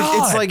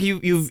 it's like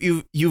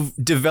you've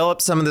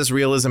developed some of this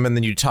realism and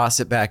then you toss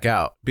it back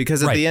out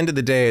because at the end of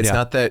the day, it's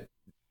not that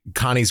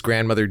Connie's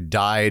grandmother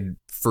died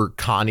for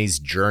Connie's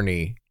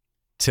journey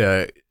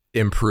to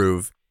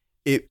improve.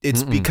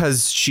 It's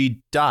because she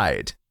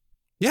died.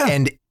 Yeah,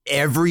 and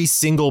every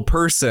single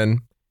person,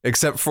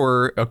 except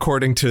for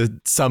according to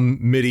some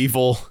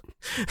medieval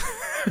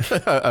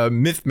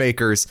myth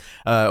makers,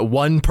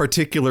 one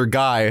particular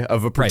guy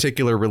of a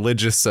particular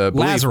religious belief.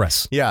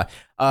 Lazarus. Yeah.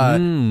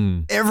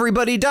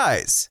 Everybody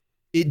dies.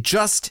 It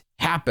just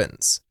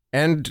happens.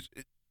 And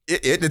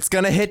it's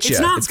going to hit you.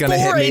 It's going to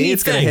hit me. Anything.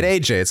 It's going to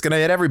hit AJ. It's going to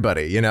hit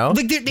everybody,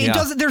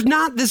 There's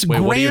not this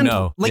grand, what do you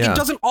know? It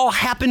doesn't all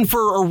happen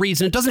for a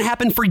reason. It doesn't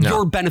happen for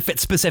your benefit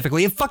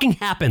specifically. It fucking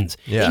happens.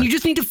 Yeah. And you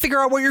just need to figure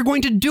out what you're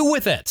going to do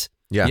with it.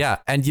 Yeah.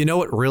 And you know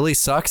what really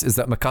sucks is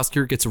that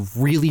McCusker gets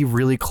really,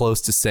 really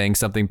close to saying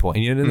something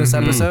poignant in this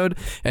episode.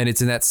 And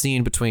it's in that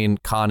scene between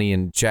Connie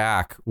and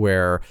Jack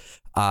where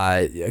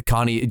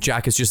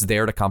Jack is just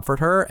there to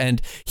comfort her.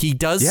 And he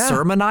does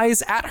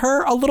sermonize at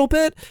her a little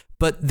bit.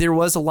 But there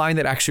was a line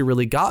that actually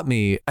really got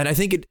me. And I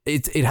think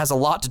it has a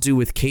lot to do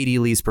with Katie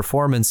Lee's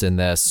performance in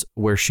this,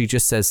 where she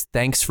just says,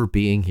 "Thanks for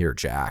being here,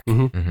 Jack."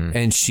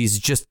 And she's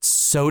just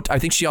I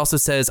think she also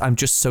says, "I'm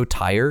just so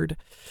tired."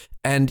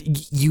 And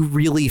you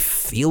really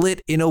feel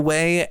it in a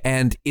way.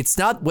 And it's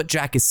not what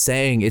Jack is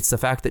saying. It's the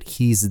fact that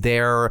he's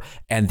there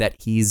and that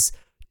he's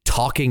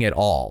talking at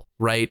all.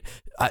 Right.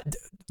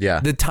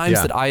 The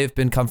times that I have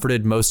been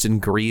comforted most in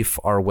grief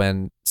are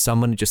when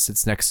someone just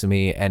sits next to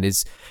me and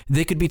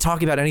they could be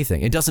talking about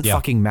anything. It doesn't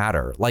fucking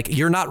matter.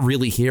 You're not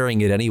really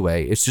hearing it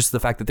anyway. It's just the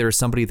fact that there is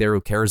somebody there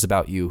who cares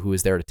about you, who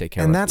is there to take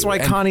care of you. And that's why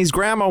Connie's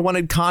grandma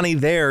wanted Connie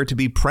there to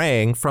be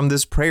praying from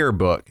this prayer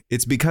book.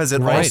 It's because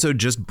it also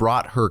just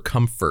brought her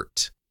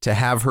comfort to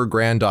have her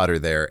granddaughter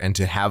there and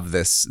to have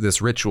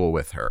this ritual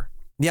with her.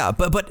 Yeah,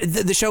 but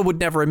the show would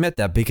never admit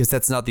that because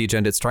that's not the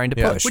agenda it's trying to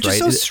push, which is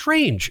so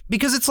strange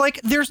because it's like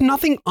there's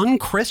nothing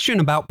unchristian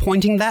about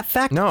pointing that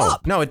fact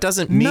up. No, it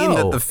doesn't mean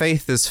that the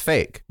faith is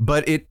fake,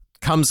 but it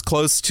comes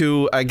close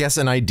to, I guess,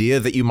 an idea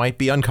that you might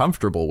be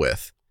uncomfortable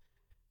with.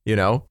 It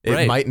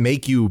might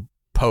make you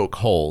poke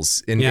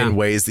holes in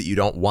ways that you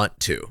don't want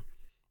to.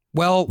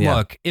 Well,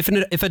 look,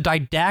 if a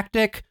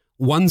didactic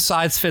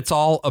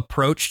one-size-fits-all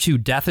approach to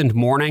death and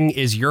mourning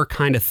is your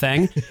kind of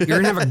thing, you're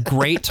going to have a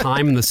great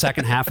time in the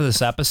second half of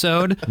this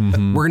episode.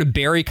 We're going to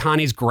bury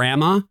Connie's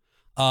grandma,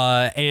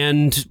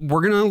 and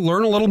we're going to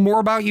learn a little more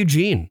about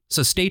Eugene.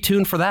 So stay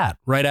tuned for that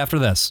right after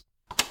this.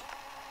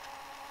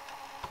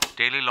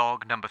 Daily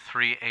log number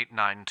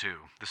 3892.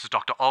 This is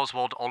Dr.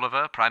 Oswald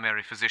Oliver,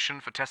 primary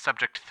physician for test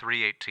subject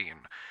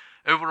 318.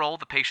 Overall,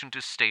 the patient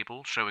is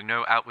stable, showing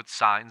no outward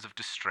signs of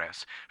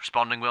distress,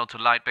 responding well to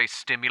light-based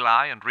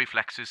stimuli, and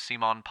reflexes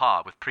seem on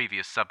par with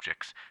previous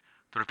subjects.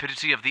 The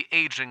rapidity of the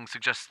aging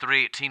suggests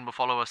 318 will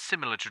follow a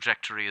similar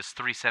trajectory as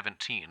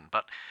 317,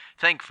 but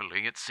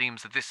thankfully it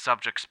seems that this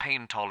subject's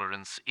pain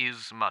tolerance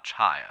is much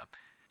higher.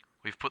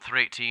 We've put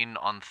 318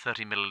 on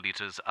 30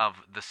 milliliters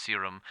of the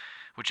serum,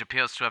 which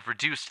appears to have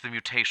reduced the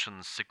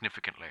mutations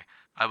significantly.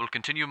 I will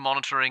continue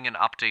monitoring and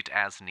update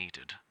as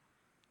needed.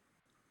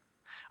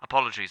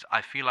 Apologies,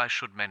 I feel I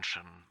should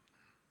mention.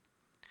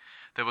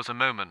 There was a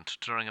moment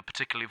during a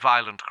particularly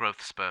violent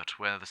growth spurt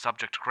where the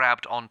subject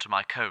grabbed onto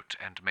my coat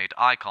and made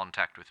eye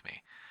contact with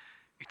me.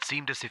 It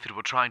seemed as if it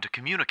were trying to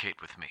communicate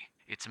with me.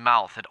 Its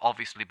mouth had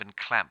obviously been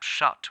clamped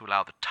shut to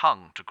allow the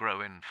tongue to grow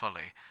in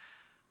fully.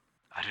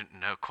 I didn't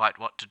know quite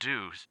what to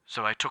do,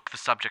 so I took the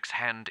subject's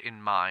hand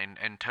in mine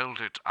and told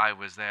it I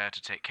was there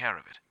to take care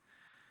of it,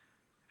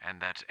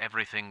 and that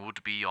everything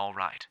would be all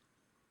right.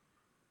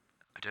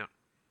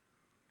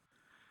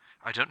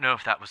 I don't know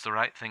if that was the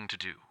right thing to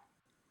do.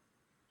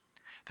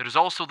 There is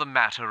also the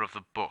matter of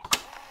the book.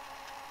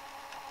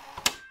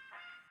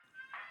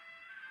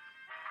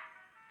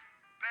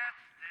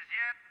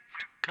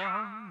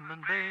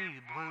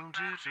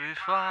 absolutely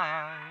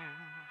fine.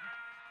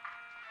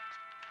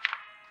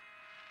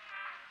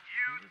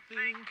 You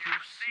think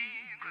you've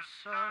seen the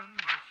sun,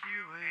 but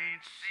you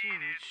ain't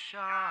seen it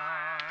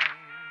shine.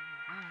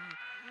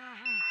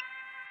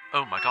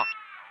 Oh my god.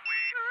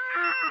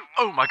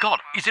 Oh my god,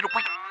 is it a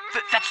wait?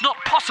 That's not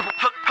possible.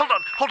 Hold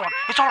on.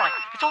 It's all right.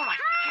 Here.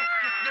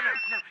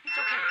 No, it's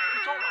okay.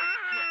 It's all right.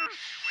 Here.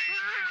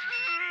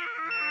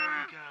 There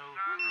we go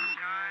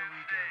now.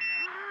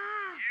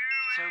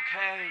 It's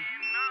okay.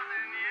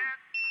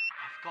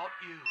 I've got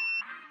you.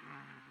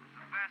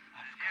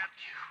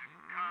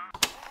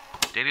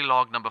 Daily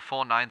log number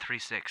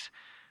 4936.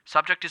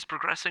 Subject is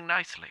progressing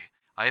nicely.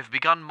 I have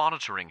begun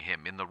monitoring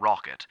him in the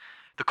rocket.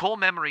 The core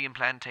memory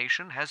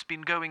implantation has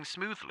been going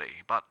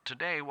smoothly, but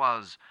today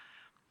was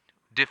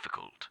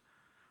difficult.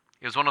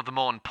 It was one of the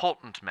more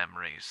important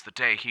memories, the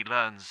day he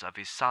learns of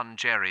his son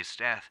Jerry's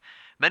death.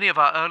 Many of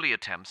our early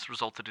attempts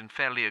resulted in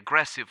fairly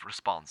aggressive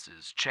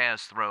responses,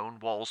 chairs thrown,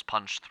 walls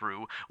punched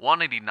through.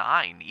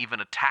 189 even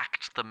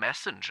attacked the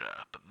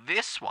messenger, but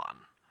this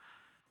one,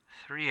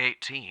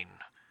 318,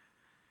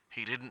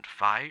 he didn't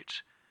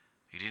fight.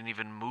 He didn't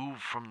even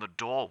move from the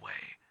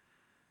doorway.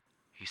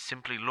 He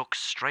simply looked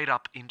straight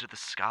up into the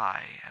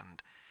sky,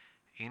 and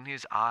in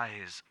his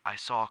eyes I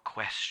saw a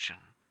question.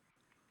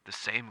 The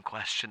same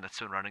question that's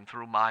been running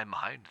through my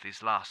mind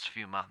these last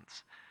few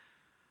months.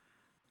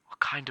 What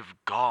kind of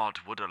God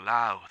would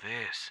allow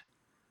this?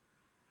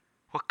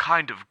 What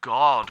kind of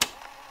God?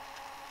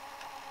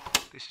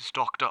 This is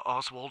Dr.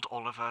 Oswald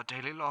Oliver,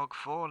 Daily Log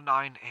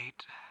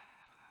 498.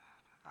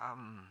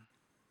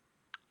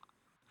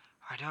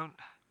 I don't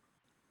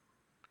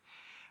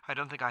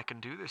think I can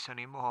do this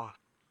anymore.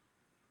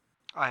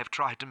 I have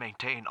tried to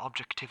maintain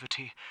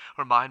objectivity,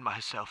 remind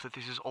myself that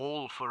this is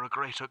all for a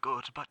greater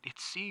good, but it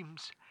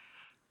seems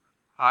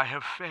I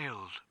have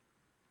failed.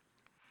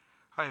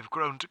 I have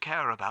grown to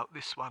care about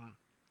this one.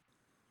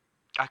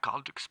 I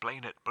can't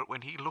explain it, but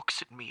when he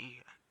looks at me,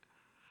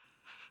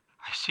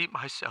 I see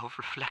myself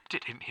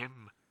reflected in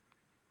him.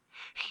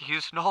 He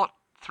is not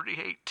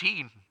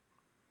 318.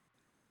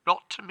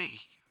 Not to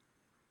me.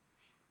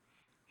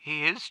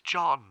 He is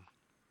John.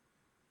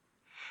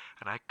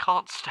 And I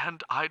can't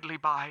stand idly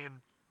by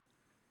and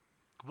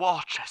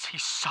watch as he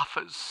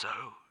suffers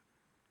so.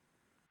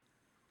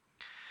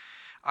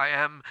 I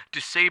am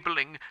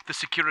disabling the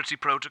security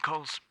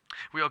protocols.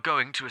 We are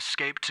going to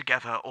escape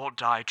together or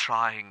die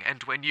trying,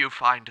 and when you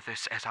find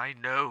this, as I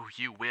know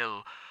you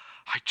will,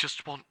 I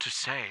just want to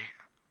say,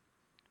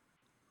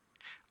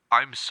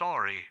 I'm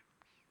sorry.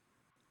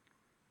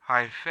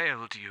 I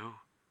failed you.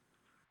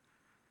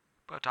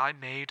 But I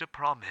made a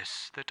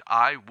promise that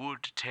I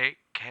would take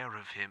care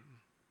of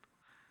him.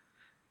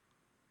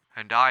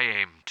 And I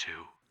aim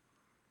to.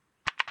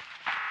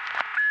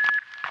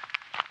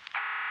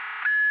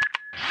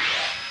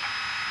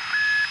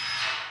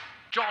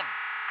 John!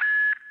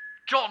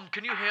 John,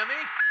 can you hear me?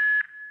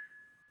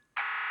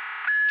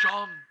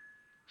 John,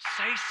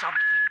 say something.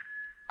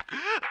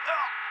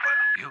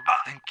 You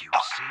think you've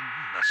seen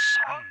the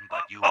sun,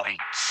 but you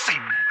ain't seen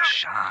it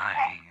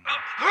shine.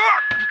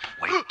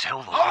 Wait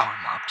till the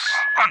warm-up's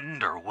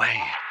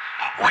underway.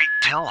 Wait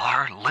till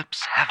our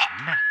lips have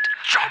met.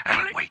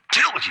 And wait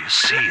till you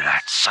see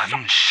that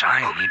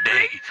sunshiny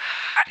day.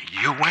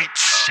 You ain't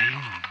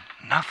seen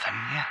nothing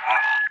yet.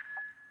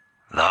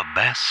 The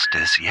best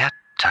is yet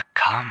to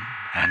come,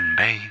 and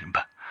babe,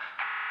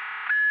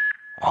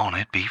 won't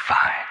it be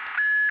fine?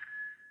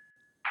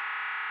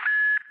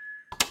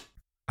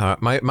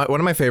 One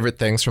of my favorite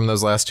things from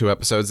those last two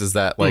episodes is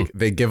that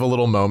they give a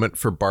little moment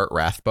for Bart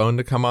Rathbone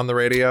to come on the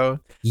radio.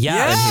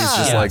 Yeah. And he's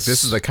just like,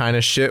 this is the kind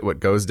of shit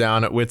what goes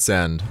down at Whit's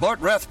End. Bart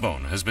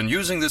Rathbone has been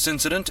using this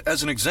incident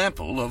as an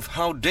example of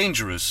how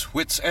dangerous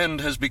Whit's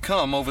End has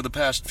become over the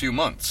past few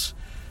months.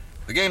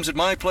 The games at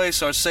my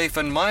place are safe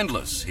and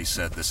mindless, he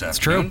said this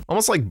afternoon. True.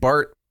 Almost like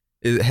Bart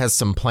has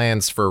some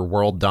plans for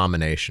world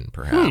domination,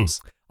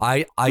 perhaps.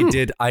 I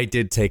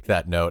did take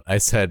that note. I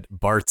said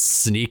Bart's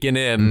sneaking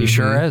in. He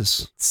sure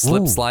is.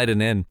 Sliding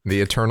in.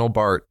 The eternal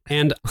Bart.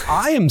 And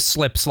I am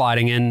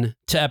sliding in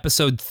to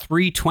episode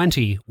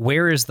 320,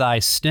 Where is Thy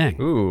Sting?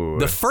 Ooh.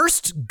 The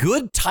first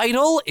good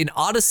title an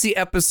Odyssey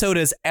episode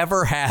has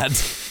ever had.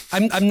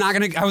 I'm not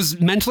going to, I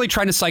was mentally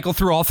trying to cycle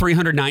through all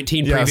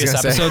 319 previous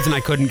episodes and I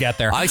couldn't get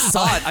there. I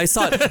saw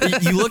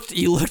it.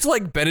 You looked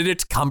like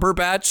Benedict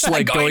Cumberbatch,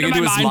 like going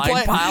into his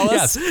mind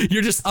palace. Yes.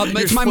 You're just,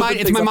 it's my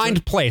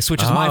mind place,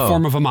 which is my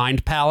form of a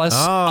mind palace.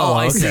 Oh,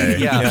 I okay.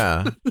 see.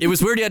 Yeah. It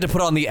was weird you had to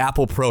put on the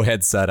Apple Pro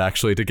headset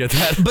actually to get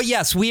that. But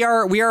yes, we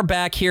are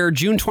back here.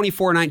 June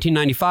 24,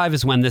 1995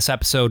 is when this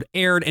episode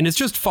aired, and it's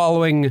just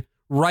following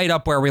right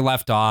up where we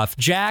left off.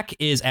 Jack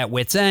is at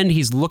Whit's End.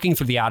 He's looking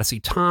through the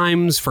Odyssey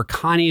Times for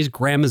Connie's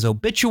grandma's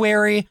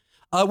obituary,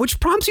 which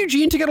prompts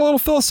Eugene to get a little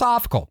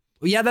philosophical.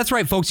 Yeah, that's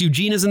right, folks.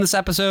 Eugene is in this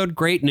episode.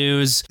 Great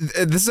news.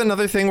 This is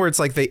another thing where it's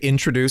like they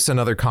introduce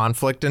another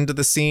conflict into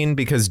the scene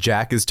because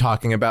Jack is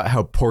talking about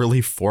how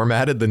poorly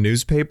formatted the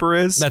newspaper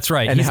is. That's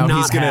right. And he's how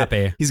not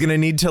happy. He's going to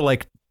need to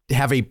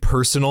have a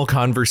personal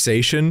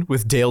conversation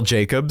with Dale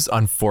Jacobs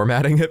on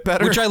formatting it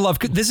better. Which I love.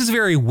 This is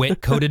very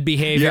Whit-coded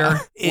behavior.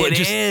 It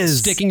just is.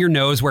 Sticking your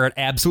nose where it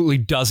absolutely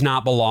does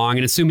not belong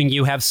and assuming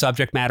you have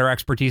subject matter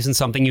expertise in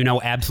something you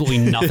know absolutely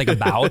nothing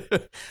about.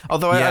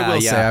 Although I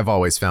will say I've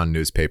always found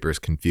newspapers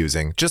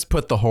confusing. Just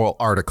put the whole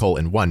article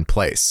in one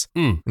place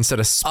instead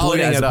of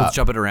splitting it up.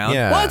 Jump it around.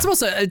 Yeah. Well,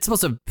 it's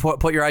supposed to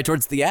put your eye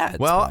towards the ads.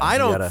 Well, I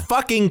don't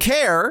fucking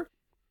care.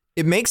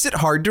 It makes it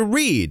hard to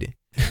read.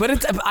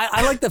 But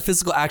I like the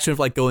physical action of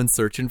like going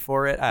searching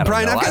for it. I don't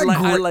Brian,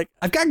 know.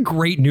 I've got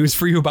great news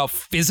for you about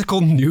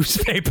physical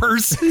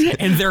newspapers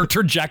and their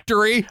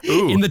trajectory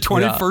in the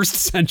 21st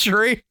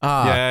century. Well,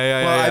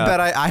 I bet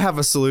I have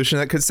a solution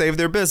that could save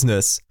their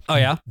business. Oh,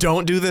 yeah?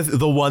 Don't do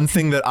the one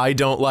thing that I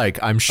don't like.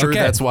 I'm sure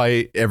that's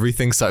why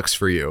everything sucks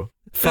for you.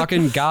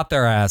 Fucking got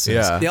their asses.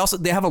 Yeah.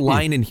 They have a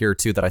line in here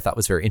too that I thought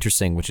was very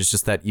interesting, which is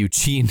just that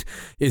Eugene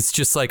is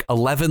just like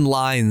 11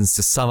 lines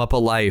to sum up a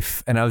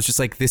life. And I was just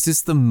like, this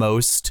is the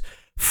most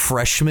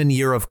freshman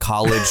year of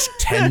college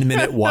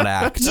 10-minute one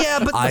act. Yeah,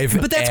 but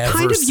that's ever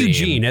kind of seen.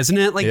 Eugene, isn't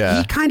it? Like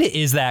he kind of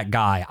is that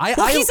guy.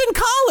 He's in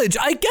college.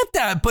 I get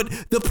that,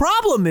 but the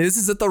problem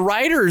is that the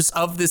writers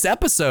of this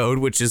episode,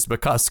 which is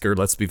McCusker,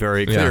 let's be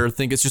very clear,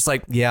 think it's just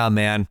like, yeah,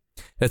 man.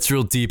 That's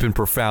real deep and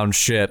profound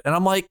shit. And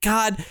I'm like,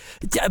 God,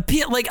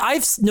 like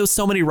I know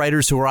so many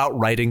writers who are out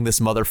writing this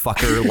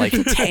motherfucker like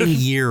 10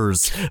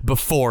 years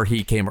before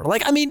he came.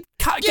 Like, I mean,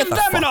 get the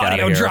fuck an out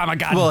audio of here. drama,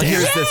 goddamn. Well,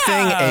 here's the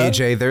thing,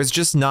 AJ. There's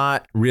just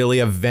not really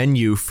a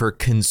venue for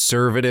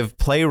conservative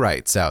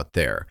playwrights out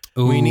there.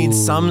 We need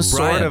some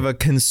sort of a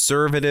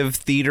conservative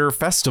theater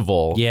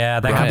festival. Yeah,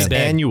 that comes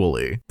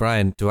annually.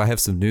 Brian, do I have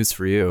some news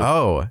for you?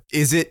 Oh,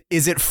 is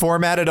it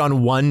formatted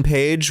on one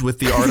page with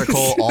the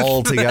article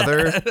all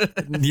together?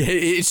 Yeah,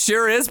 it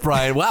sure is,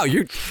 Brian. Wow,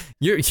 you're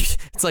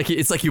it's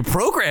like you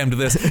programmed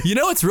this. You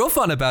know what's real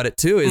fun about it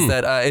too is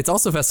that it's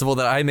also a festival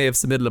that I may have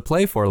submitted a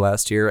play for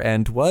last year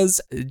and was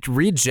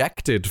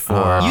rejected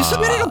for. You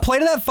submitted a play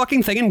to that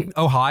fucking thing in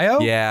Ohio?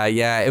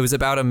 Yeah. It was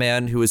about a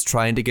man who was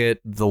trying to get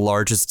the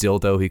largest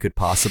dildo he could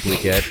possibly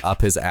get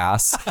up his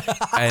ass,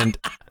 and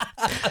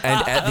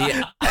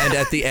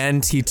at the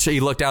end he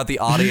looked out the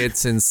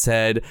audience and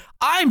said,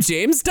 "I'm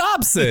James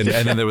Dobson,"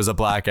 and then there was a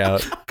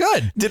blackout.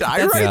 Good. Did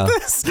I write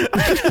this?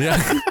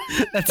 Yeah.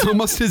 That's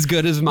almost as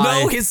good as mine.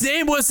 No, his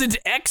name wasn't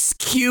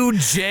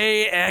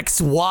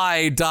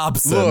XQJXY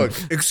Dobson. Look,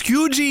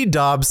 XQG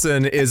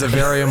Dobson is a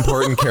very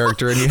important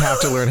character, and you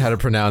have to learn how to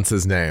pronounce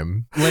his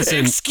name.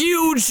 Listen,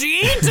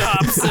 XQG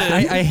Dobson.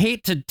 I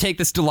hate to take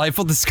this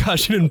delightful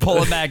discussion and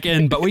pull it back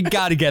in, but we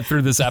got to get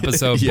through this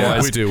episode,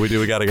 boys. We do. We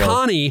got to go.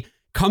 Connie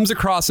comes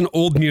across an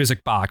old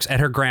music box at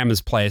her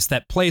grandma's place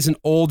that plays an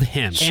old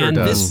hymn. Sure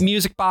does. This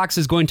music box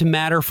is going to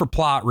matter for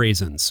plot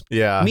reasons.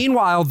 Yeah.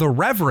 Meanwhile, the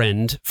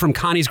Reverend from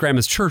Connie's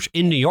grandma's church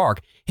in New York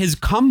has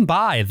come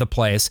by the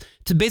place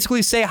to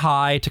basically say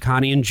hi to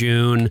Connie and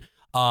June.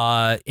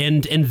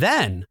 And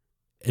then,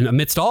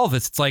 amidst all of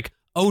this, it's like,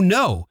 oh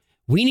no,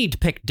 we need to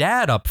pick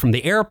Dad up from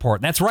the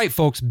airport. That's right,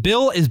 folks.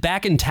 Bill is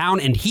back in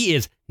town and he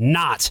is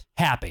not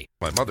happy.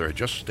 My mother had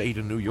just stayed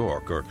in New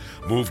York or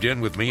moved in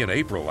with me in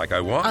April like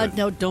I wanted.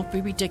 No, don't be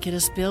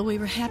ridiculous, Bill. We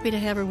were happy to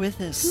have her with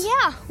us.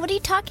 Yeah, what are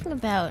you talking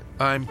about?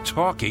 I'm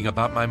talking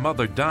about my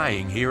mother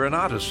dying here in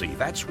Odyssey,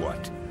 that's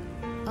what.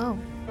 Oh.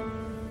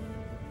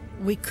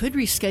 We could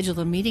reschedule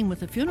the meeting with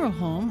the funeral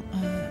home.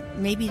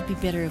 Maybe it'd be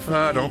better if we...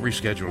 Don't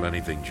reschedule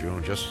anything,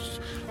 June.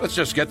 Let's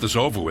just get this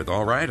over with,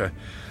 all right?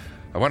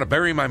 I want to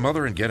bury my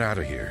mother and get out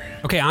of here.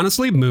 Okay,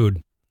 honestly,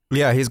 mood.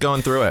 Yeah, he's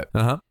going through it.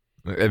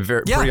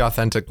 Pretty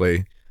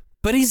authentically.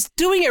 But he's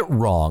doing it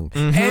wrong.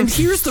 Mm-hmm. And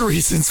here's the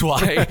reasons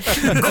why.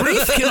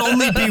 Grief can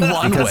only be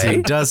one because way.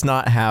 He does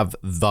not have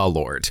the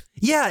Lord.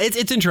 Yeah,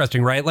 it's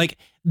interesting, right? Like,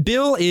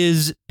 Bill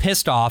is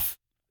pissed off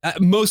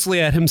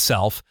mostly at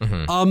himself.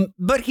 Mm-hmm.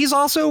 But he's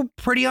also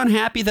pretty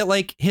unhappy that,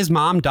 like, his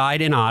mom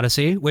died in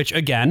Odyssey, which,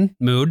 again,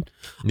 mood.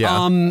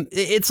 Yeah.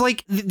 It's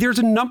like there's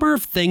a number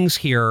of things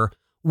here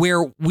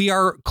where we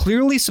are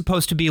clearly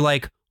supposed to be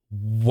like,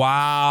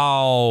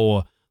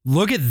 wow,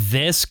 look at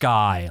this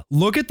guy.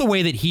 Look at the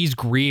way that he's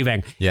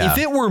grieving. Yeah. If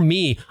it were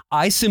me,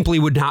 I simply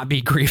would not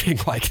be grieving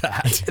like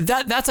that.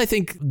 That's, I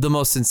think, the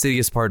most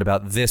insidious part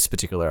about this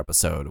particular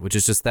episode, which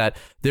is just that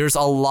there's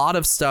a lot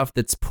of stuff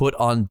that's put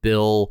on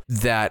Bill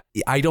that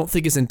I don't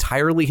think is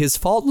entirely his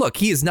fault. Look,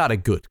 he is not a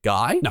good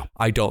guy. No.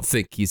 I don't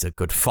think he's a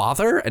good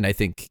father. And I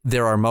think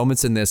there are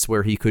moments in this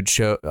where he could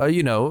show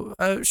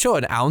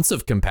an ounce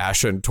of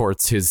compassion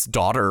towards his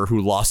daughter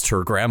who lost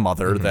her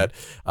grandmother that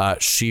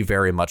she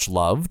very much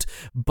loved.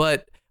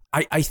 But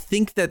I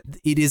think that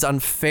it is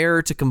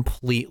unfair to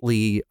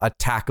completely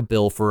attack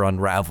Bill for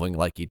unraveling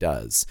like he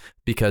does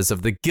because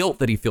of the guilt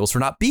that he feels for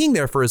not being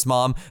there for his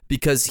mom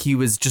because he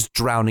was just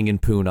drowning in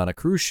poon on a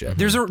cruise ship.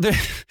 There's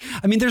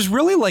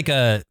really like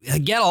a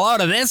get a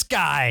load of this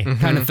guy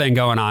kind of thing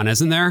going on,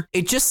 isn't there?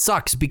 It just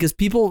sucks because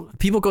people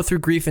go through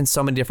grief in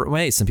so many different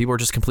ways. Some people are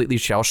just completely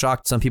shell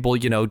shocked. Some people,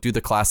 do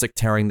the classic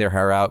tearing their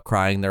hair out,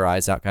 crying their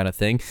eyes out kind of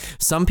thing.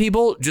 Some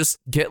people just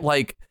get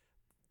like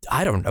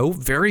I don't know,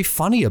 very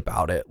funny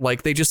about it.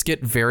 Like they just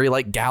get very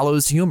like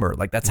gallows humor.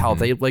 Like that's how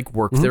they like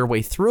work their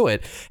way through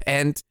it.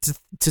 And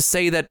to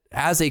say that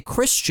as a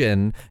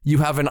Christian, you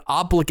have an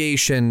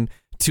obligation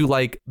to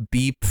like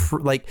be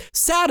like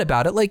sad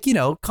about it. Like, you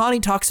know, Connie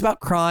talks about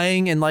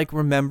crying and like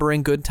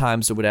remembering good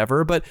times or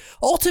whatever, but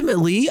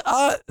ultimately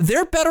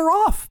they're better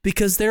off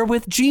because they're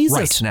with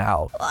Jesus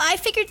now. Well, I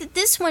figured that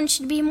this one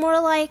should be more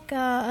like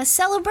a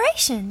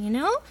celebration, you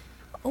know?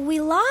 We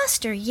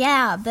lost her,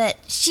 yeah, but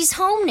she's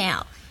home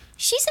now.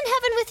 She's in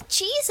heaven with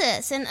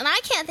Jesus, and I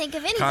can't think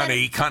of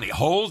any Connie,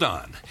 hold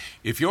on.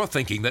 If you're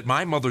thinking that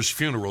my mother's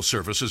funeral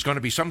service is going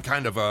to be some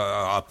kind of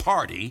a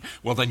party,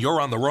 well, then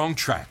you're on the wrong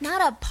track.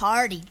 Not a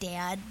party,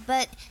 Dad,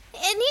 but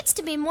it needs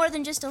to be more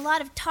than just a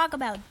lot of talk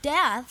about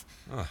death.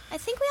 I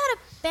think we ought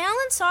to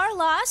balance our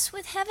loss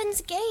with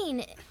heaven's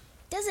gain. It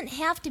doesn't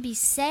have to be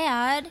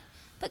sad,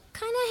 but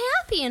kind of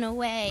happy in a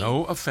way.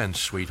 No offense,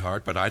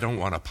 sweetheart, but I don't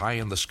want a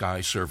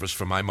pie-in-the-sky service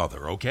for my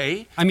mother,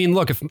 okay? I mean,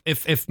 look,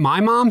 if my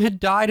mom had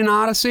died in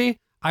Odyssey,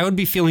 I would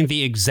be feeling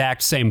the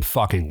exact same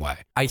fucking way.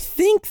 I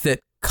think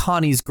that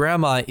Connie's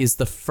grandma is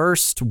the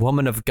first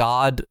woman of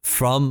God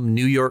from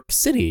New York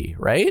City,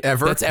 right?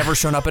 That's ever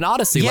shown up in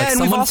Odyssey. Yeah, like and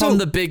someone we've also- from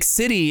the big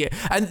city.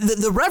 And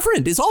the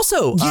Reverend is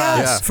also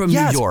from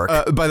New York.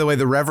 By the way,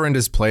 the Reverend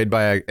is played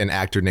by an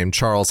actor named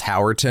Charles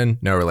Howerton.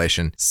 No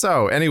relation.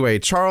 So anyway,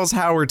 Charles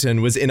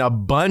Howerton was in a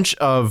bunch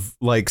of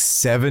like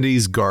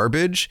 70s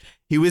garbage.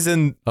 He was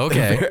in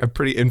a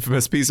pretty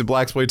infamous piece of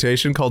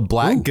blaxploitation called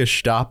Black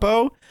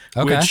Gestapo,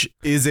 which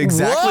is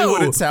exactly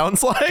what it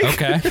sounds like.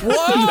 Okay.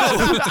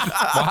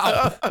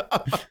 Whoa!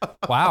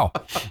 Wow.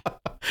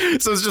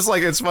 So it's just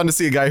like, it's fun to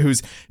see a guy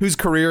whose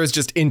career is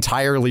just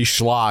entirely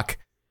schlock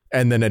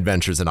and then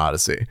Adventures in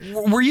Odyssey.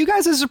 Were you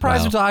guys as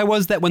surprised as I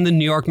was that when the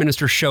New York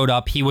minister showed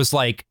up, he was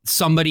like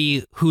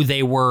somebody who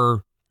they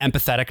were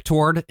empathetic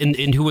toward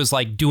and who was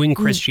like doing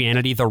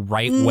Christianity the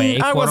right way?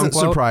 I wasn't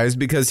unquote? surprised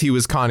because he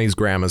was Connie's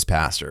grandma's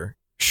pastor.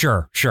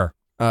 Sure.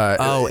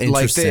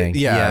 Interesting.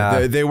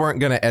 They weren't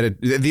going to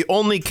edit. The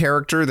only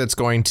character that's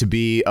going to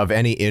be of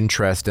any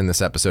interest in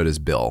this episode is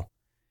Bill.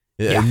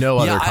 No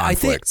other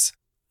conflicts.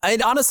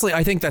 Honestly,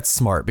 I think that's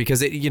smart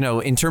because it, you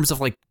know, in terms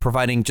of like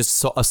providing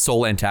just a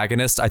sole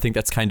antagonist, I think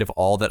that's kind of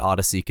all that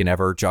Odyssey can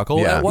ever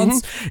juggle at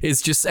once. Is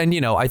just, and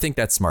you know, I think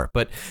that's smart.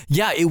 But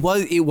yeah, it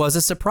was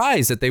a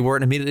surprise that they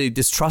weren't immediately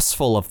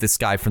distrustful of this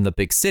guy from the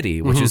big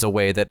city, which is a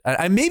way that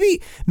maybe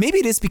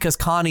it is because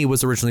Connie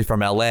was originally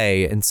from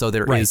LA, and so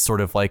there is sort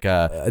of like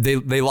a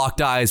they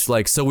locked eyes,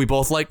 like, so we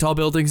both like tall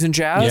buildings and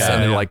jazz,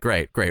 and they're like,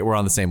 great, we're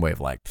on the same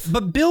wavelength.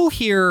 But Bill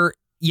here,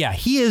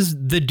 he is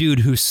the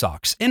dude who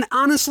sucks, and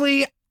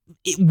honestly,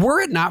 were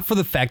it not for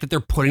the fact that they're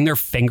putting their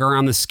finger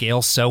on the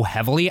scale so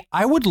heavily,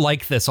 I would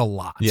like this a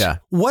lot. Yeah.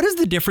 What is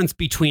the difference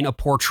between a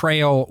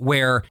portrayal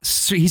where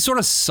he sort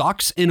of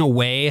sucks in a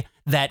way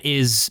that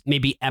is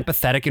maybe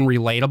empathetic and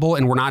relatable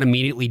and we're not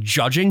immediately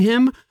judging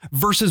him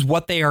versus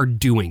what they are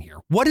doing here?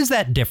 What is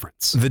that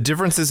difference? The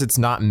difference is it's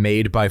not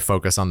made by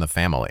focus on the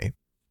family.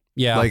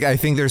 Yeah. Like, I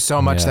think there's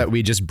so much that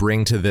we just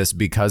bring to this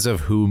because of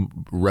who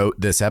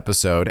wrote this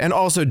episode. And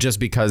also just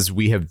because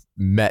we have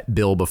met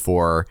Bill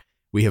before.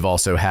 We have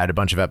also had a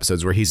bunch of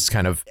episodes where he's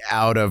kind of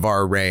out of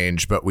our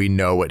range, but we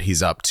know what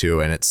he's up to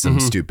and it's some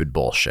stupid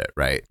bullshit,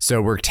 right?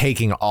 So we're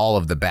taking all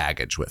of the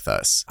baggage with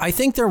us. I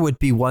think there would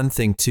be one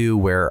thing too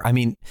where, I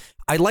mean,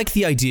 I like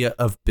the idea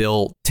of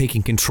Bill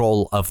taking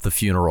control of the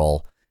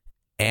funeral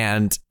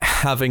and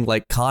having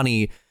like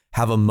Connie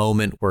have a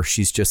moment where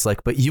she's just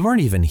like, but you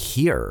weren't even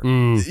here.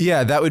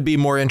 Yeah, that would be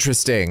more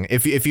interesting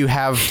if you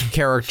have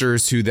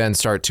characters who then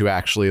start to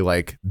actually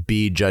like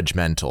be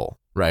judgmental.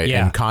 Right.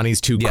 Yeah. And Connie's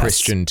too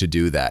Christian to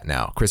do that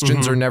now.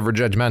 Christians are never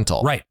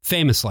judgmental. Right.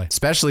 Famously.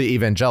 Especially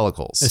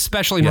evangelicals.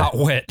 Especially not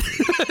Whit.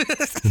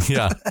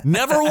 Yeah.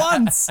 Never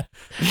once.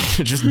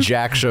 Just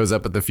Jack shows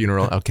up at the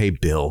funeral. Okay,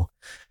 Bill.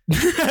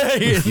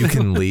 You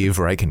can leave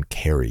or I can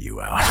carry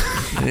you out.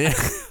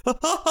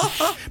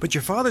 But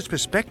your father's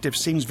perspective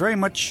seems very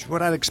much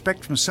what I'd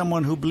expect from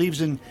someone who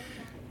believes in...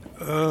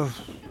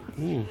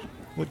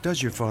 what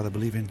does your father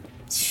believe in?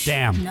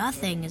 Damn.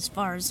 Nothing, as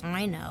far as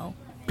I know.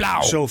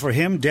 So for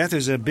him, death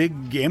is a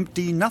big,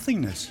 empty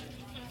nothingness.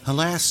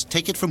 Alas,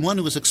 take it from one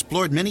who has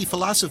explored many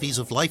philosophies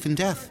of life and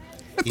death.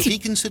 If he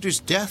considers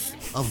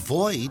death a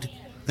void,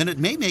 then it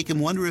may make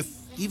him wonder if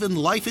even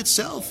life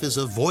itself is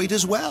a void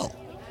as well.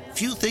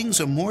 Few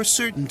things are more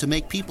certain to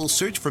make people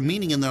search for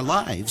meaning in their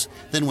lives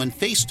than when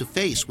face to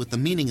face with the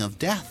meaning of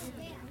death.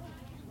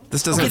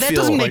 This doesn't that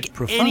feel doesn't like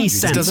make any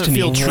sense. This doesn't to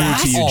feel me true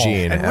to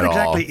Eugene And at what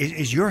all. exactly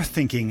is your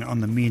thinking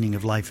on the meaning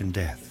of life and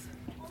death?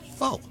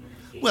 Oh,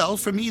 well,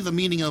 for me, the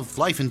meaning of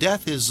life and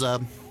death is,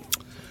 to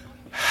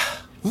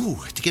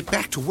get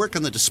back to work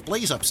on the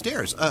displays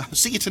upstairs.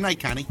 See you tonight,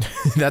 Connie.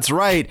 That's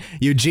right.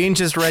 Eugene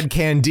just read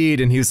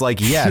Candide and he was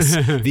like, yes,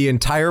 the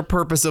entire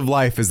purpose of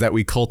life is that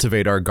we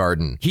cultivate our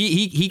garden.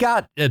 He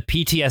got a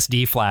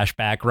PTSD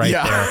flashback right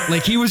Yeah. there.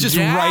 Like he was just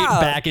right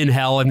back in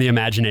hell in the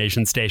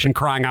imagination station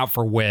crying out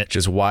for Whit. Which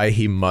is why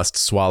he must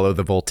swallow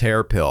the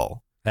Voltaire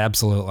pill.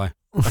 Absolutely.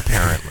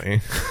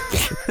 Apparently.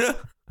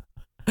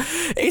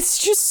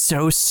 It's just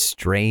so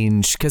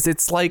strange because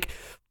it's like,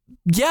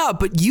 yeah,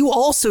 but you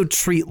also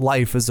treat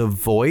life as a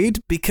void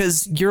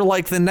because you're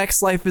like, the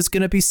next life is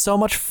going to be so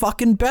much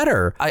fucking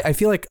better. I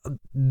feel like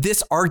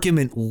this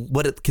argument,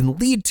 what it can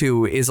lead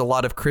to is a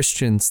lot of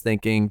Christians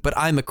thinking, but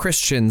I'm a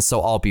Christian,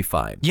 so I'll be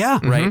fine. Yeah.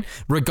 Right.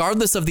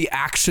 Regardless of the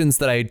actions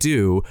that I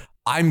do,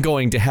 I'm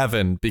going to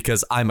heaven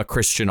because I'm a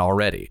Christian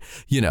already,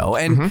 you know,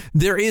 and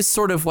there is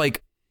sort of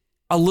like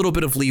a little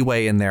bit of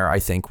leeway in there, I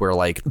think, where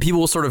like people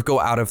will sort of go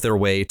out of their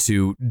way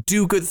to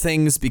do good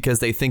things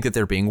because they think that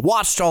they're being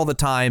watched all the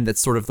time. That's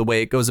sort of the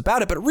way it goes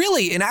about it. But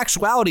really, in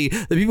actuality,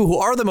 the people who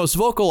are the most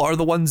vocal are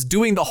the ones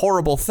doing the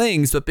horrible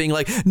things, but being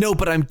like, no,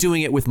 but I'm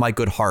doing it with my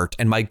good heart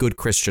and my good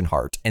Christian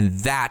heart. And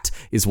that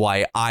is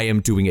why I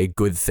am doing a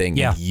good thing.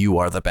 Yeah. And you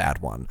are the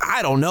bad one.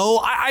 I don't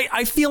know.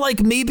 I feel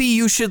like maybe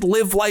you should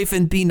live life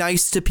and be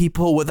nice to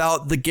people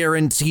without the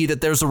guarantee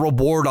that there's a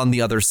reward on the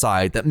other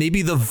side, that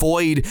maybe the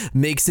void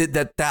makes it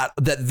that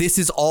this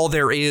is all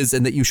there is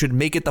and that you should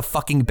make it the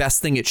fucking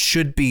best thing it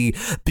should be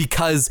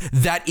because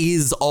that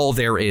is all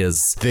there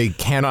is. They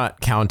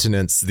cannot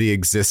countenance the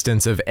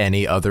existence of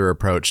any other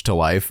approach to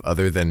life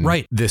other than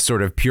this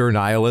sort of pure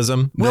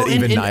nihilism that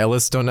even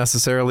nihilists don't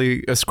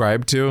necessarily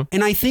ascribe to.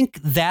 And I think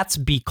that's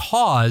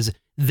because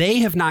they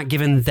have not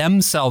given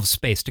themselves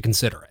space to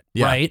consider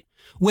it, right?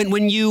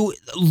 When you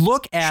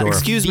look at...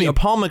 Excuse me,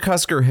 Paul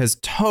McCusker has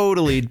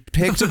totally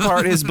picked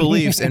apart his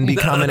beliefs and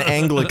become an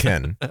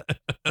Anglican,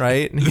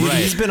 right?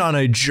 He's been on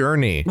a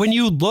journey. When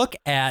you look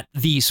at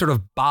the sort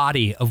of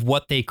body of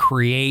what they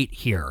create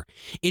here,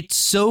 it's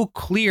so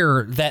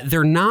clear that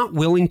they're not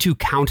willing to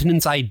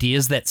countenance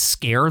ideas that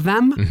scare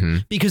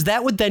them, because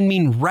that would then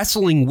mean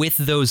wrestling with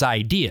those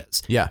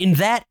ideas. Yeah. And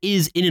that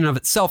is in and of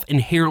itself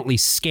inherently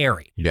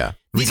scary. Yeah.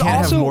 We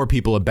can't have more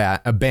people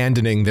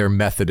abandoning their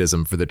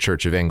Methodism for the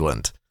Church of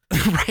England.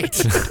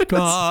 Right.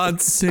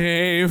 God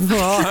save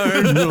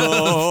our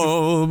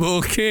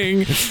noble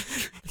king.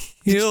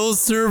 He'll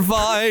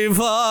survive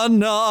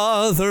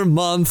another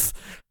month,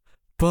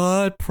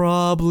 but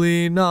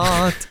probably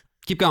not.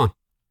 Keep going.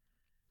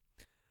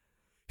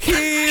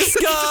 He's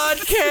got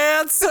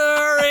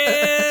cancer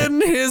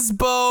in his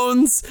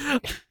bones,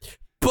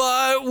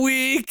 but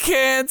we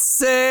can't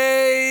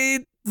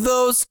say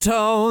those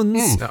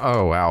tones.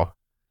 Oh, wow.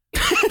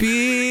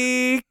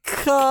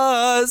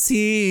 Because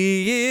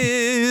he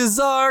is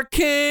our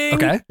king.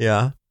 Okay.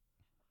 Yeah.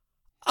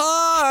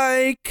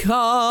 I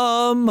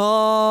come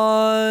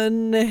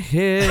on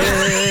him.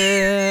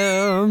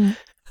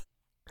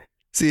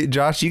 See,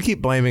 Josh, you keep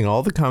blaming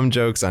all the cum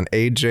jokes on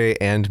AJ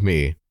and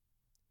me.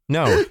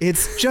 No,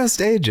 it's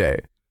just AJ.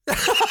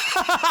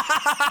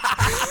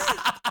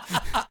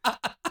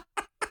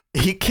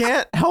 He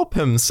can't help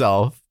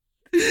himself.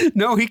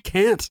 No, he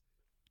can't.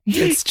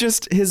 It's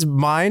just his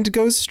mind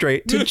goes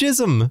straight to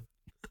jism.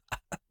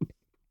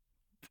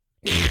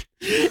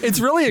 It's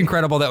really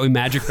incredible that we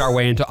magicked our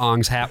way into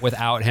Ong's hat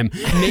without him.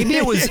 Maybe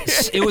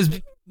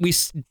we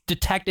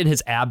detected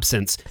his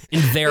absence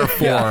and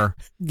therefore.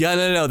 Yeah,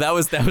 no.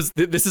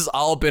 This has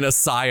all been a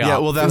psyop. Yeah,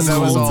 well, that was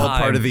all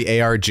part of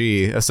the ARG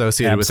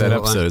associated with that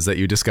episode, is that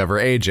you discover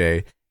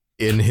AJ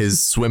in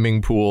his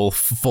swimming pool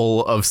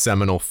full of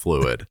seminal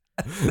fluid.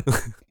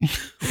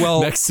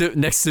 Well, next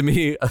to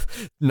me,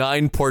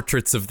 9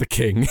 portraits of the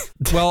king.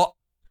 Well,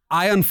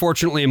 I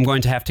unfortunately am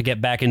going to have to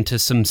get back into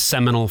some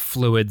seminal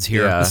fluids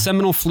here. Yeah. The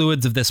seminal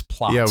fluids of this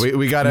plot. Yeah,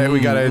 we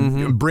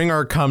gotta bring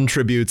our cum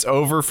tributes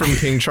over from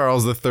King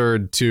Charles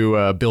III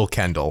to Bill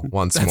Kendall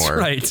once more.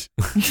 That's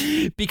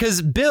right.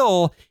 Because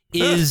Bill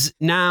is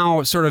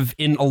now sort of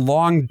in a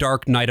long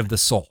dark night of the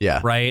soul.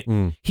 Yeah. Right.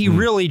 He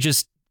really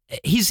just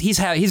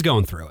he's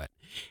going through it.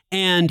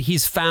 And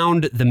he's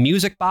found the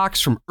music box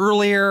from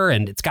earlier,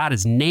 and it's got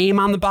his name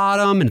on the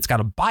bottom, and it's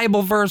got a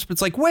Bible verse. But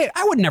it's like, wait,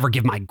 I would never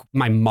give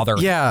my mother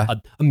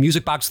a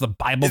music box with a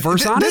Bible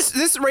verse on it.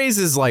 This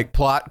raises like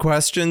plot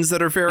questions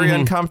that are very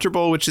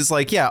uncomfortable, which is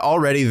like, yeah,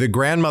 already the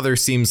grandmother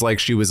seems like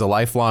she was a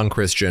lifelong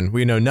Christian.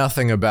 We know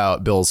nothing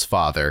about Bill's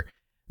father.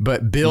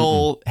 But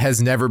Bill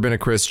has never been a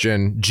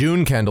Christian.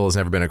 June Kendall has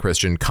never been a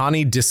Christian.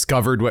 Connie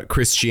discovered what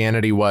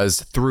Christianity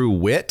was through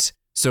Whit.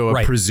 So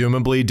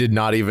presumably did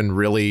not even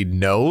really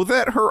know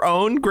that her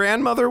own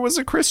grandmother was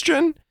a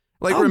Christian.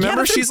 Like,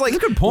 remember, she's like,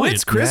 good point.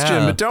 Whit's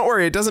Christian, but don't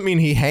worry, it doesn't mean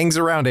he hangs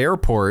around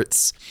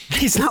airports.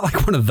 He's not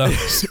like one of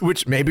those.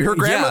 Which maybe her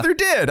grandmother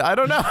did. I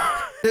don't know.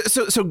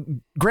 So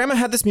grandma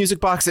had this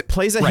music box. It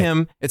plays a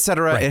hymn,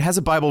 etc. It has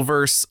a Bible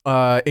verse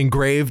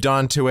engraved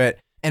onto it.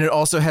 And it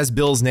also has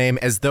Bill's name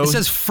as though... It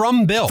says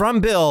from Bill. From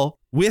Bill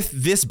with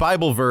this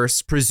Bible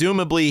verse.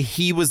 Presumably,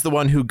 he was the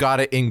one who got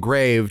it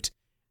engraved.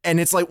 And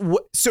it's like,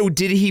 so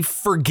did he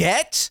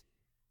forget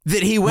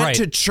that he went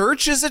to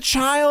church as a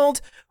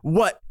child?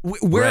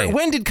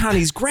 When did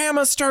Connie's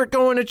grandma start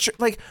going to church?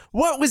 Like,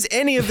 what was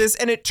any of this?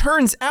 And it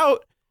turns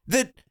out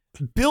that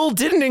Bill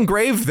didn't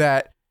engrave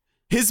that.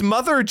 His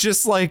mother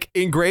just like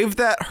engraved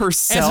that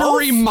herself. As a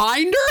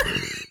reminder?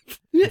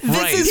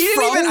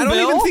 I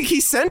don't even think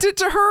he sent it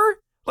to her.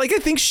 Like, I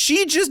think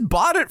she just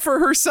bought it for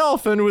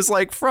herself and was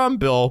like, from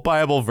Bill,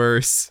 Bible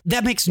verse.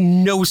 That makes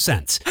no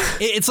sense.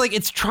 It's like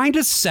it's trying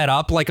to set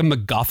up like a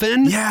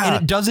MacGuffin,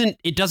 and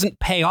it doesn't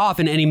pay off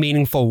in any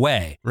meaningful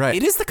way. Right.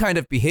 It is the kind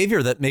of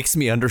behavior that makes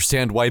me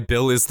understand why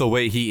Bill is the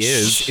way he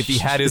is. If he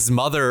had his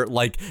mother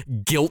like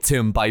guilt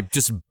him by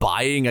just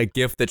buying a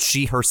gift that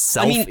she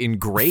herself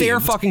engraved.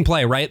 Fair fucking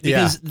play, right?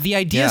 Because the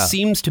idea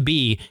seems to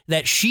be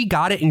that she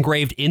got it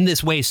engraved in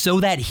this way so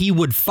that he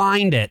would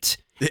find it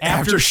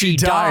after she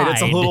died.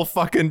 It's a little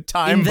fucking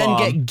time and bomb.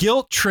 then get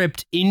guilt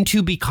tripped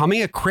into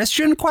becoming a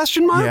Christian?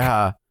 Question mark?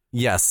 Yeah.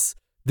 Yes.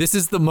 This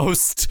is the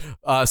most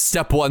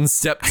step 1,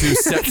 step 2,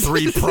 step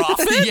 3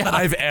 prophet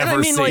I've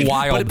ever seen. Like,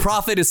 wild. But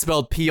prophet is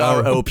spelled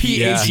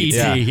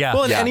P-R-O-P-H-E-T.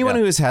 Well, anyone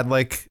who has had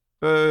like,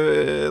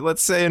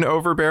 let's say an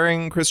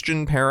overbearing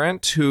Christian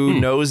parent who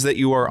knows that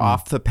you are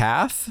off the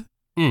path,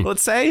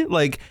 let's say,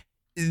 like,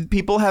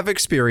 people have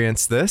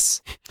experienced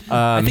this.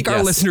 I think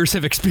our listeners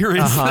have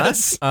experienced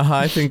this.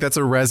 I think that's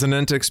a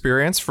resonant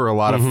experience for a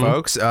lot of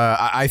folks.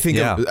 I think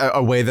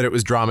a way that it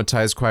was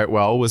dramatized quite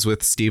well was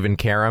with Stephen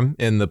Karam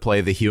in the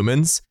play The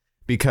Humans,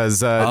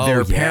 because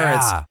their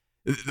parents,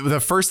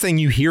 the first thing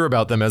you hear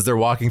about them as they're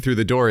walking through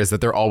the door is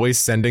that they're always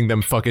sending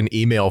them fucking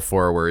email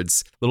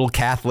forwards, little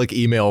Catholic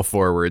email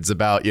forwards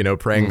about,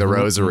 praying the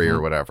rosary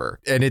or whatever.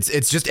 And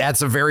it's just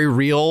adds a very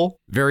real,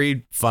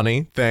 very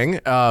funny thing.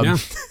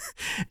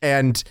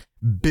 And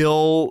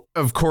Bill,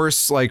 of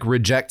course, like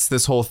rejects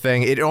this whole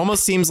thing. It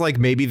almost seems like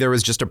maybe there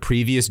was just a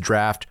previous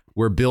draft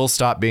where Bill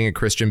stopped being a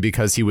Christian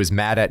because he was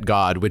mad at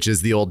God, which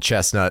is the old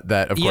chestnut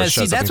that, of course,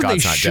 shows that's up what in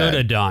they God's should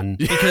have done,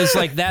 because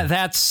like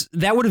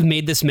that would have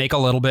made this make a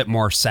little bit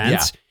more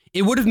sense.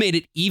 It would have made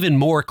it even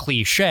more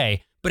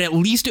cliche, but at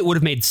least it would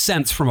have made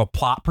sense from a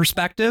plot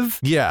perspective.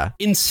 Yeah.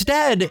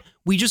 Instead,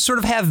 we just sort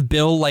of have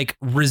Bill like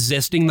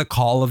resisting the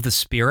call of the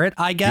spirit,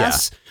 I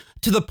guess.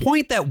 To the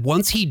point that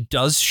once he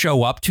does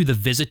show up to the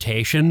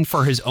visitation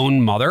for his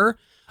own mother,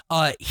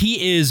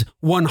 he is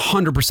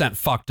 100%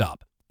 fucked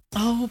up.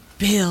 Oh,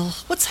 Bill,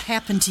 what's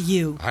happened to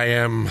you? I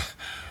am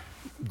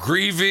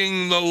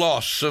grieving the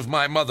loss of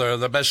my mother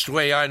the best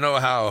way I know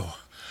how.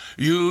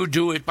 You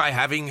do it by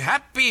having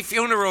happy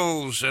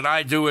funerals, and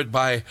I do it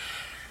by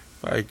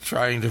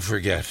trying to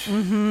forget.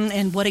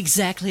 And what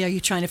exactly are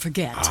you trying to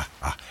forget?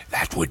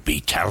 That would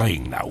be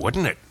telling now,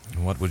 wouldn't it?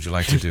 What would you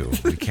like to do?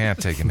 We can't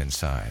take him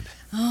inside.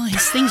 Oh,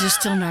 his things are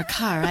still in our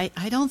car.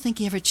 I don't think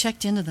he ever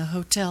checked into the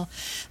hotel.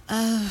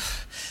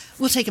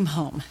 We'll take him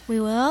home. We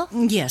will?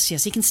 Yes,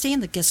 he can stay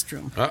in the guest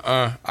room.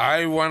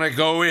 I want to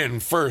go in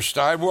first.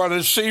 I want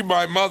to see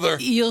my mother.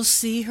 You'll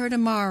see her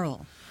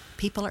tomorrow.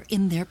 People are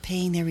in there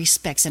paying their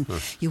respects, and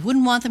you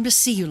wouldn't want them to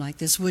see you like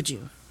this, would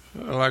you?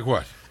 Like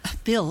what?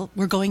 Bill,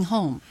 we're going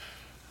home.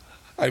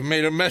 I've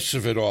made a mess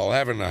of it all,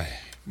 haven't I?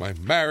 My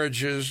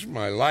marriages,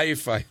 my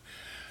life.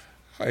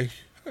 I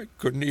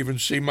couldn't even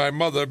see my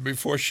mother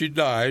before she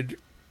died.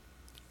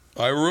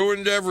 I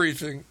ruined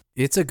everything.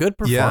 It's a good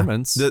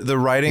performance. Yeah. The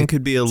writing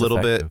could be a little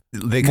bit.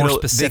 They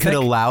could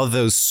allow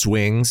those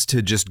swings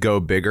to just go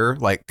bigger,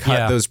 like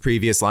cut those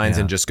previous lines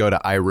and just go to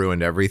 "I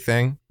ruined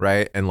everything,"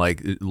 right? And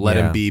like let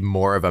him be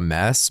more of a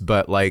mess.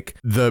 But like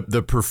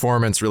the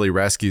performance really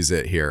rescues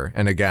it here.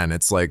 And again,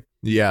 it's like,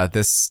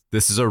 this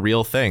is a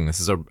real thing. This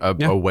is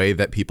a way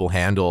that people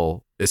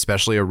handle,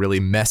 especially a really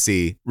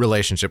messy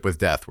relationship with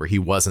death, where he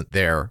wasn't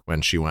there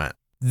when she went.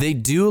 They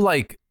do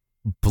like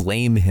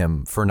blame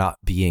him for not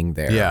being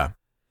there. Yeah.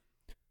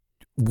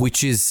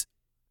 Which is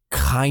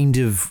kind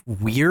of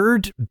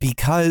weird,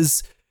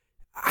 because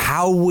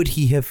how would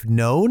he have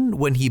known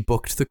when he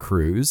booked the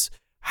cruise?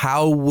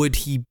 How would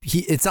he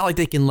it's not like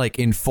they can like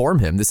inform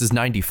him. This is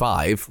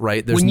 95,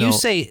 right? When you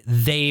say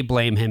they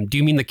blame him, do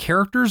you mean the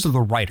characters or the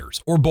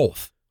writers, or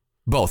both?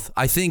 Both.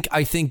 I think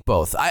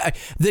both.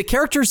 The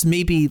characters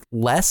maybe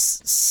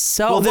less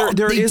so. Well,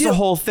 there is a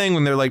whole thing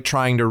when they're like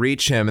trying to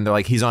reach him, and they're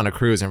like, he's on a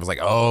cruise, and everyone's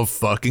like, oh,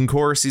 fucking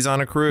course, he's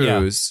on a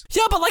cruise.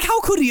 Yeah, but like,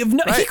 how could he have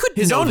known? Right. He could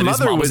his know own that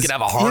mother his mom was was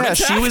gonna have a heart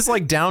attack. She was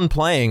like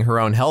downplaying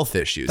her own health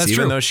issues. That's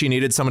even true. though she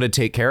needed someone to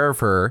take care of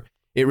her,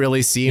 it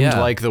really seemed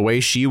like the way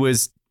she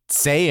was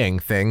saying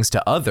things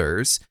to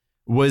others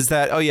was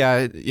that,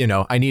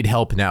 I need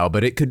help now,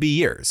 but it could be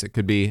years. It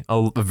could be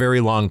a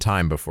very long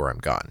time before I'm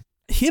gone.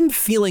 Him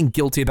feeling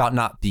guilty about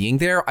not being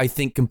there, I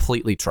think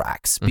completely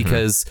tracks,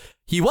 because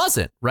he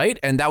wasn't, right?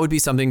 And that would be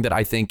something that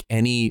I think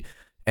any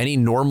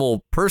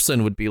normal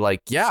person would be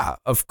like, yeah,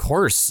 of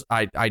course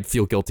I'd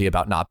feel guilty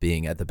about not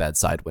being at the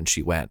bedside when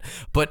she went.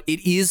 But it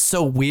is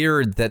so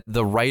weird that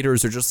the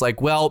writers are just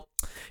like, well,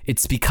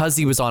 it's because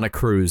he was on a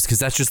cruise, because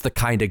that's just the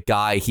kind of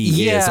guy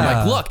he is. I'm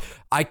like, look,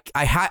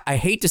 I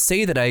hate to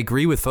say that I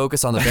agree with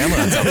Focus on the Family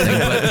on something,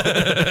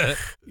 but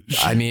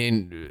I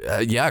mean,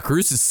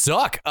 cruises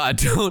suck.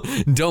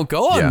 Don't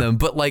go on them.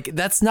 But like,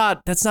 that's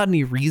not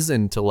any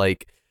reason to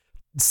like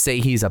say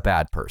he's a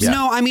bad person.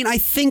 No, I mean, I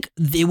think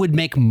it would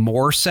make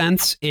more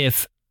sense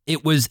if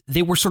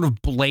they were sort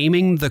of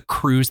blaming the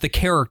cruise. The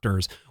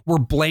characters were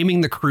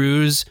blaming the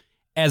cruise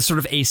as sort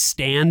of a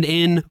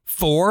stand-in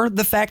for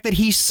the fact that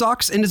he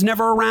sucks and is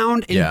never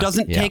around and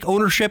doesn't take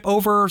ownership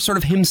over sort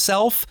of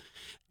himself.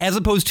 as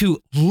opposed to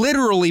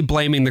literally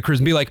blaming the cruise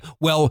and be like,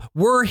 well,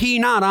 were he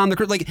not on the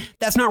cruise? Like,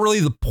 that's not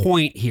really the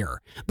point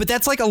here. But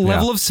that's like a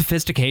level of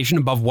sophistication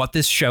above what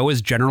this show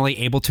is generally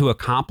able to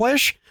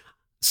accomplish.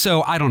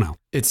 So I don't know.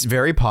 It's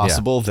very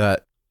possible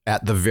that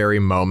at the very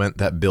moment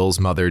that Bill's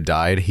mother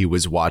died, he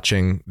was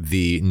watching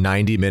the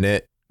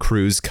 90-minute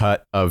cruise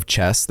cut of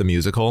Chess, the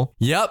musical.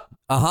 Yep.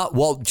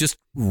 Well, just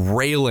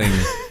railing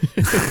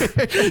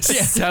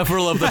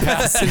several of the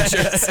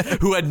passengers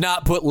who had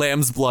not put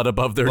lamb's blood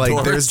above their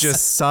doors. There's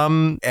just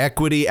some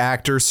equity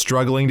actor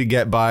struggling to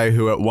get by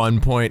who at one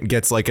point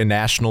gets like a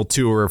national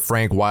tour of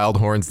Frank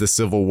Wildhorn's The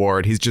Civil War.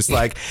 And he's just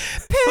like,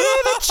 pity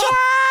the child.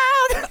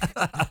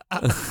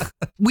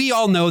 We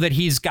all know that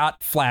he's got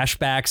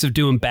flashbacks of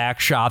doing back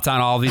shots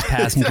on all these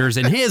passengers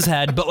in his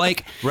head, but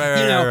like,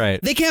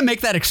 they can't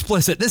make that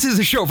explicit. This is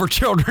a show for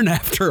children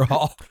after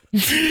all.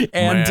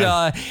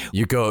 And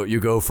you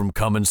go from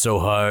coming so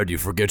hard you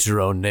forget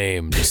your own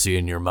name to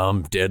seeing your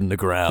mom dead in the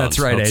ground. That's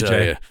right, I'll AJ.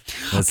 tell you,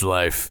 that's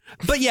life.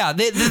 But yeah,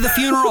 the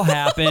funeral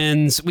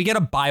happens. We get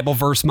a Bible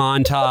verse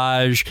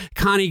montage.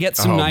 Connie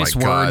gets some nice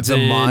words the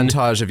in.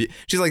 montage of you.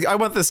 She's like, I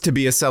want this to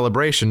be a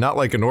celebration, not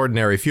like an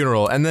ordinary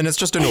funeral. And then it's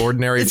just an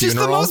ordinary it's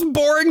funeral. It's just the most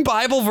boring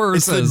Bible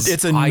verses.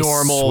 It's a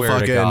normal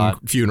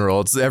fucking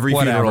funeral. It's every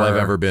funeral I've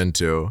ever been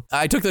to.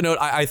 I took the note.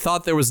 I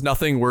thought there was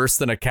nothing worse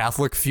than a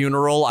Catholic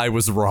funeral. I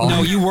was wrong.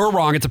 No, you were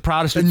wrong. It's a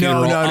Protestant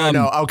funeral.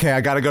 No. Okay,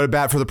 I got to go to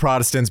bat for the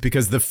Protestants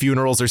because the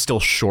funerals are still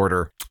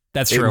shorter.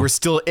 That's true. We're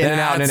still in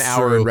and out in an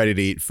hour and ready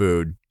to eat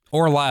food.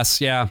 Or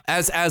less, yeah.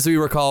 As we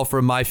recall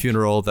from my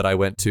funeral that I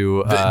went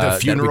to, the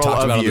funeral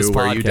of you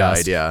where you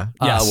died,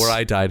 where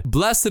I died.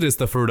 Blessed is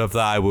the fruit of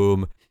thy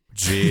womb,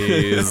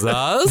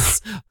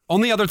 Jesus.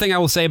 Only other thing I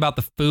will say about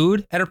the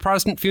food at a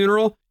Protestant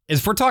funeral is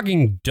if we're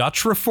talking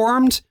Dutch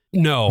Reformed,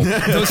 no.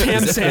 Those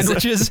ham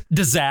sandwiches,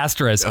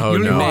 disastrous. Oh, you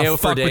don't even mayo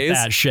fuck for days? with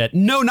that shit.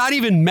 No, not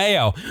even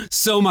mayo.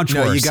 So much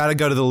worse. No, you got to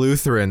go to the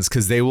Lutherans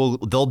because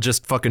they'll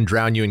just fucking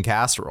drown you in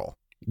casserole.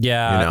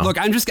 Yeah. You know? Look,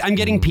 I'm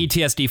getting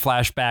PTSD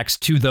flashbacks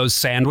to those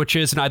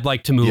sandwiches, and I'd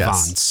like to move on.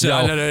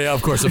 So, no,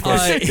 of course. The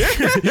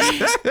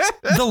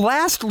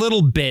last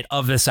little bit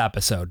of this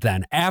episode,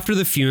 then, after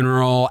the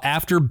funeral,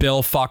 after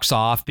Bill fucks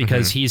off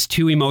because he's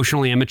too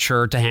emotionally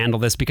immature to handle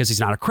this because he's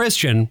not a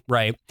Christian,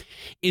 right,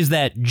 is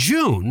that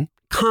June,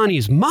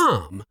 Connie's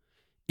mom,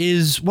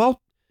 is, well,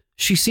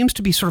 she seems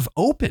to be sort of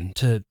open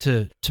to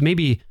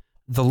maybe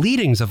the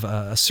leadings of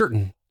a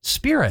certain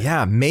spirit.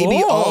 Yeah,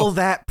 maybe all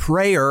that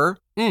prayer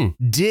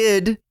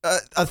did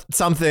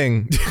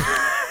something.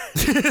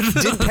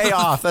 Did pay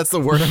off. That's the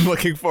word I'm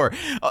looking for.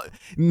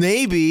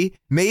 Maybe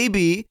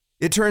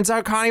it turns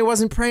out Connie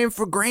wasn't praying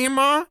for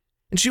grandma.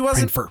 And she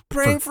wasn't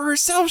praying for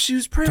herself. She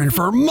was praying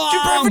for her mom. She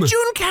prayed for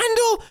June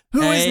Kendall,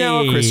 who is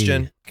now a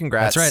Christian.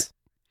 Congrats. That's right.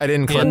 I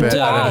didn't clip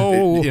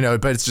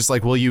it. But it's just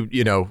like, will you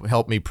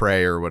help me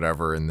pray or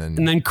whatever? And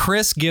then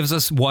Chris gives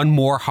us one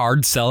more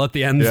hard sell at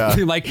the end. Yeah.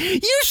 Like,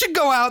 you should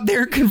go out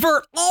there and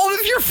convert all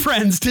of your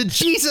friends to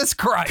Jesus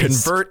Christ.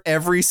 Convert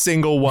every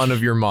single one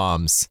of your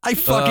moms. I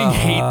fucking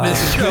hate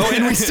this show,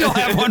 and we still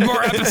have one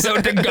more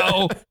episode to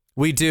go.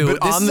 We do.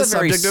 But on the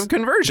subject of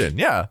conversion,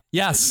 yeah.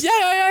 Yes.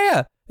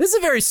 Yeah. This is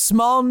a very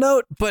small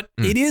note, but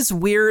it is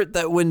weird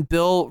that when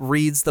Bill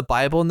reads the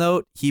Bible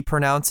note, he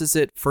pronounces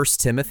it 1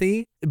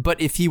 Timothy.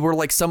 But if he were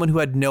like someone who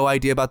had no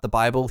idea about the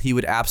Bible, he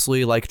would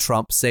absolutely, like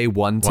Trump, say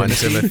 1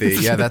 Timothy.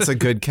 Yeah, that's a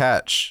good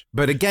catch.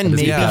 But again,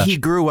 maybe he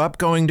grew up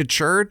going to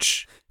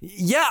church.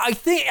 Yeah, I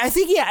think it has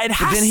to be.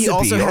 But then he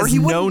also has he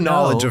no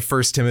knowledge know. of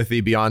 1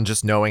 Timothy beyond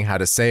just knowing how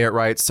to say it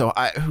right. So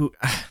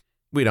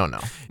we don't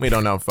know. We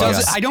don't know,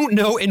 folks. I don't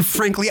know, and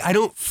frankly, I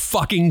don't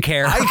fucking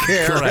care. I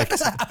care. Correct.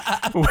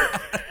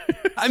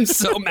 I'm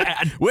so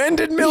mad. When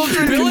did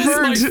Mildred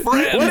convert?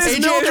 What is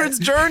Mildred's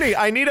journey?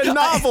 I need a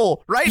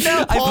novel right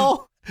now,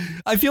 Paul.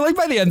 I feel like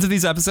by the ends of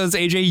these episodes,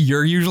 AJ,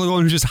 you're usually the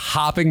one who's just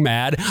hopping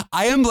mad.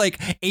 I am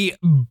like a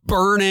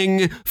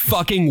burning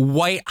fucking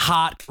white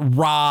hot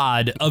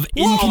rod of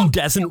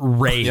incandescent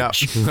rage. Yeah.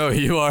 No,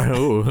 you are.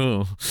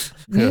 Don't.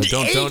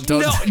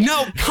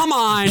 No, come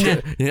on.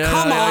 Come on. You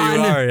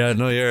are. Yeah,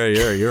 no,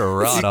 you're a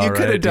rod. You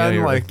could have done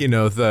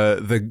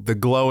the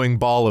glowing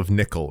ball of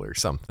nickel or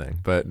something,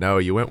 but no,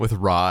 you went with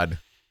rod.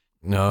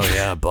 No,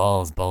 yeah,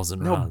 balls and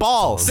rods. No,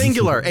 ball,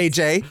 singular,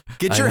 AJ.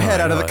 Get your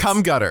head out of the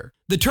cum gutter.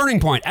 The Turning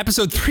Point,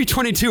 episode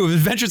 322 of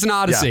Adventures in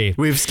Odyssey. Yeah,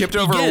 we've skipped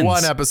over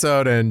one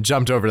episode and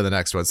jumped over to the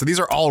next one. So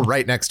these are all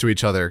right next to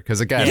each other. Because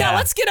again,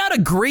 let's get out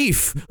of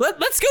grief.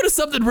 Let's go to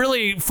something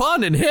really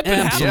fun and hip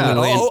and happy.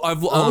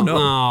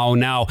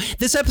 No.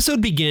 This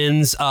episode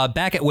begins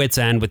back at Whit's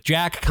End with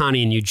Jack,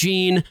 Connie, and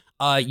Eugene.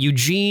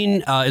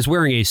 Eugene is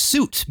wearing a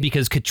suit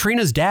because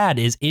Katrina's dad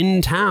is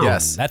in town.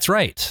 Yes. That's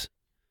right.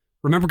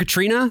 Remember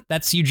Katrina?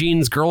 That's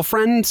Eugene's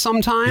girlfriend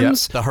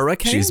sometimes. The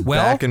hurricane? She's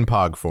back in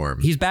pog form.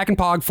 He's back in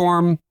pog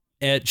form.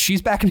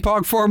 She's back in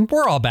pog form.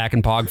 We're all back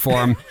in pog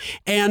form.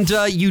 And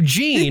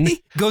Eugene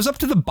goes up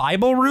to the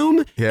Bible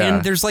room,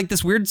 and there's like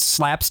this weird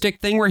slapstick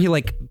thing where he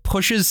like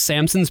pushes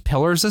Samson's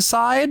pillars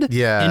aside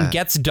and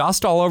gets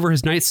dust all over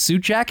his nice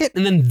suit jacket.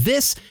 And then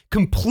this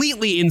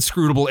completely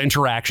inscrutable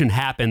interaction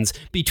happens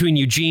between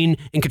Eugene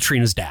and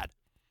Katrina's dad.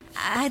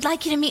 I'd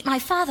like you to meet my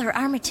father,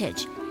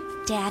 Armitage.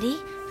 Daddy,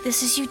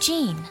 this is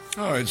Eugene.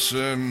 Oh, it's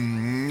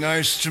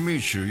nice to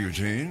meet you,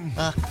 Eugene.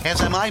 As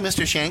am I,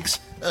 Mr. Shanks.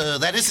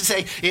 That is to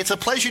say, it's a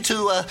pleasure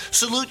to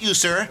salute you,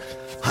 sir.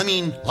 I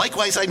mean,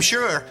 likewise, I'm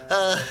sure.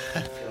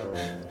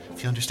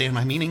 If you understand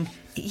my meaning.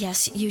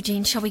 Yes,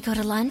 Eugene, shall we go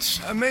to lunch?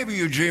 Maybe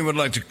Eugene would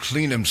like to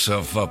clean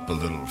himself up a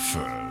little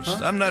first.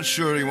 Huh? I'm not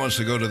sure he wants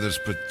to go to this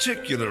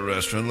particular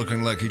restaurant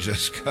looking like he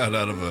just got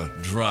out of a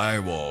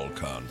drywall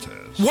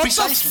contest. What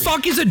the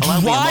fuck is a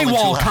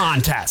drywall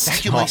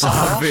contest?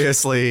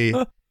 Obviously,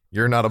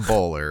 you're not a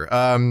bowler.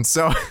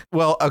 So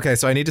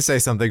I need to say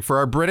something. For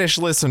our British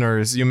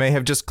listeners, you may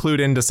have just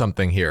clued into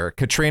something here.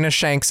 Katrina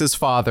Shanks's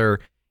father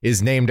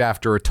is named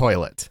after a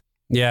toilet.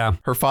 Yeah.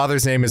 Her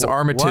father's name is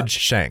Armitage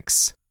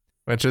Shanks,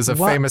 which is a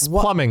famous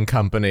plumbing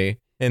company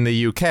in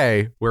the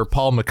UK where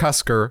Paul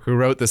McCusker, who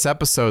wrote this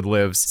episode,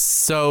 lives.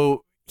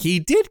 So he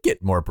did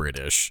get more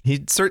British.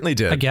 He certainly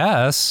did. I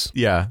guess.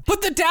 Yeah.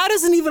 But the dad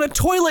isn't even a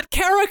toilet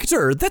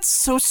character. That's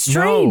so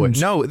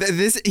strange. No.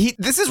 This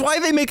is why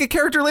they make a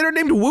character later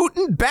named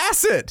Wooten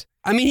Bassett.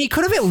 I mean, he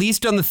could have at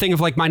least done the thing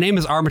of like, my name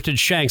is Armitage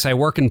Shanks, I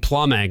work in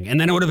plumbing,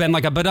 and then it would have been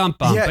like a ba-dump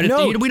bump. Yeah, but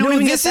we don't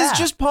even this get that. is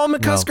just Paul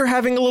McCusker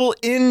having a little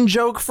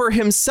in-joke for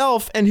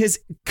himself and his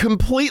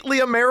completely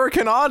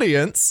American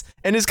audience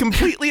and his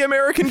completely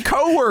American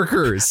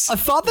co-workers. A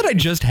thought that I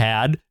just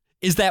had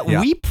is that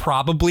we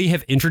probably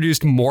have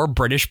introduced more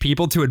British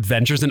people to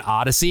Adventures in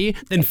Odyssey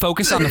than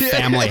Focus on the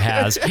Family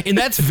has. And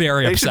that's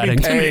very upsetting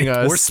to me.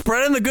 We're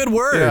spreading the good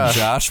word,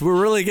 Josh.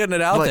 We're really getting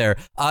it out there.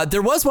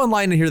 There was one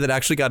line in here that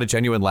actually got a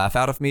genuine laugh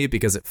out of me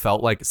because it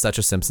felt like such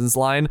a Simpsons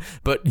line.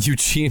 But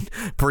Eugene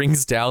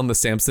brings down the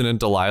Samson and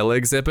Delilah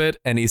exhibit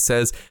and he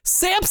says,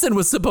 Samson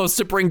was supposed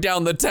to bring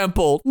down the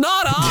temple,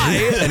 not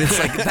I. And it's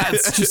like,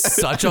 that's just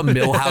such a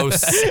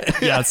Milhouse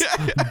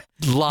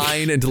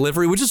line and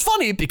delivery, which is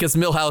funny because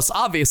Milhouse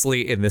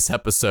obviously in this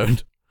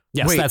episode.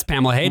 Yes, that's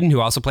Pamela Hayden,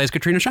 who also plays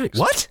Katrina Shanks.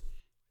 What?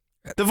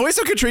 The voice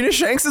of Katrina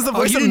Shanks is the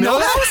voice of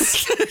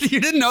Milhouse? You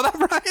didn't know that,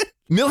 Brian?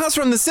 Milhouse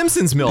from The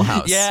Simpsons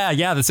Milhouse.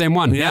 Yeah, the same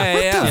one. Yeah.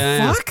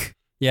 What the fuck?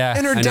 Yeah.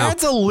 And her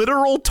dad's a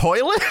literal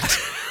toilet?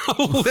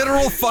 A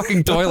literal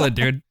fucking toilet,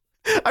 dude.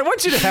 I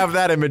want you to have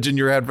that image in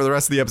your head for the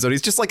rest of the episode.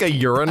 He's just like a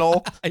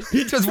urinal.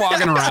 He's just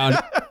walking around.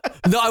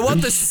 No, I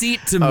want the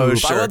seat to move.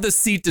 Sure. I want the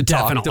seat to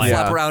talk, to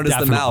flap around as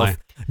the mouth.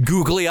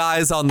 Googly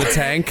eyes on the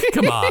tank.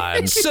 Come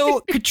on. So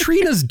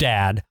Katrina's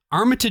dad,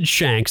 Armitage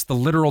Shanks, the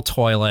literal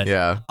toilet,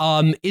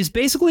 is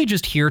basically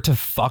just here to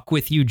fuck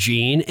with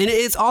Eugene. And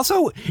it's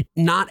also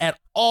not at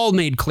all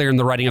made clear in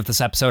the writing of this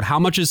episode how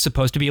much is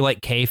supposed to be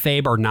like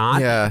kayfabe or not.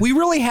 Yeah. We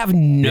really have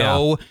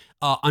no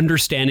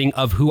understanding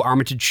of who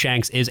Armitage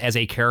Shanks is as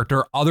a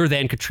character other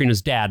than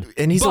Katrina's dad.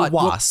 And he's a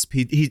wasp.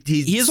 He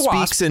is a speaks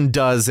wasp. and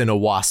does in a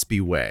waspy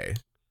way.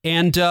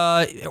 And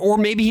or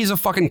maybe he's a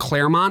fucking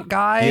Claremont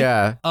guy.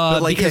 Yeah,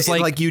 but because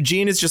like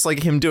Eugene is just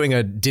like him doing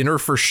a dinner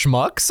for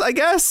schmucks, I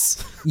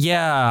guess.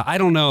 Yeah, I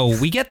don't know.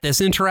 We get this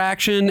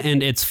interaction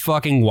and it's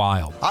fucking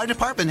wild. Our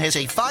department has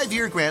a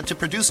 5-year grant to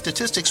produce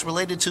statistics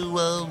related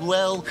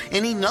to,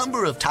 any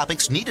number of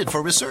topics needed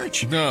for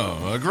research.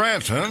 No, a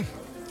grant, huh?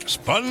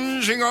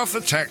 Sponging off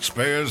the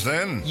taxpayers,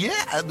 then?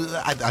 Yeah,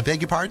 I beg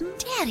your pardon?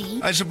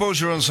 Daddy. I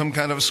suppose you're on some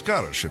kind of a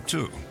scholarship,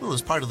 too. Well,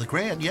 as part of the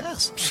grant,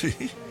 yes.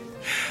 See?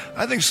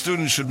 I think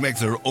students should make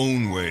their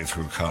own way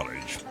through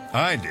college.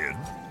 I did.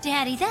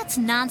 Daddy, that's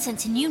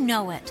nonsense and you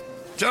know it.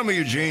 Tell me,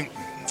 Eugene,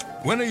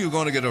 when are you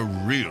going to get a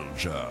real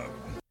job?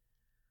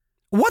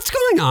 What's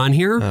going on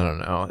here? I don't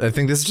know. I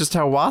think this is just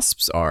how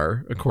wasps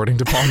are, according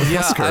to Paul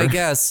McCusker. Yeah, I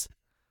guess.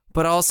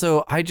 But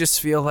also, I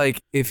just feel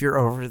like if you're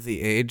over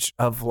the age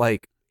of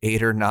like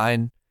 8 or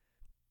 9,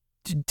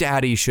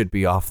 daddy should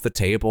be off the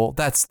table.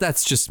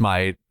 That's just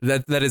my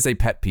that is a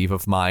pet peeve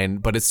of mine,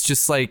 but it's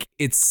just like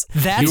that's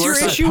your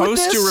issue with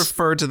this? Supposed to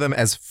refer to them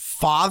as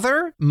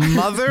father,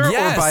 mother,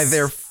 Yes. or by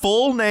their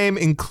full name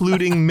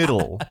including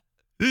middle.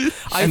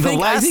 And the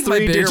last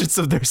 3 digits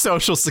of their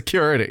social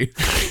security.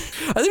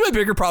 I think my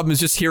bigger problem is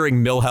just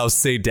hearing Milhouse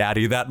say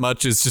daddy that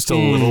much is just a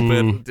little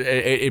bit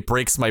it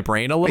breaks my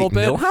brain a little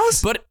bit.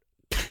 Milhouse? But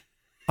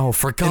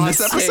for In God's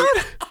this sake.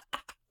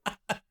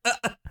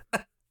 episode?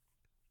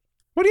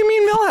 What do you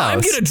mean Milhouse? I'm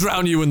gonna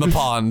drown you in the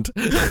pond.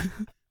 I'm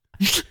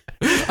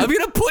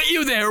gonna put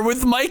you there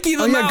with Mikey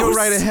the Mouse. Go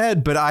right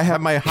ahead, but I have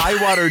my high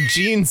water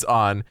jeans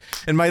on,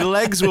 and my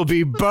legs will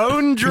be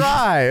bone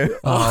dry.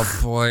 Oh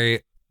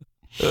boy.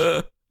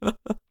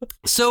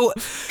 So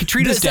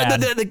Katrina's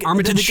dad,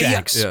 Armitage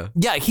Shanks.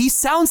 Yeah, he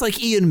sounds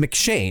like Ian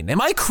McShane.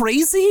 Am I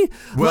crazy?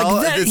 Well,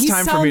 like it's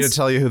time for me to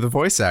tell you who the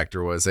voice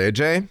actor was,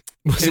 AJ.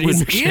 It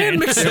was Ian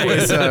McShane. It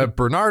was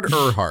Bernard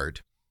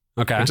Erhard.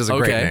 Okay. Which is a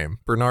great name.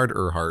 Bernard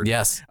Erhard.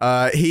 Yes.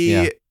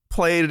 He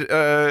played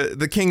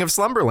the King of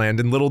Slumberland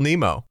in Little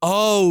Nemo.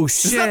 Oh,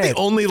 shit. He's not the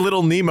only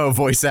Little Nemo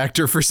voice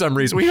actor for some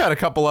reason. We had a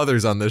couple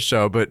others on this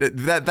show, but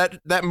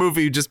that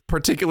movie just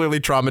particularly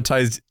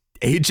traumatized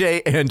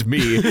AJ and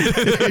me.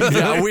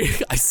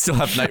 I still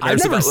have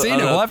nightmares. I've never seen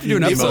it. We'll have to do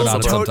an episode on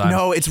it sometime.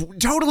 No, it's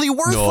totally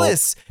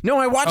worthless. No,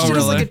 I watched it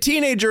as like a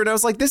teenager, and I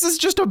was like, this is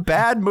just a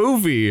bad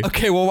movie.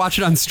 Okay, we'll watch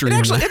it on stream.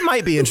 It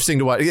might be interesting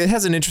to watch. It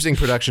has an interesting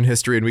production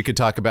history, and we could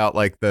talk about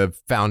like the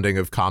founding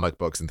of comic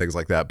books and things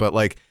like that. But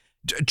like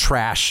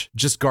trash,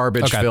 just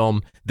garbage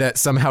film that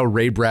somehow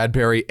Ray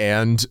Bradbury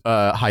and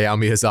Hayao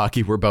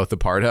Miyazaki were both a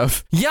part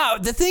of. Yeah,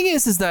 the thing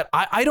is that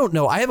I don't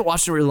know. I haven't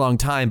watched it in a really long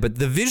time, but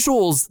the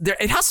visuals,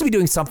 it has to be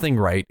doing something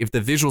right if the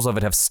visuals of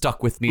it have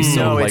stuck with me.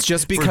 No, like, it's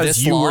just because for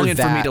this you long were and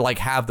that, for me to like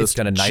have those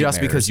kind of nightmares.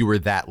 Just because you were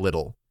that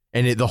little.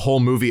 And the whole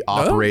movie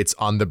operates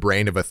on the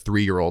brain of a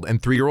 3-year-old.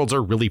 And 3-year-olds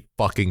are really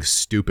fucking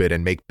stupid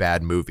and make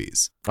bad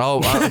movies. Oh,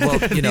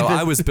 well,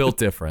 I was built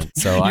different.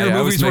 So Your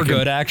movies were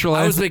good, actually.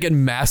 I was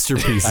making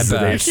masterpieces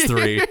at age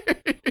 3.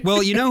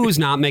 Well, you know who's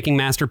not making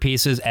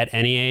masterpieces at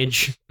any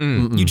age?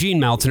 Eugene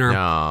Meltner.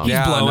 No.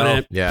 He's blowing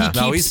it. Yeah.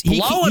 He's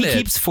blowing it. He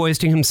keeps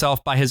foisting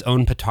himself by his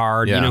own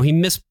petard. Yeah. You know, he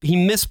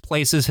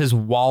misplaces his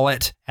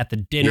wallet at the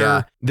dinner.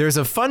 Yeah. There's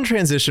a fun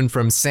transition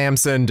from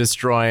Samson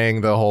destroying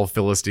the whole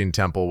Philistine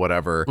temple,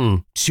 whatever,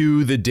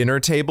 to the dinner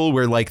table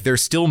where like they're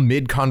still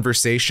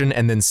mid-conversation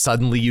and then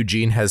suddenly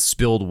Eugene has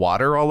spilled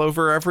water all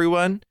over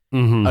everyone.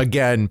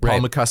 Again,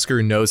 Paul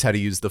McCusker knows how to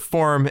use the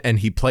form, and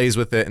he plays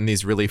with it in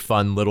these really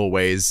fun little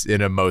ways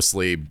in a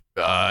mostly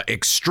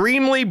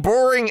extremely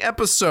boring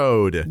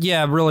episode.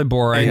 Yeah, really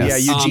boring.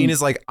 And Eugene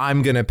is like,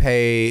 I'm gonna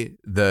pay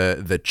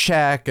the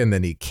check, and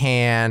then he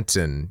can't,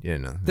 and you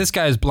know, this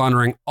guy is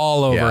blundering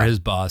all over his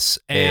bus.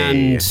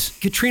 And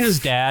Katrina's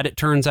dad, it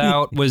turns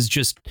out, was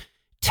just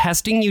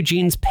testing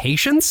Eugene's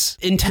patience,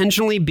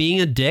 intentionally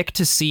being a dick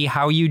to see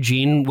how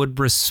Eugene would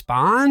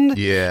respond.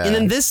 Yeah. And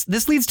then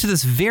this leads to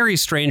this very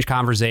strange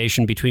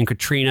conversation between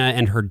Katrina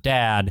and her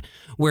dad,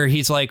 where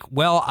he's like,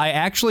 well, I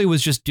actually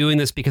was just doing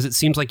this because it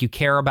seems like you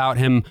care about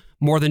him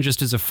more than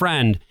just as a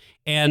friend.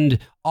 And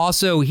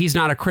also, he's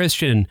not a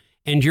Christian,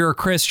 and you're a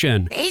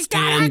Christian. He's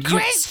not a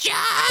Christian!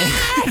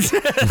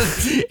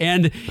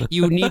 And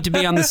you need to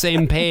be on the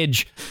same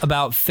page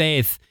about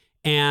faith.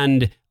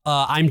 And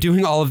I'm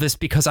doing all of this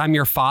because I'm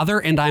your father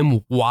and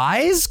I'm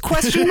wise? ?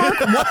 What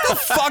the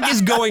fuck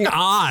is going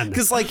on?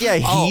 Because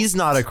he's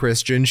not a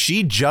Christian.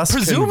 She just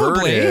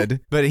Presumably. converted.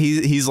 But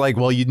he's like,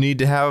 well, you need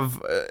to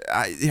have.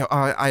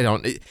 I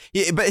don't.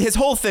 But his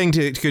whole thing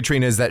to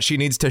Katrina is that she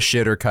needs to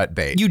shit or cut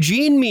bait.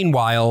 Eugene,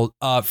 meanwhile,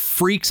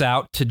 freaks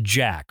out to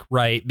Jack,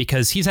 right?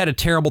 Because he's had a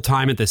terrible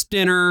time at this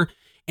dinner.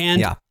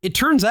 And it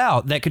turns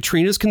out that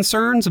Katrina's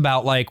concerns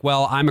about like,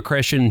 well, I'm a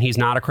Christian, he's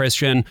not a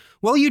Christian.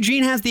 Well,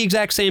 Eugene has the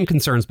exact same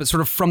concerns, but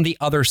sort of from the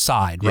other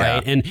side,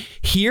 right? And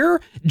here,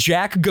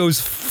 Jack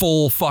goes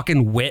full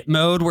fucking Whit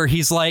mode where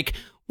he's like,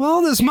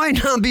 well, this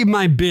might not be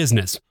my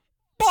business.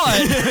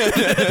 But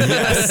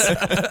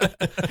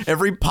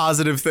every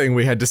positive thing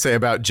we had to say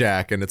about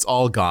Jack, and it's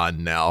all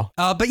gone now.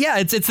 But yeah,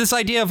 it's this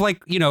idea of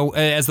like, you know,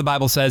 as the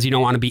Bible says, you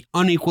don't want to be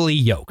unequally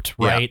yoked,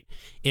 right?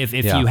 If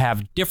you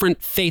have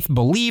different faith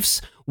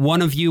beliefs,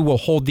 one of you will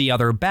hold the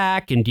other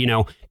back. And, you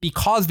know,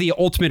 because the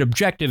ultimate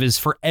objective is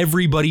for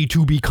everybody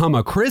to become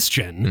a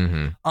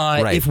Christian,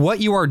 if what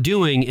you are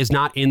doing is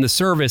not in the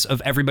service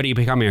of everybody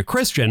becoming a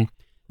Christian,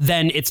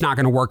 then it's not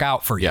going to work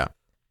out for you. Yeah.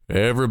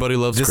 Everybody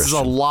loves This Christian.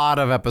 is a lot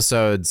of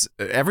episodes.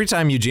 Every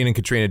time Eugene and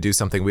Katrina do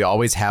something, we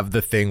always have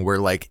the thing where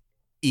like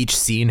each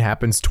scene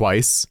happens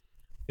twice.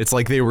 It's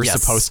like they were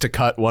supposed to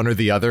cut one or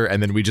the other,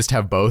 and then we just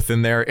have both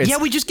in there.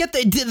 We just get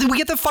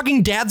the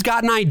fucking dad's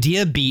got an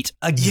idea beat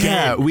again.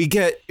 Yeah, we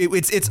get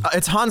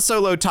it's Han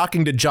Solo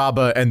talking to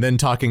Jabba and then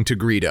talking to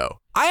Greedo.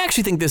 I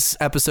actually think this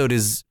episode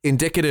is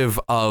indicative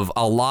of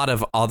a lot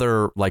of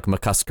other like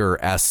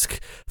McCusker-esque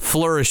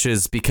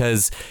flourishes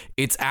because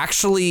it's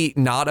actually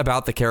not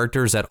about the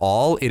characters at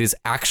all. It is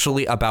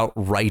actually about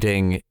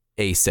writing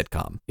a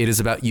sitcom. It is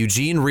about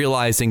Eugene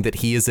realizing that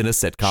he is in a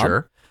sitcom.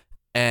 Sure.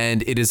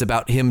 And it is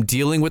about him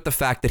dealing with the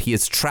fact that he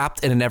is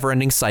trapped in a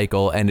never-ending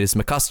cycle and is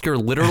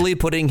McCusker literally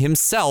putting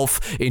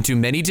himself into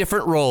many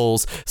different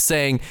roles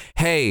saying,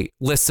 hey,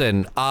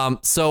 listen,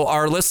 so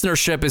our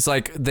listenership is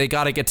like, they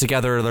got to get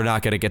together or they're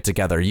not going to get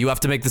together. You have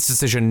to make this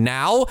decision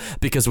now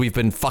because we've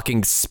been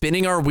fucking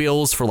spinning our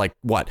wheels for like,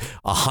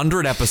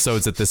 100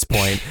 episodes at this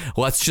point.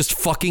 Let's just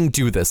fucking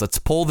do this. Let's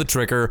pull the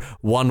trigger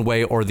one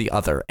way or the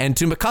other. And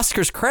to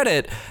McCusker's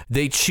credit,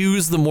 they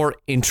choose the more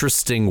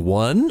interesting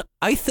one,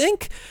 I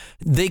think.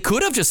 They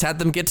could have just had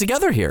them get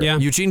together here. Yeah.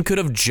 Eugene could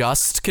have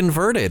just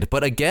converted.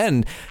 But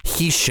again,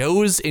 he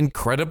shows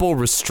incredible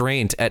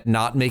restraint at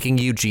not making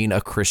Eugene a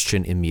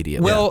Christian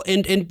immediately. Well,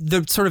 and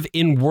the sort of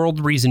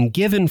in-world reason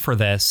given for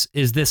this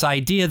is this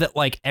idea that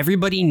like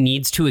everybody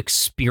needs to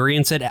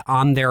experience it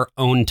on their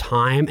own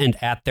time and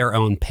at their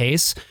own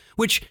pace.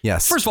 Which,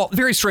 first of all,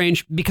 very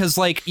strange because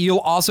like you'll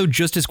also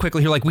just as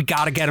quickly hear like, we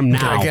got to get him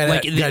now.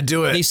 Gotta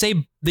do it. They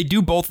say they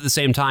do both at the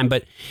same time.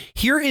 But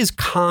here is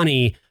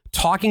Connie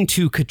talking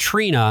to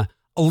Katrina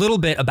a little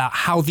bit about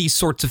how these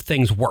sorts of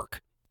things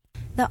work.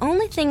 The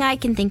only thing I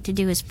can think to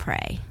do is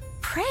pray.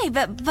 Pray?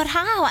 But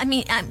how? I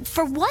mean,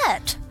 for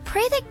what?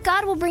 Pray that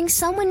God will bring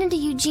someone into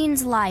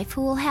Eugene's life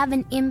who will have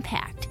an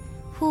impact.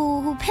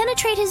 who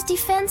penetrate his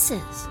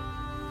defenses.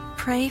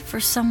 Pray for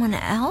someone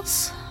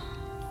else?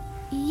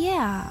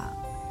 Yeah.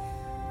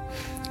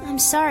 I'm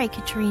sorry,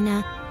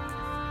 Katrina,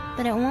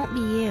 but it won't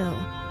be you.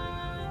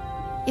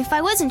 If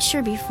I wasn't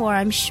sure before,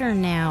 I'm sure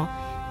now.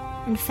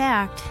 In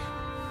fact,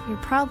 you're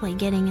probably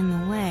getting in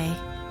the way.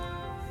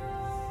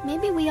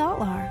 Maybe we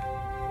all are.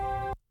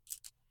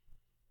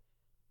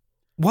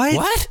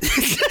 What?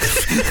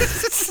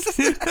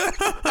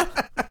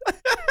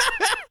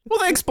 Well,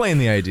 they explain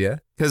the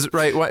idea. Because,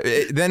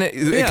 then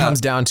it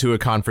comes down to a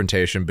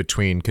confrontation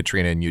between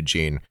Katrina and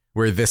Eugene,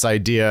 where this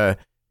idea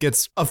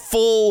gets a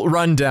full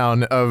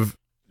rundown of,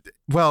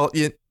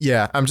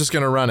 I'm just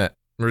going to run it.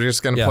 We're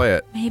just going to play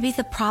it. Maybe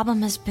the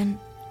problem has been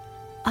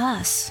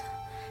us.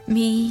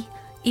 Me,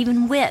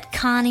 even Whit,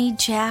 Connie,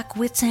 Jack,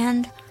 Whit's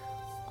End.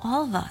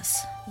 All of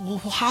us. Well,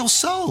 how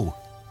so?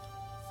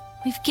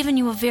 We've given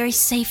you a very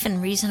safe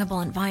and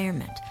reasonable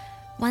environment.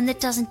 One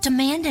that doesn't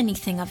demand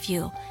anything of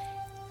you.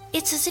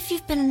 It's as if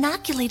you've been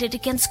inoculated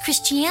against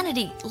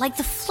Christianity, like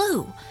the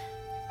flu.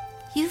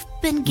 You've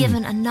been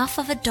given enough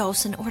of a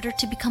dose in order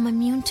to become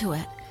immune to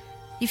it.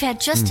 You've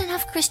had just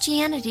enough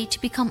Christianity to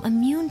become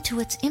immune to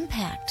its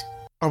impact.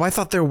 Oh, I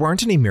thought there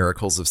weren't any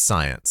miracles of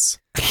science.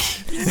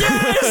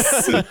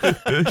 Yes!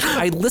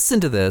 I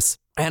listened to this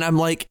and I'm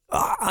like,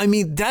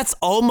 that's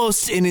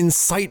almost an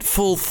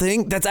insightful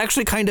thing. That's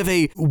actually kind of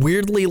a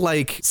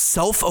weirdly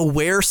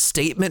self-aware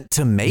statement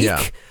to make.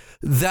 Yeah.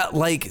 That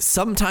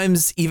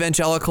sometimes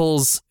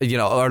evangelicals,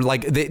 are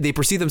they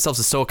perceive themselves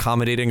as so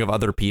accommodating of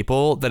other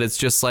people that it's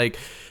just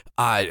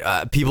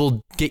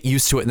people get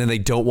used to it and then they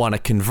don't want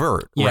to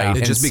convert. Yeah. Right.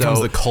 It just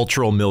becomes the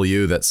cultural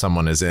milieu that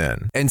someone is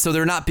in. And so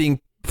they're not being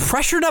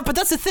pressured up. But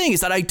that's the thing, is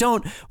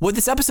that what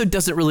this episode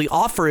doesn't really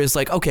offer is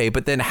okay,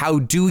 but then how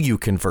do you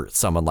convert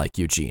someone like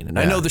Eugene? And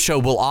I know the show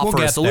will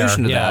offer a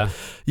solution to that.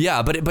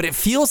 Yeah. But it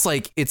feels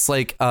like it's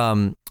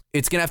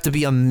it's going to have to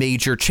be a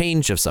major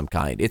change of some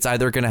kind. It's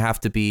either going to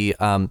have to be,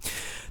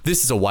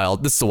 this is a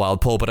wild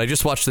pull, but I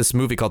just watched this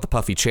movie called The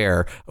Puffy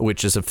Chair,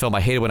 which is a film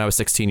I hated when I was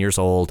 16 years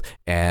old.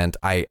 And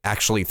I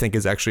actually think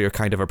is actually a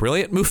kind of a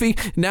brilliant movie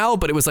now,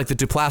 but it was the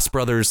Duplass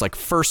brothers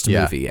first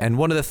movie. And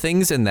one of the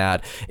things in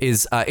that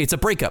is it's a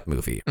breakup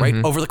movie, right?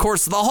 Mm-hmm. Over the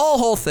course of the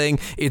whole thing,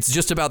 it's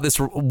just about this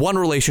one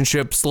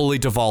relationship slowly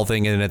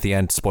devolving. And at the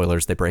end,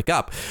 spoilers, they break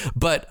up.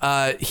 But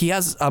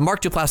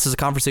Mark Duplass has a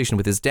conversation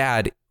with his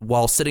dad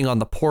while sitting on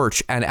the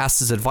porch and asks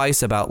his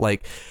advice about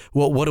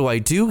what do I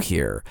do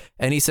here?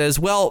 And he says,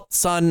 well,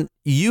 son,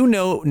 you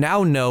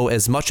now know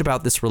as much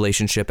about this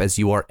relationship as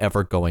you are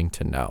ever going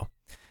to know.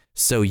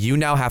 So you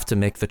now have to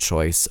make the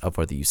choice of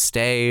whether you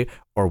stay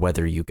or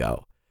whether you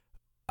go.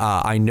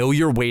 I know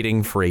you're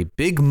waiting for a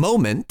big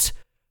moment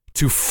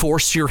to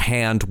force your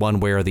hand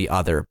one way or the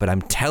other, but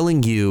I'm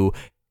telling you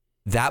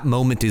that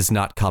moment is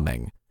not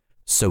coming.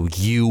 So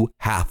you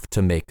have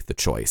to make the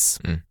choice.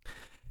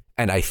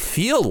 And I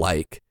feel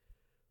like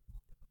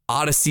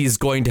Odyssey is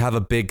going to have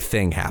a big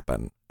thing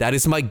happen. That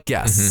is my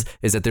guess,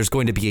 is that there's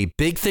going to be a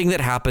big thing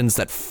that happens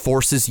that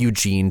forces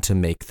Eugene to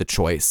make the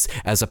choice,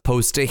 as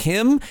opposed to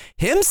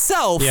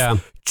himself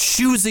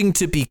choosing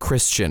to be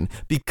Christian,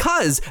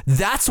 because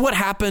that's what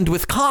happened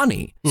with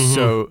Connie. Mm-hmm.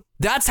 So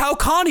that's how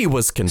Connie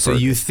was converted.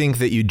 So you think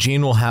that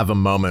Eugene will have a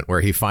moment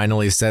where he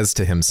finally says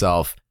to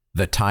himself,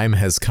 the time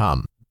has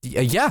come?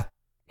 Yeah.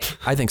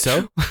 I think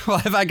so. Well,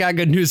 have I got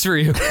good news for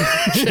you?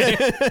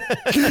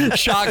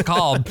 Shot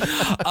called.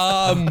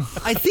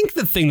 I think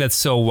the thing that's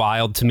so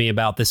wild to me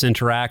about this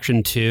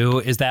interaction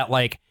too is that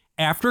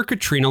after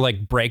Katrina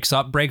breaks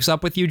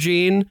up with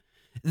Eugene,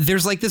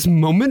 there's this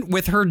moment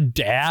with her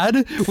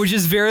dad, which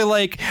is very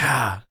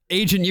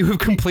Agent, you have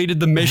completed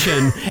the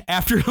mission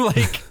after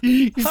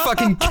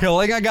fucking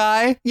killing a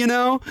guy,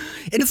 And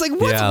it's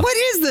what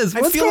is this?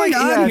 What's going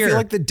on here? I feel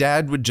like the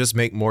dad would just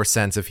make more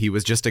sense if he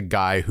was just a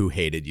guy who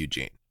hated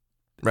Eugene.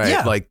 Right.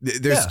 Yeah.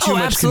 There's too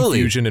much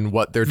confusion in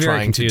what they're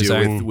trying to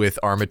do with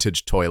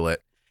Armitage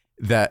Toilet.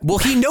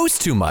 He knows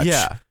too much.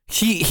 Yeah.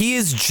 He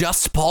is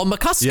just Paul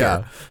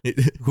McCusker,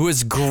 who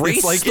has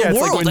graced the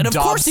world. And of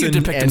course he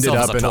Dobson depicts ended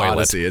himself up as a in toilet.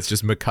 Odyssey. It's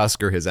just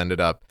McCusker has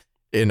ended up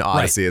in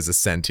Odyssey as a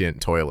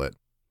sentient toilet.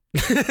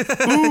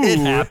 It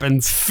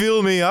happens.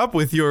 Fill me up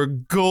with your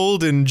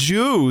golden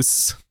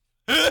juice.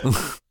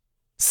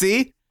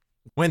 See?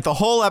 Went the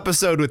whole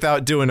episode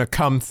without doing a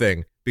cum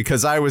thing,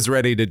 because I was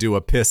ready to do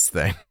a piss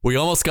thing. We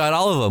almost got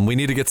all of them. We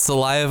need to get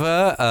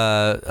saliva,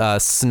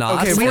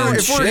 snot. Okay, if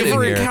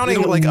we're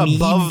counting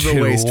above the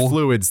waist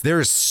fluids,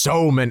 there's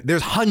so many.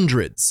 There's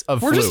hundreds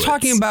of fluids. We're just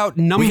talking about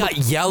number. We got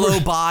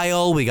yellow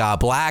bile. We got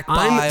black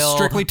bile. I'm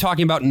strictly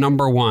talking about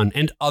number one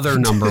and other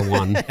number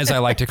one, as I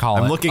like to call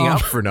it. I'm looking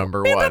up for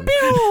number one.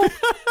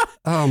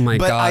 Oh my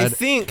God. But I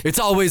think it's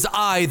always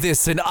I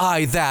this and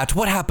I that.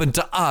 What happened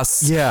to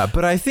us? Yeah,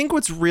 but I think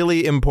what's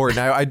really important,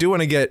 I do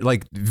want to get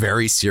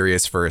very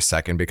serious for a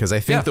second, because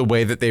I think the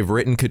way that they've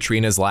written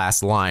Katrina's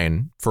last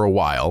line, for a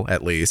while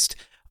at least,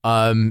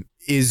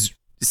 is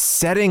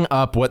setting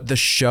up what the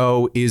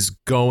show is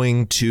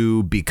going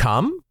to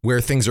become,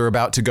 where things are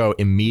about to go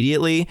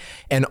immediately,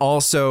 and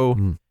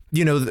also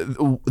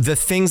the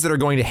things that are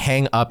going to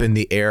hang up in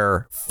the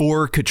air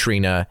for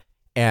Katrina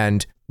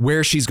and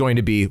where she's going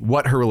to be,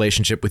 what her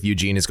relationship with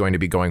Eugene is going to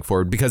be going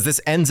forward, because this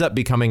ends up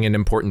becoming an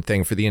important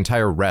thing for the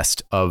entire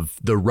rest of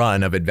the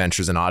run of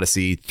Adventures in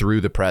Odyssey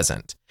through the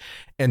present.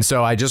 And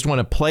so I just want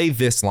to play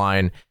this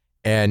line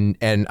and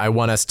I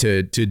want us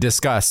to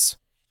discuss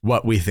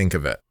what we think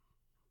of it.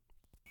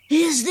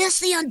 Is this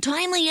the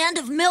untimely end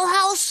of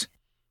Millhouse?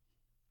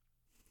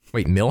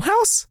 Wait,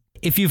 Millhouse?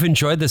 If you've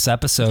enjoyed this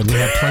episode, we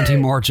have plenty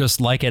more just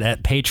like it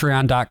at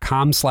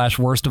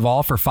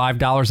patreon.com/worstofall for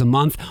 $5 a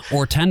month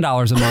or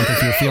 $10 a month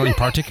if you're feeling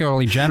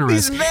particularly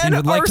generous and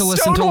would like to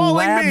listen to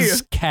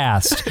Labs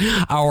Cast,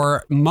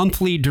 our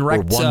monthly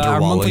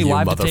monthly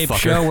live to tape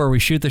show where we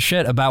shoot the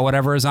shit about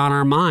whatever is on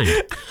our mind.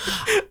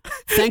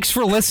 Thanks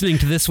for listening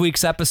to this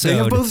week's episode. They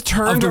have both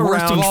turned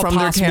around from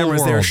their cameras.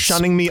 Worlds. They're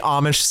shunning me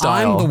Amish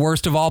style. I'm the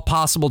worst of all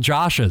possible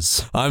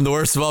Joshes. I'm the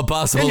worst of all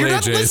possible and you're AJs.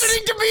 Not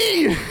listening to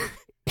me.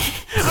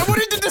 I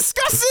wanted to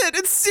discuss it.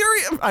 It's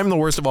serious. I'm the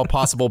worst of all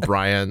possible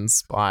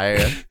Brians.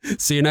 Bye.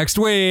 See you next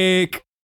week.